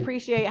really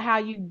appreciate how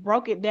you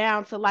broke it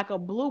down to like a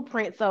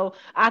blueprint, so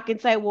I can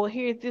say, well,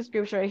 here's this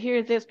scripture,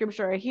 here's this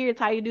scripture, here's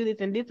how you do this,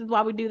 and this is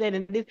why we do that,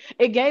 and this.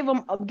 It gave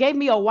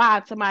me a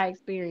why to my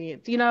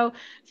experience, you know.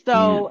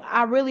 So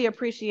I really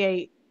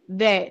appreciate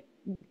that.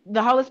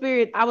 The Holy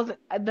Spirit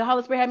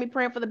had me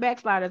praying for the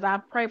backsliders. I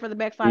prayed for the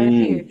backsliders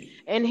here,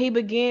 and he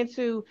began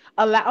to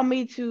allow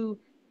me to.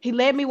 He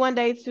led me one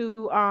day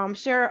to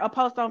share a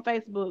post on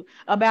Facebook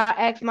about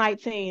Acts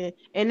 19.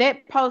 And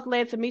that post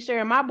led to me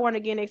sharing my born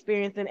again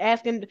experience and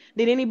asking,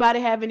 did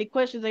anybody have any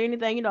questions or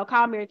anything,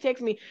 call me or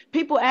text me.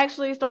 People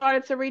actually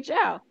started to reach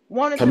out,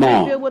 wanted to be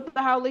filled with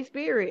the Holy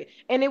Spirit.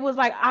 And it was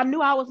like, I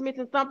knew I was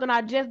missing something.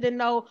 I just didn't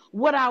know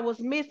what I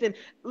was missing.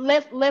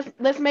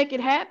 Let's make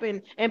it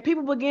happen. And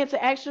people began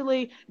to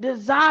actually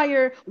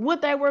desire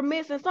what they were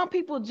missing. Some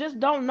people just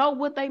don't know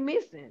what they're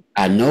missing.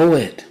 I know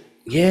it.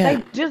 Yeah.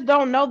 They just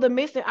don't know the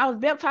missing. I was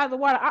baptized in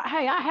water.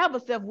 I have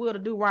a self-will to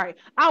do right.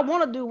 I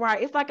want to do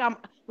right. It's like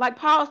Like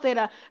Paul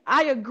said,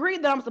 I agree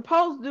that I'm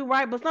supposed to do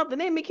right, but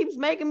something in me keeps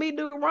making me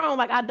do wrong.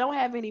 Like I don't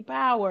have any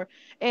power,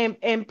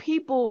 and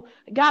people,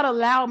 God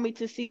allowed me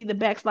to see the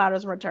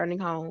backsliders returning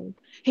home.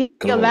 He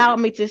allowed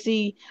Glory. me to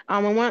see.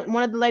 When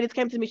one of the ladies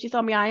came to me, she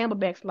told me I am a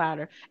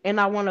backslider and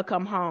I want to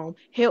come home.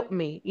 Help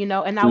me,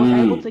 and I was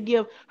able Mm. to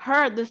give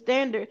her the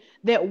standard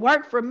that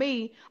worked for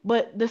me,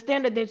 but the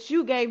standard that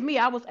you gave me,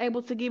 I was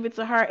able to give it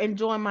to her and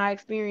join my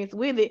experience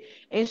with it,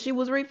 and she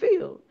was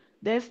refilled.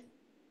 That's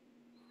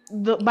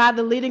by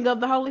the leading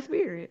of the Holy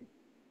Spirit.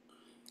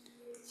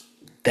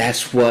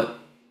 That's what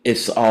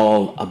it's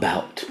all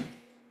about.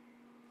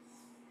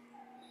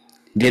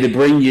 Did it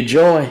bring you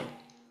joy?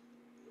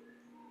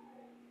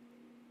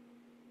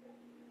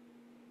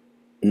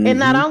 And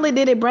not Mm-hmm. only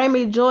did it bring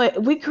me joy,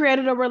 we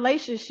created a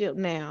relationship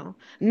now.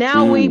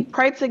 Now we Mm.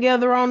 pray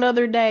together on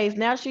other days.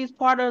 Now she's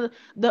part of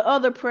the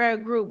other prayer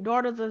group,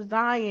 Daughters of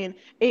Zion.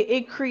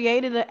 It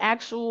created an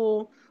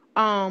actual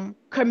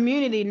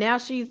community. Now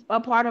she's a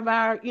part of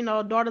our,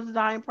 Daughters of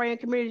Zion praying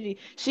community.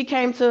 She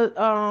came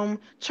to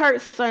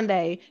church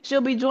Sunday.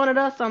 She'll be joining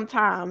us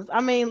sometimes.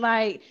 I mean,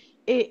 like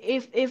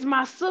it's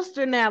my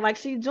sister now. Like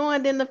she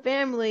joined in the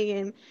family,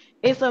 and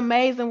it's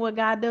amazing what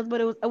God does,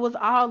 but it was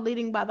all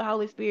leading by the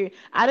Holy Spirit.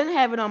 I didn't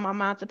have it on my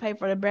mind to pay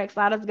for the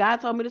backsliders. God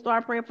told me to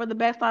start praying for the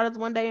backsliders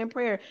one day in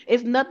prayer.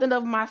 It's nothing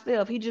of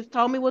myself. He just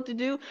told me what to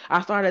do.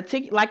 I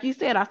started like you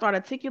said, I started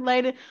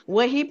articulating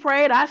what he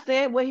prayed. I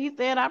said what he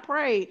said. I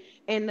prayed,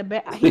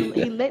 and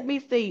he let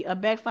me see a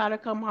backslider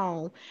come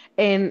home,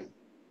 and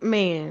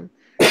man,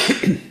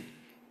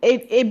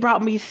 it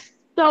brought me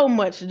so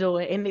much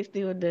joy, and it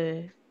still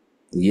does.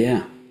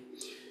 Yeah.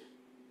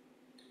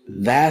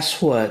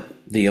 That's what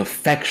the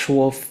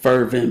effectual,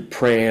 fervent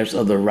prayers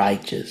of the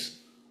righteous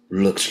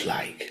looks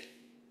like.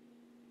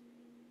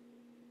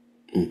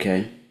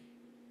 Okay?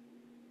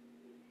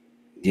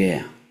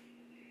 Yeah.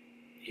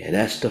 Yeah,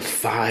 that's the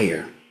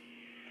fire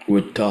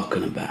we're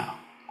talking about.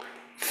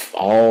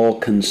 All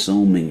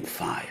consuming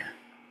fire.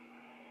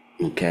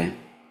 Okay?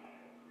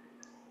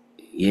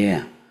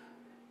 Yeah.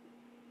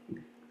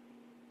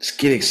 Let's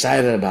get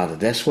excited about it.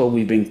 That's what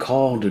we've been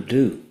called to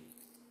do.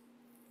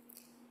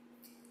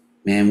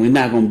 Man, we're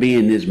not going to be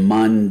in this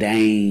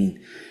mundane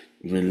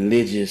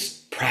religious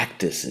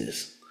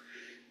practices.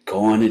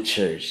 Going to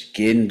church,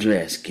 getting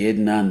dressed,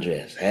 getting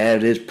undressed,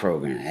 have this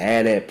program,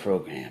 have that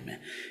program,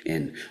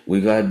 and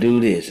we got to do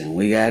this, and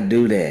we got to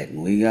do that,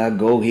 and we got to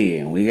go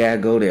here, and we got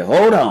to go there.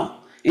 Hold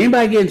on.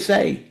 Anybody getting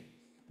saved?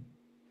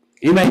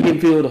 Anybody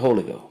getting filled with the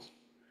Holy Ghost?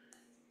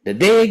 The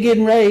dead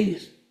getting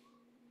raised?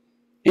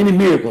 Any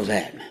miracles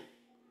happening?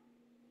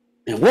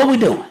 And what we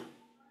doing?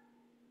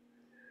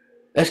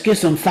 Let's get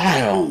some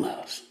fire on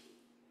us.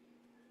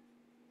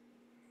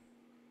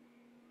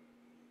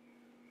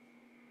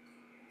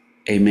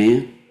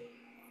 Amen.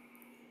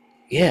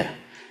 Yeah.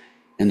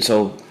 And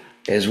so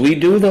as we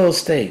do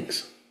those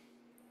things,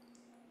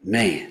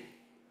 man,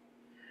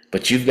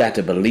 but you've got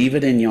to believe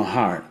it in your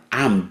heart.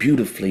 I'm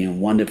beautifully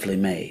and wonderfully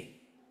made.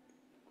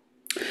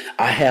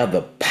 I have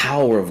the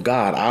power of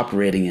God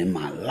operating in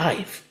my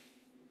life.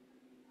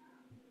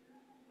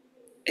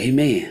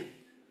 Amen.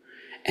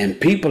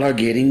 And people are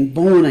getting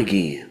born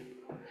again.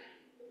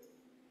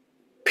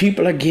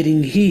 People are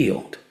getting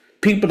healed.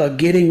 People are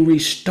getting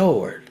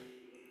restored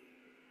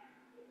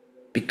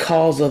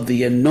because of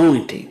the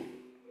anointing.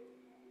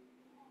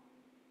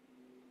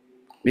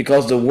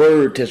 Because the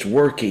word is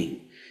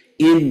working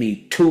in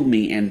me, to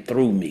me, and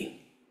through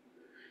me.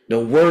 The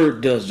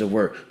word does the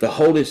work. The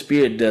Holy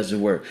Spirit does the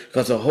work.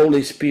 Because the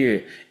Holy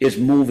Spirit is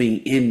moving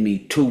in me,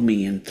 to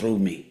me, and through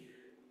me.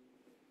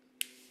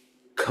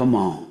 Come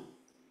on.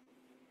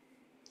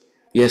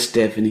 Yes,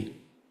 Stephanie.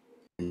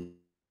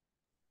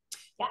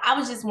 Yeah, I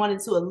was just wanting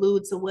to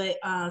allude to what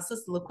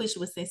Sister LaQuisha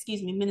was saying,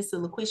 excuse me, Minister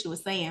LaQuisha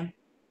was saying.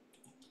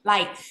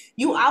 Like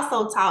you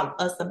also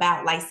taught us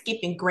about like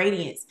skipping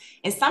gradients.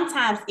 And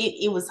sometimes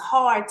it was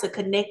hard to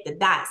connect the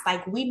dots.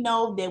 Like we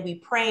know that we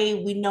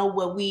prayed, we know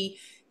what we,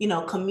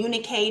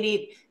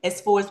 communicated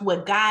as far as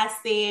what God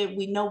said.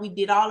 We know we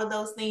did all of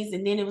those things.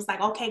 And then it was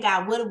like, okay,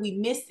 God, what are we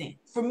missing?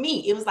 For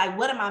me, it was like,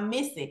 what am I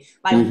missing?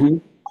 Like, Mm-hmm.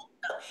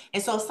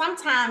 and so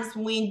sometimes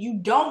when you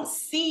don't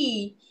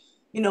see,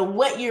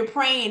 what you're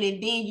praying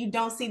and then you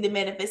don't see the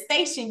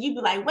manifestation, you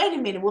be like, wait a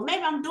minute, well,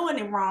 maybe I'm doing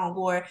it wrong.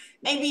 Or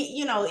maybe,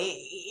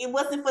 it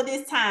wasn't for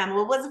this time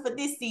or it wasn't for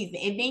this season.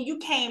 And then you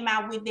came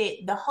out with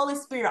it. The Holy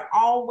Spirit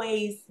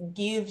always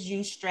gives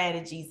you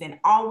strategies and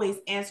always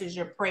answers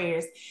your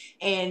prayers.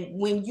 And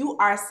when you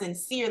are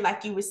sincere,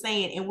 like you were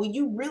saying, and when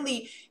you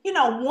really,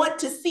 want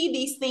to see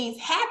these things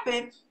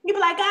happen, you be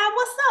like, God,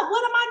 what's up?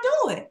 What am I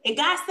doing? And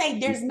God say,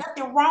 there's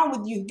nothing wrong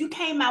with you. You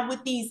came out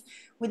with these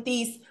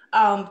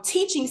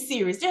teaching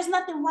series. There's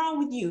nothing wrong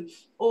with you.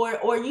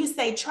 Or you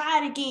say,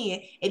 try it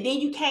again. And then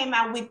you came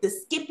out with the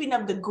skipping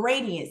of the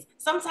gradients.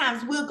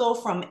 Sometimes we'll go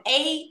from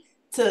A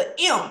to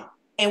M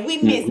and we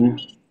miss Mm-hmm.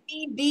 B,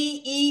 C,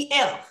 D, E,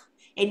 F.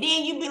 And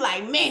then you be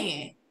like,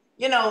 man,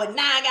 now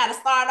I got to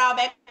start all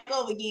back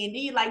over again.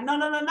 Then you're like,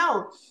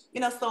 no.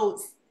 So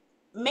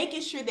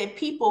making sure that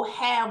people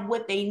have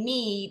what they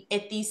need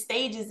at these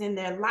stages in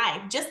their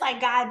life, just like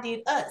God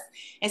did us.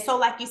 And so,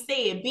 like you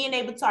said, being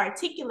able to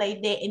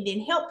articulate that and then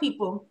help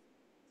people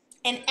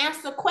and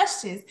answer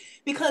questions,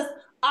 because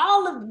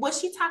all of what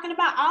she's talking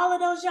about, all of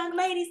those young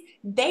ladies,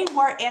 they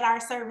were at our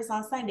service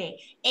on Sunday,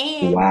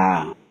 and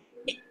Wow.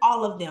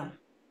 all of them.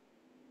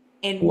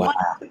 And Wow.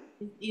 one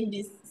in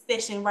this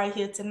session right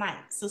here tonight,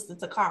 Sister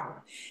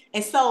Takara.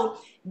 And so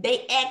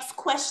they ask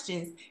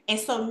questions. And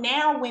so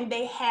now when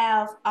they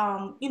have,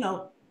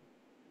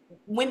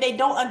 when they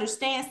don't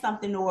understand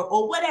something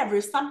or whatever,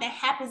 if something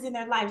happens in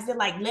their lives, they're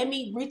like, let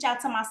me reach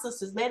out to my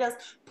sisters. Let us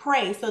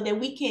pray so that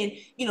we can,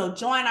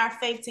 join our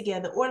faith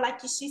together. Or like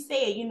she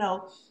said,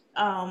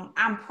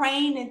 I'm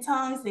praying in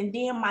tongues and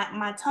then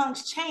my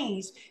tongues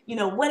change.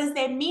 What does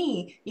that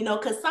mean?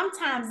 Because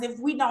sometimes if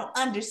we don't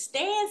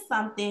understand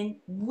something,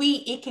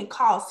 it can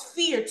cause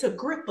fear to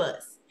grip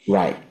us.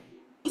 Right.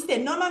 He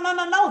said,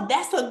 no,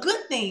 that's a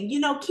good thing.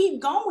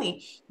 Keep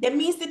going. That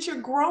means that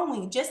you're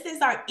growing. Just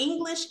as our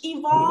English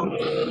evolves,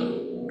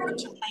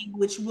 spiritual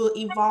language will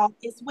evolve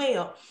as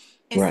well.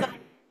 And right.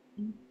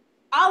 So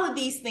all of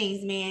these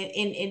things, man,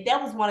 and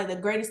that was one of the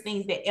greatest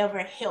things that ever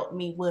helped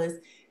me was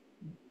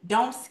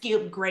don't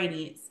skip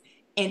gradients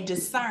and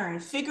discern,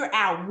 figure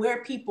out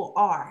where people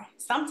are.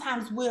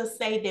 Sometimes we'll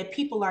say that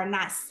people are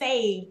not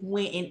saved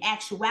when in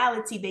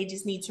actuality, they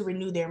just need to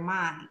renew their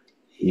mind.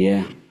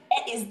 Yeah.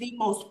 That is the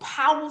most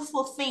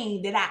powerful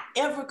thing that I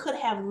ever could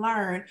have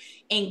learned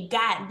and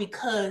got,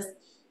 because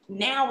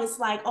now it's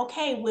like,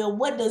 okay, well,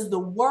 what does the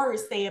word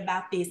say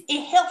about this?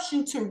 It helps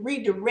you to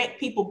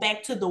redirect people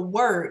back to the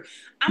word.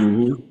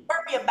 I'm not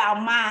worried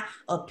about my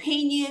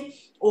opinion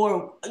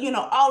or,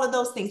 all of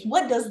those things.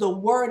 What does the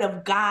word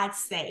of God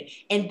say?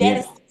 And that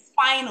is the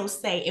final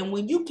say. And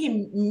when you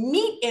can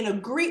meet and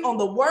agree on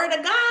the word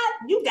of God,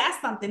 you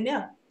got something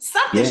there.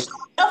 Something's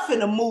enough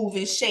in a move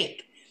and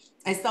shake.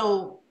 And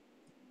so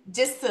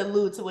just to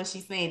allude to what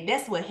she's saying,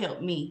 that's what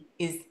helped me.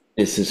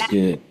 This is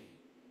good.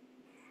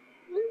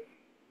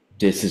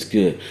 This is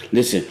good.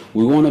 Listen,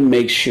 we want to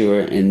make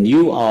sure, and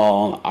you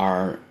all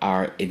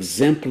are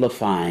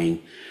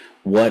exemplifying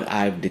what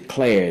I've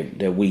declared,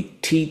 that we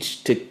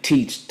teach to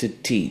teach to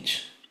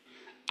teach.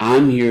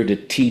 I'm here to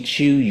teach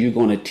you. You're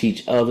going to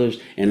teach others,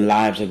 and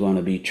lives are going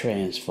to be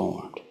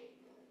transformed.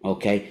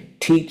 Okay?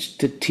 Teach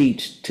to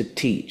teach to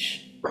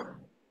teach.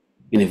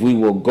 And if we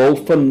will go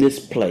from this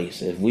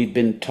place, if we've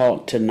been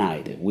taught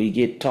tonight, if we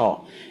get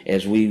taught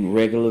as we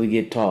regularly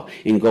get taught,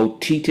 and go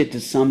teach it to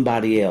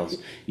somebody else,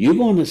 you're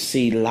going to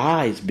see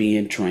lives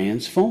being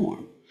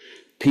transformed.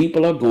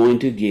 People are going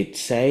to get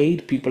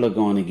saved. People are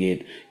going to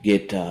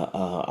get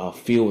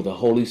filled with the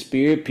Holy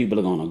Spirit. People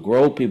are going to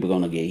grow. People are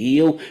going to get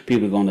healed.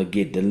 People are going to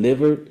get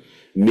delivered.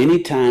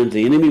 Many times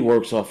the enemy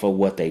works off of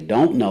what they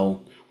don't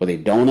know, what they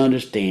don't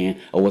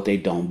understand, or what they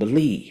don't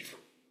believe.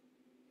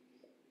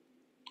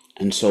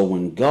 And so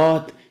when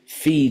God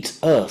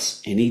feeds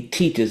us and he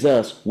teaches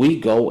us, we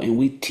go and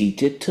we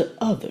teach it to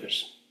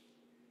others.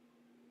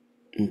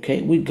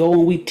 Okay, we go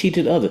and we teach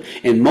it to others.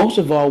 And most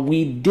of all,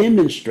 we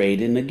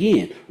demonstrate. And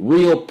again,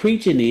 real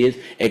preaching is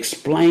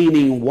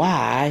explaining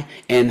why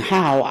and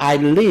how I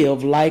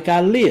live like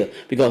I live.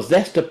 Because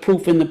that's the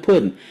proof in the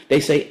pudding. They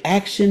say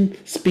action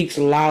speaks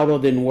louder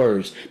than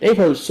words. They've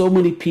heard so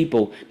many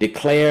people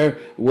declare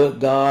what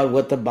God,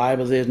 what the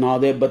Bible says and all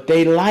that, but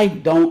their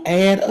life don't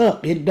add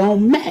up. It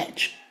don't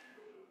match.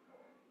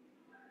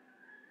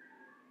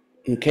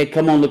 Okay,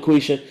 come on,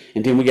 LaQuisha,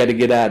 and then we got to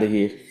get out of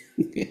here.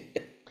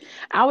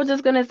 I was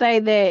just going to say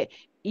that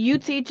you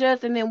teach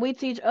us and then we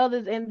teach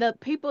others, and the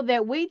people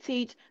that we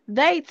teach,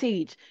 they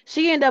teach.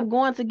 She ended up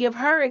going to give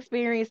her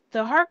experience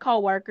to her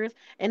coworkers,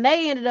 and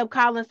they ended up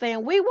calling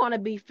saying, we want to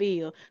be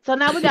filled. So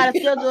now we got to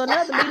schedule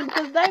another meeting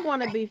because they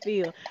want to be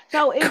filled.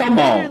 So it's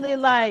literally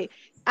like,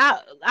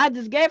 I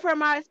just gave her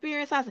my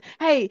experience. I said,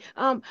 hey,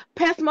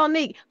 Pastor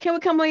Monique, can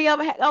we come over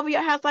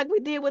your house like we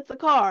did with the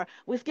car?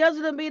 We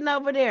scheduled a meeting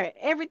over there.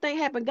 Everything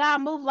happened.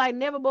 God moved like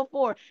never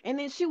before. And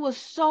then she was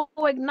so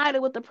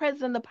ignited with the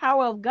presence and the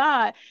power of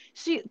God.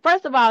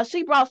 First of all,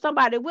 she brought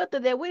somebody with her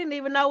that we didn't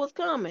even know was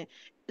coming.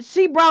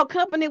 She brought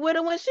company with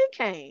her when she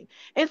came.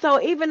 And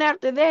so even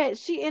after that,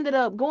 she ended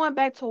up going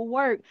back to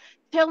work,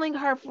 telling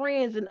her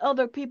friends and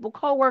other people,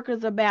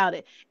 co-workers about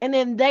it. And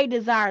then they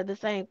desired the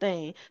same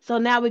thing. So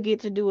now we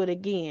get to do it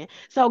again.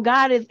 So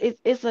God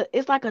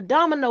it's like a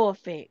domino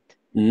effect.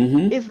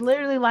 It's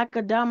literally like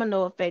a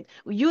domino effect.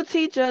 You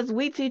teach us,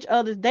 we teach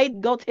others, they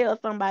go tell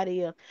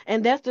somebody else.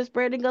 And that's the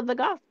spreading of the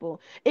gospel.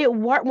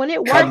 When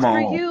it works for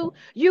you,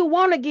 you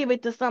want to give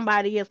it to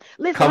somebody else.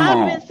 Listen,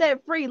 I've been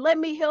set free. Let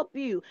me help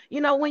you.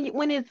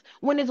 When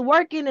it's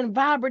working and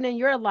vibrant in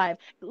your life,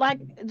 like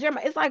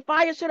Jeremiah, it's like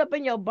fire shut up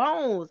in your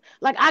bones.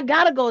 Like I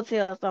gotta go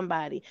tell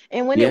somebody.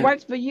 And when it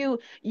works for you,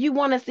 you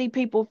want to see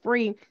people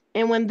free.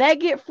 And when they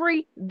get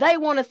free, they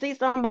want to see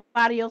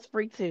somebody else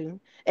free too.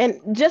 And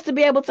just to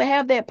be able to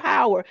have that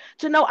power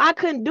to know I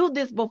couldn't do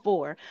this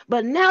before,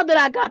 but now that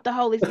I got the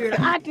Holy Spirit,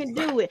 I can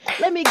do it.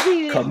 Let me give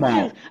you this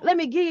juice. Let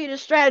me give you the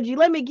strategy.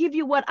 Let me give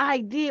you what I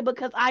did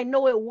because I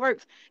know it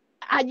works.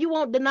 you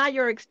won't deny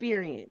your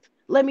experience.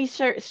 Let me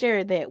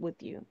share that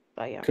with you.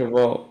 So yeah. Come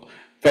on.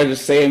 Pastor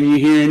Sam, you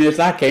hearing this?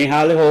 I can't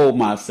hardly hold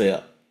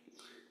myself.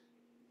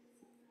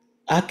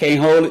 I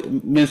can't hold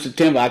it. Mr.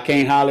 Timber, I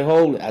can't hardly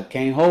hold it. I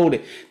can't hold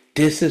it.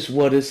 This is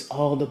what it's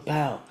all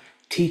about.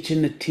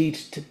 Teaching to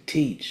teach to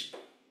teach.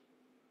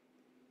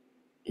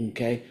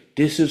 Okay?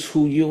 This is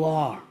who you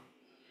are.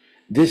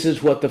 This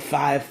is what the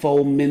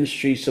fivefold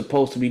ministry is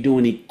supposed to be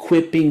doing,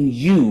 equipping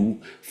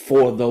you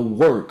for the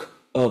work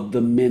of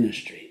the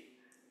ministry.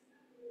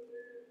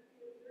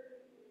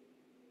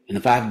 And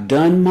if I've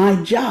done my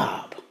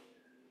job,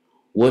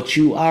 what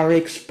you are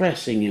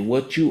expressing and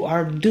what you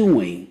are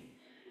doing,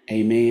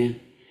 amen,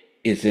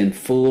 is in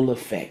full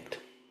effect.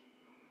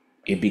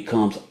 It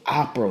becomes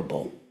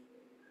operable.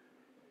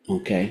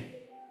 Okay?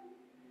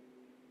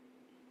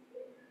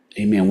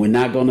 Amen. We're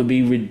not going to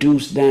be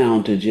reduced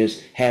down to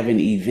just having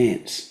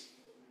events.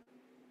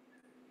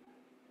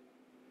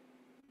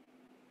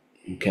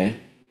 Okay?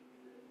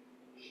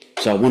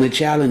 So I want to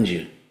challenge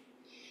you.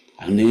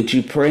 I need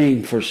you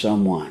praying for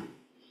someone.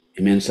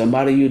 Amen.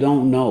 Somebody you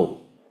don't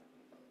know.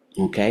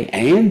 Okay?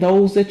 And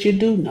those that you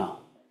do know.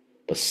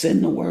 But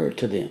send the word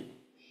to them.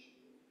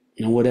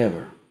 You know,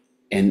 whatever.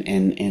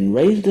 And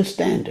raise the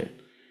standard.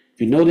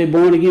 If you know they're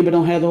born again but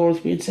don't have the Holy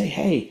Spirit, say,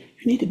 hey,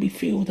 you need to be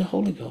filled with the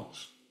Holy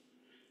Ghost.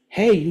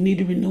 Hey, you need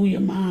to renew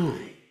your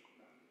mind.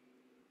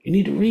 You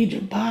need to read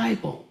your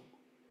Bible.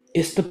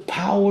 It's the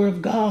power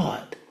of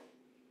God.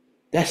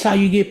 That's how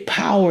you get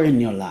power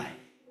in your life.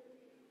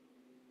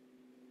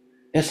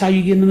 That's how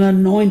you get an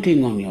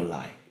anointing on your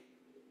life.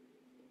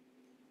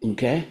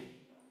 Okay?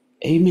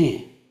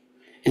 Amen.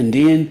 And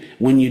then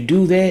when you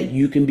do that,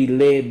 you can be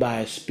led by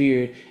a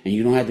spirit, and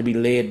you don't have to be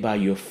led by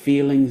your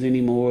feelings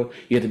anymore.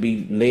 You have to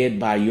be led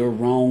by your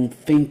wrong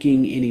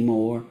thinking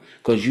anymore,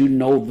 because you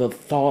know the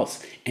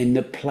thoughts and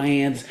the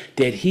plans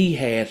that he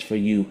has for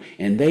you,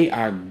 and they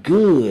are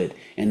good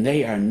and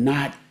they are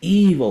not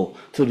evil,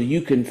 so that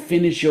you can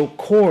finish your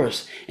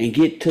course and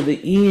get to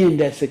the end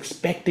that's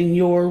expecting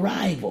your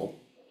arrival.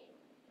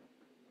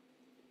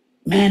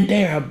 Man,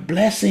 there are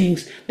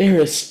blessings,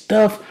 there is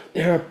stuff,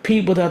 there are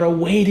people that are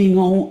waiting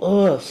on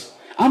us.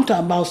 I'm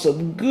talking about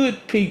some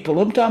good people.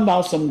 I'm talking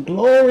about some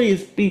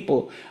glorious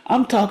people.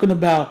 I'm talking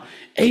about,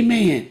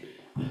 amen,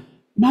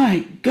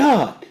 my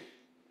God,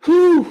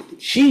 who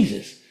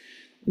Jesus.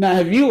 Now,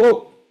 if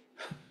you,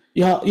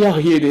 y'all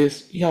hear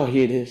this, y'all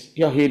hear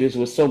this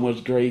with so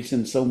much grace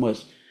and so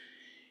much.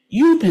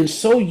 You've been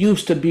so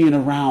used to being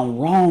around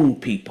wrong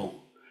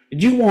people that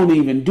you won't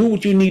even do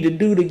what you need to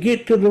do to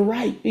get to the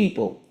right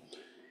people.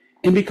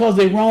 And because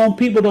they're wrong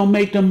people don't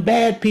make them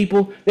bad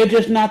people. They're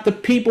just not the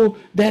people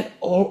that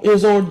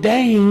is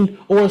ordained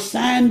or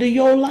assigned to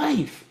your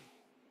life.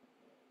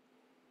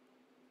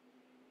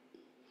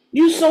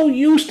 You're so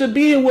used to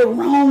being with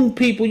wrong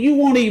people, you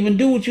won't even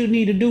do what you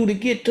need to do to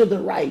get to the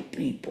right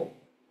people.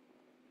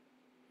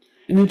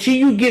 And until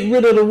you get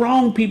rid of the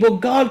wrong people,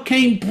 God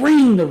can't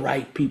bring the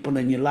right people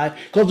in your life,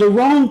 because the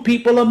wrong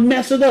people will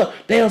mess it up.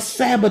 They'll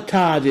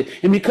sabotage it.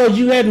 And because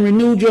you hadn't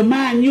renewed your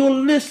mind,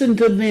 you'll listen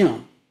to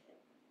them.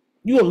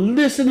 You'll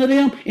listen to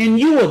them and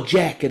you will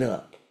jack it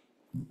up.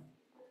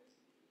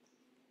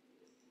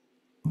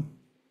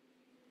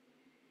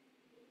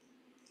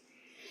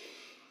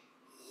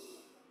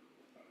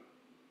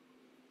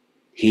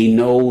 He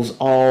knows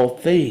all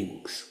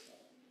things.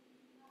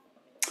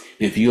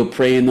 If you'll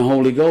pray in the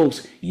Holy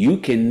Ghost, you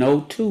can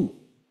know too.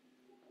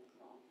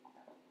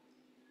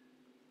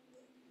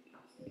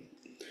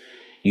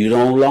 You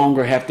no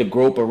longer have to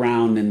grope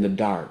around in the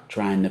dark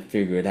trying to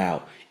figure it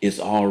out. It's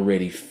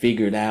already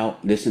figured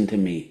out. Listen to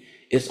me.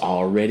 It's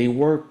already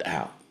worked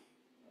out.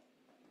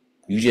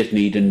 You just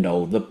need to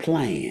know the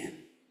plan.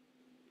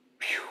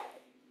 Whew.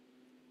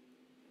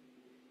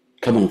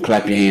 Come on,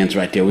 clap your hands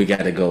right there. We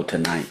got to go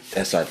tonight.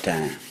 That's our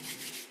time.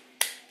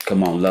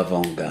 Come on, love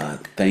on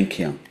God. Thank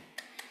him.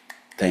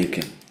 Thank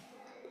him.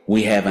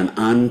 We have an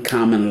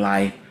uncommon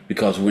life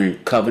because we're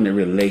in covenant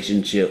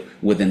relationship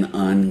with an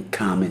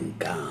uncommon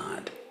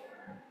God.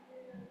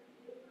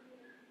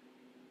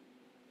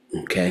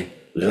 Okay?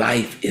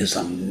 Life is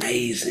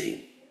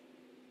amazing.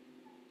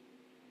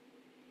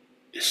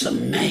 It's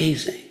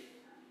amazing.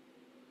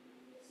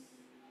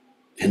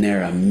 And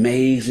there are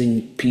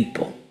amazing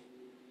people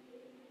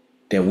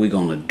that we're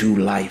going to do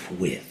life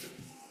with.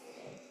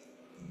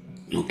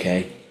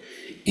 Okay?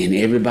 And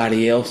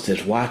everybody else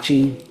that's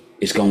watching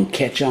is going to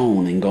catch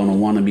on and going to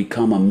want to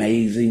become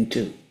amazing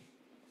too.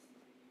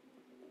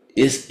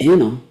 It's in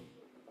them.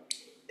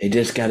 They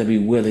just got to be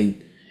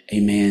willing,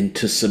 amen,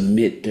 to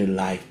submit their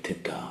life to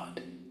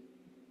God.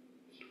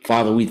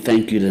 Father, we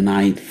thank you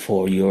tonight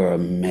for your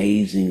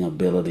amazing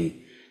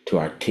ability to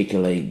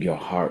articulate your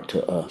heart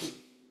to us.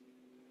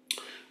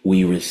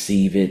 We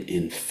receive it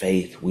in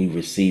faith. We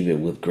receive it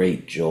with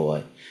great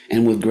joy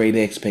and with great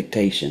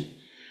expectation.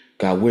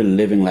 God, we're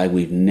living like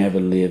we've never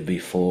lived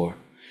before.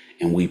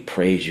 And we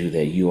praise you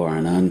that you are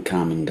an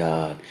uncommon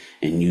God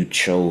and you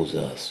chose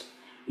us.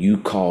 You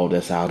called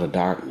us out of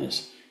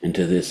darkness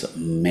into this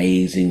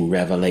amazing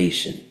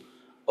revelation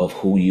of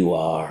who you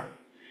are.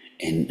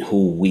 and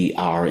who we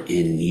are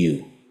in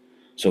you.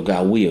 So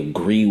God, we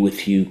agree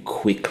with you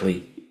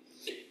quickly.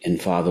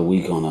 And Father,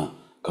 we're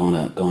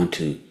going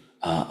to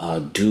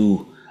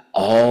do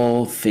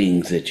all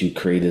things that you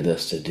created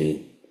us to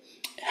do,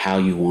 how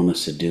you want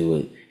us to do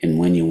it, and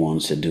when you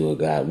want us to do it,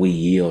 God. We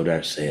yield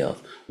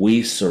ourselves.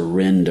 We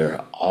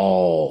surrender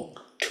all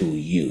to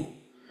you.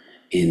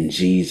 In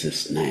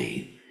Jesus'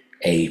 name,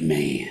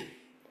 amen.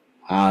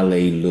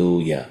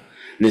 Hallelujah.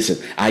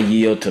 Listen, I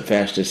yield to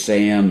Pastor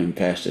Sam and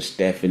Pastor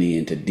Stephanie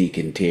and to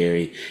Deacon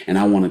Terry. And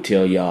I want to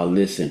tell y'all,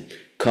 listen,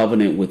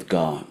 covenant with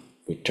God,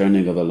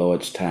 returning of the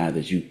Lord's tithe,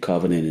 as you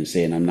covenant and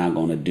saying, I'm not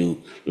going to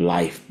do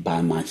life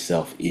by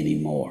myself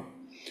anymore.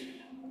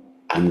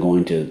 I'm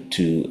going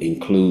to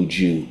include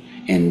you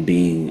in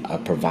being a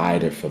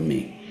provider for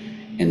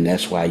me. And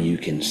that's why you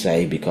can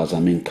say, because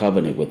I'm in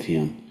covenant with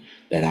him,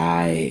 that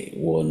I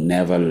will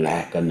never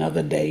lack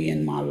another day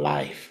in my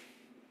life.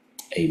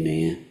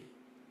 Amen.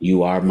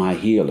 You are my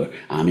healer.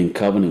 I'm in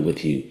covenant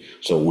with you.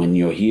 So when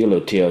your healer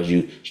tells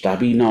you,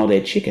 stop eating all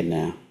that chicken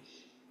now,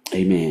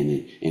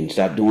 amen, and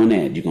stop doing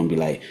that, you're going to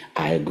be like,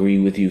 I agree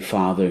with you,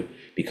 Father,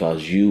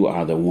 because you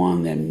are the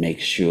one that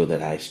makes sure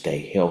that I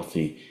stay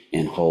healthy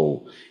and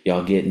whole.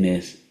 Y'all getting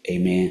this?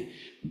 Amen.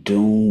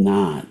 Do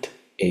not,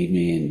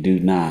 amen, do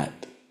not,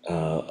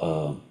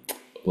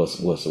 what's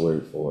the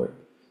word for it?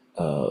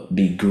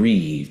 Be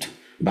grieved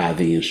by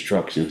the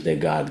instructions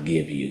that God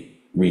give you.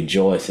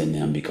 Rejoice in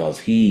them because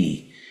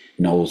he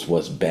knows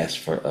what's best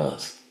for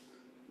us.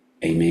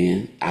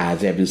 Amen.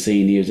 Eyes haven't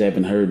seen, ears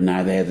haven't heard,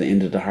 neither has it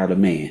entered the heart of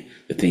man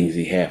the things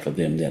he has for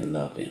them that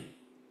love him.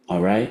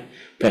 All right?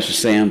 Pastor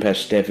Sam,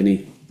 Pastor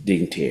Stephanie,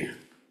 Deacon Terry.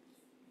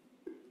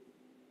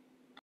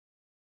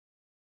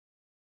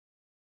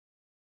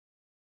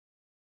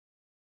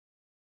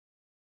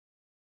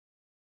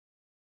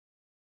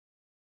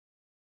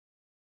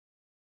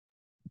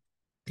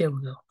 There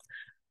we go.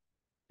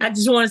 I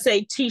just want to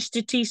say teach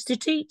to teach to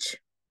teach.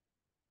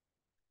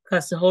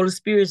 Because the Holy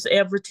Spirit is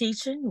ever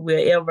teaching,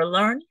 we're ever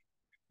learning,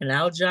 and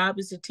our job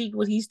is to teach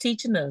what he's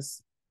teaching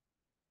us.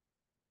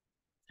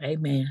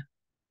 Amen.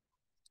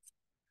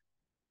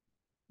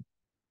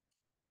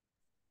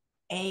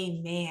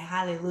 Amen.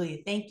 Hallelujah.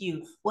 Thank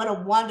you. What a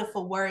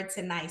wonderful word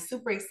tonight.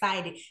 Super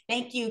excited.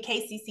 Thank you,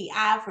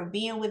 KCCI, for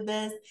being with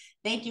us.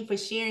 Thank you for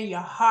sharing your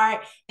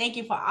heart. Thank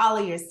you for all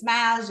of your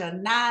smiles, your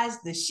nods,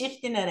 the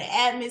shifting of the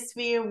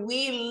atmosphere.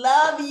 We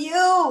love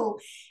you.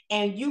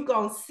 And you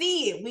going to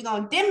see it. We're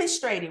going to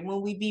demonstrate it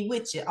when we be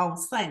with you on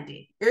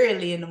Sunday,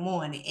 early in the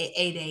morning at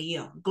 8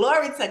 a.m.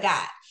 Glory to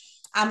God.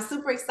 I'm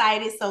super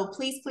excited. So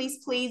please, please,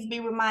 please be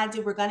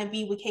reminded, we're going to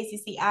be with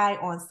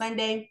KCCI on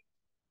Sunday.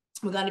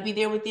 We're going to be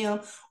there with them.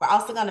 We're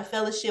also going to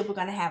fellowship. We're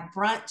going to have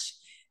brunch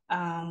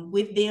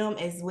with them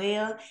as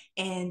well.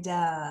 And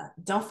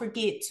don't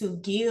forget to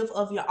give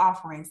of your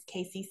offerings.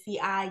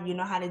 KCCI, you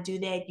know how to do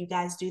that. You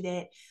guys do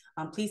that.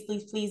 Please,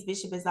 please, please.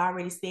 Bishop has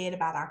already said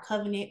about our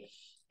covenant.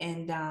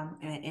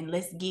 And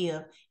let's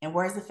give. And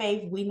Words of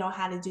Faith, we know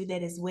how to do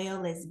that as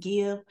well. Let's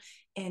give.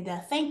 And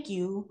thank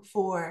you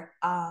for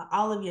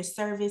all of your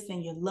service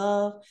and your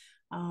love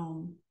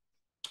on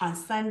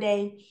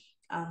Sunday.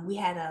 We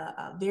had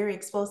a very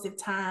explosive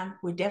time.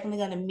 We're definitely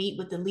going to meet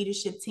with the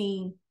leadership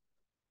team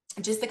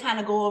just to kind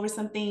of go over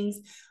some things.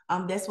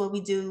 That's what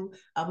we do.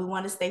 We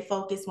want to stay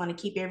focused, want to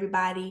keep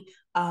everybody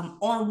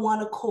on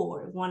one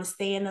accord, we want to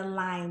stay in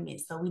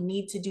alignment. So we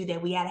need to do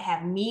that. We got to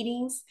have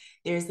meetings.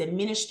 There's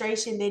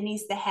administration that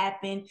needs to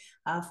happen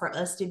for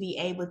us to be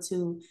able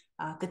to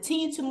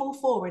continue to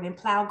move forward and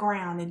plow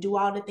ground and do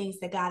all the things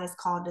that God has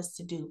called us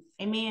to do.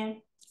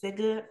 Amen. Is that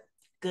good?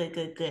 Good,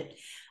 good, good.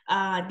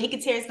 Deacon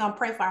Terry's going to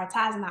pray for our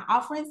tithes and our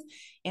offerings,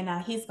 and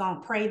he's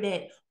going to pray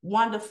that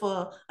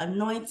wonderful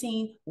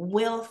anointing,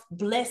 wealth,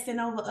 blessing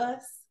over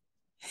us.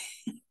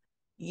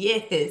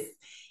 Yes.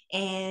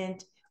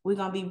 And we're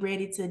going to be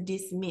ready to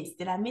dismiss.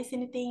 Did I miss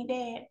anything,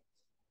 Dad?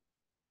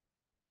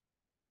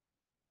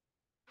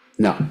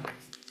 No.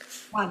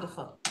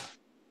 Wonderful.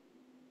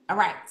 All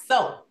right.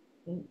 So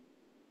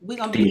we're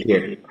going to be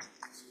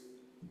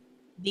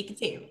Deacon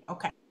Terry.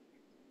 Okay.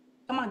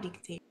 Come on,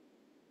 Deacon Terry.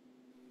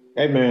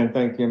 Amen.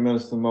 Thank you,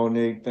 Minister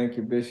Monique. Thank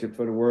you, Bishop,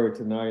 for the word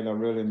tonight. I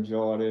really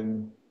enjoyed it.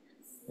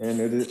 And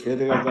it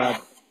is our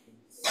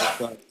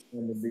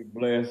to be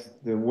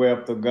blessed. The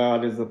wealth of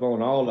God is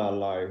upon all our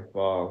life.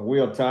 We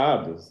are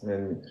tithers,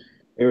 and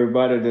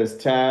everybody that's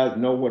tithed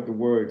know what the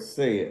word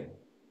said.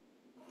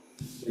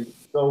 You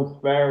sow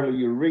sparingly,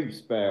 you reap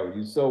sparingly.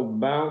 You sow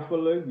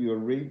bountifully, you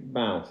reap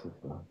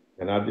bountifully.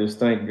 And I just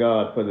thank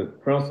God for the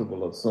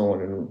principle of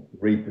sowing and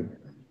reaping.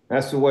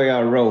 That's the way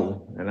I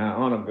roll, and I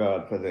honor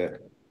God for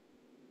that.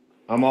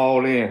 I'm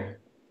all in.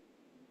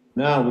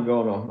 Now we're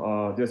going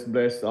to just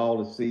bless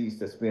all the seeds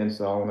that's been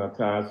sown, our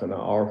tithes and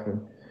our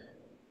offering.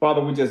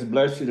 Father, we just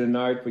bless you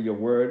tonight for your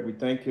word. We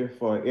thank you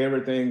for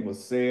everything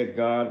was said,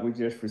 God. We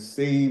just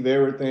receive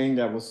everything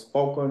that was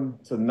spoken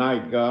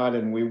tonight, God,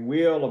 and we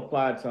will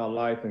apply it to our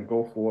life and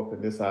go forth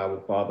in this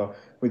hour, Father.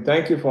 We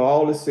thank you for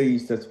all the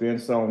seeds that's been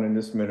sown in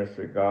this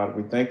ministry, God.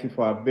 We thank you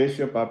for our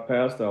bishop, our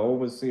pastor, our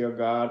overseer,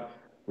 God.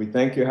 We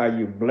thank you how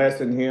you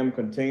blessing him.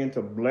 Continue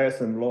to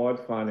bless him, Lord,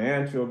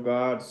 financial,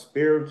 God,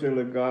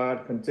 spiritually,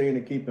 God. Continue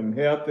to keep him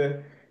healthy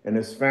and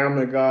his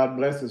family, God.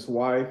 Bless his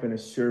wife and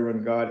his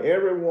children, God.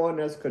 Everyone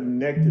that's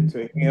connected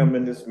to him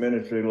in this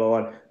ministry,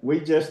 Lord.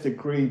 We just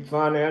decree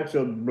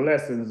financial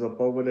blessings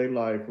up over their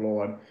life,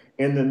 Lord,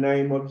 in the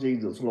name of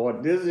Jesus,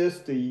 Lord. This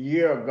is the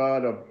year,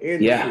 God, of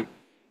Yeah. increase.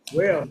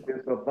 Wealth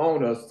is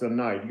upon us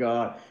tonight,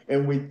 God.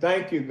 And we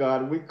thank you,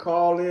 God. We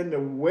call in the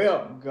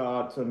wealth,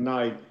 God,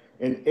 tonight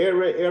in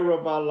every area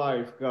of our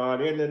life,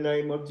 God, in the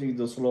name of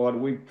Jesus, Lord.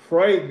 We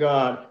pray,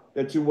 God,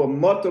 that you will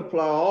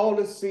multiply all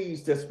the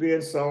seeds that's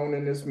being sown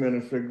in this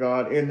ministry,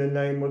 God, in the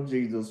name of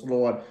Jesus,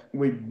 Lord.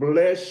 We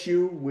bless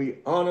you, we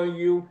honor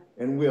you,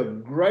 and we're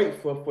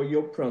grateful for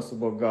your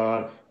principle,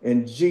 God.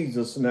 In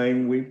Jesus'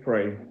 name we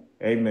pray.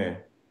 Amen.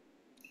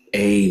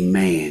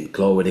 Amen.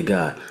 Glory to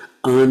God.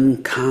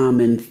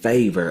 Uncommon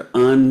favor,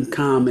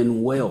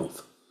 uncommon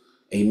wealth.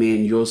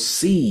 Amen. Your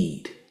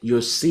seed,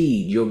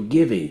 your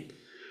giving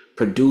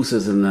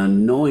produces an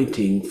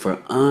anointing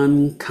for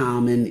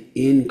uncommon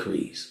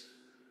increase.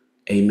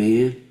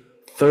 Amen.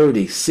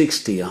 30,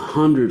 60,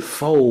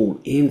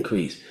 100-fold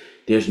increase.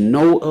 There's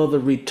no other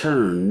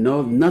return.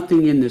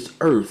 Nothing in this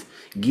earth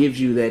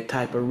gives you that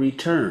type of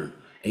return.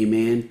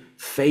 Amen.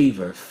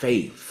 Favor,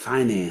 faith,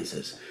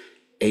 finances.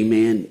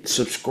 Amen.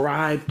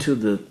 Subscribe to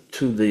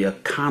the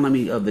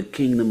economy of the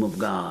kingdom of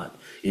God,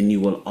 and you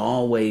will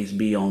always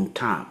be on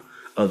top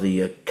of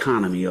the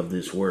economy of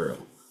this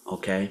world.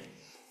 Okay?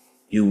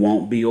 You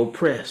won't be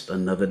oppressed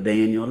another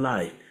day in your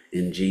life,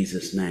 in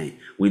Jesus' name.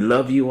 We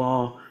love you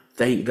all.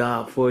 Thank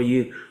God for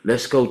you.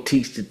 Let's go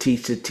teach to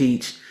teach to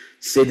teach,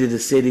 city to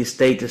city,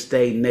 state to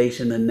state,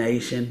 nation to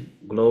nation.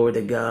 Glory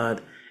to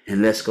God.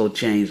 And let's go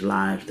change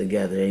lives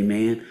together.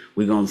 Amen.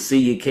 We're going to see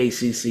you,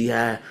 KCC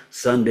High,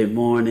 Sunday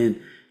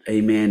morning.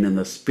 Amen. And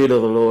the Spirit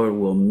of the Lord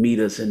will meet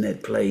us in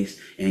that place,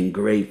 and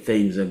great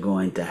things are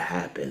going to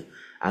happen.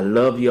 I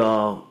love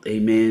y'all.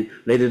 Amen.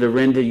 Lady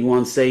Dorinda, you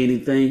want to say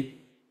anything?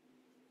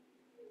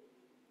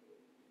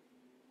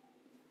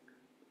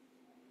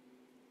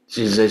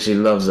 She says she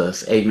loves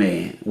us.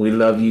 Amen. We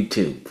love you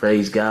too.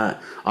 Praise God.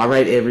 All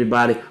right,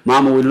 everybody.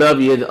 Mama, we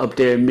love you up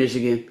there in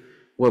Michigan.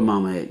 Where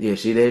Mama at? Yeah,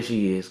 there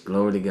she is.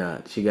 Glory to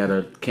God. She got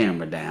her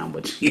camera down,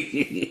 but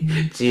she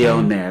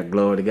on there.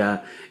 Glory to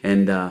God.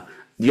 And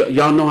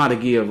y'all know how to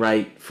give,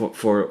 right? For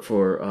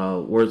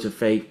Words of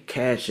Faith,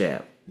 Cash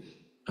App,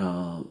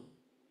 Givelify,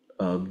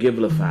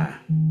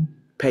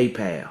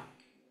 PayPal.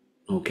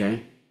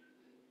 Okay?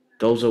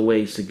 Those are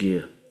ways to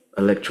give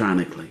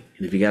electronically.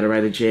 And if you got to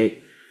write a check,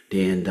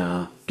 then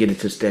get it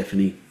to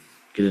Stephanie,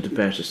 get it to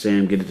Pastor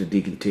Sam, get it to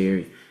Deacon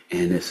Terry,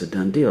 and it's a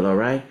done deal, all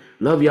right?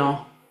 Love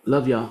y'all.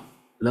 Love y'all.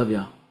 Love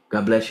y'all.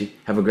 God bless you.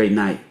 Have a great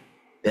night.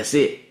 That's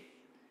it.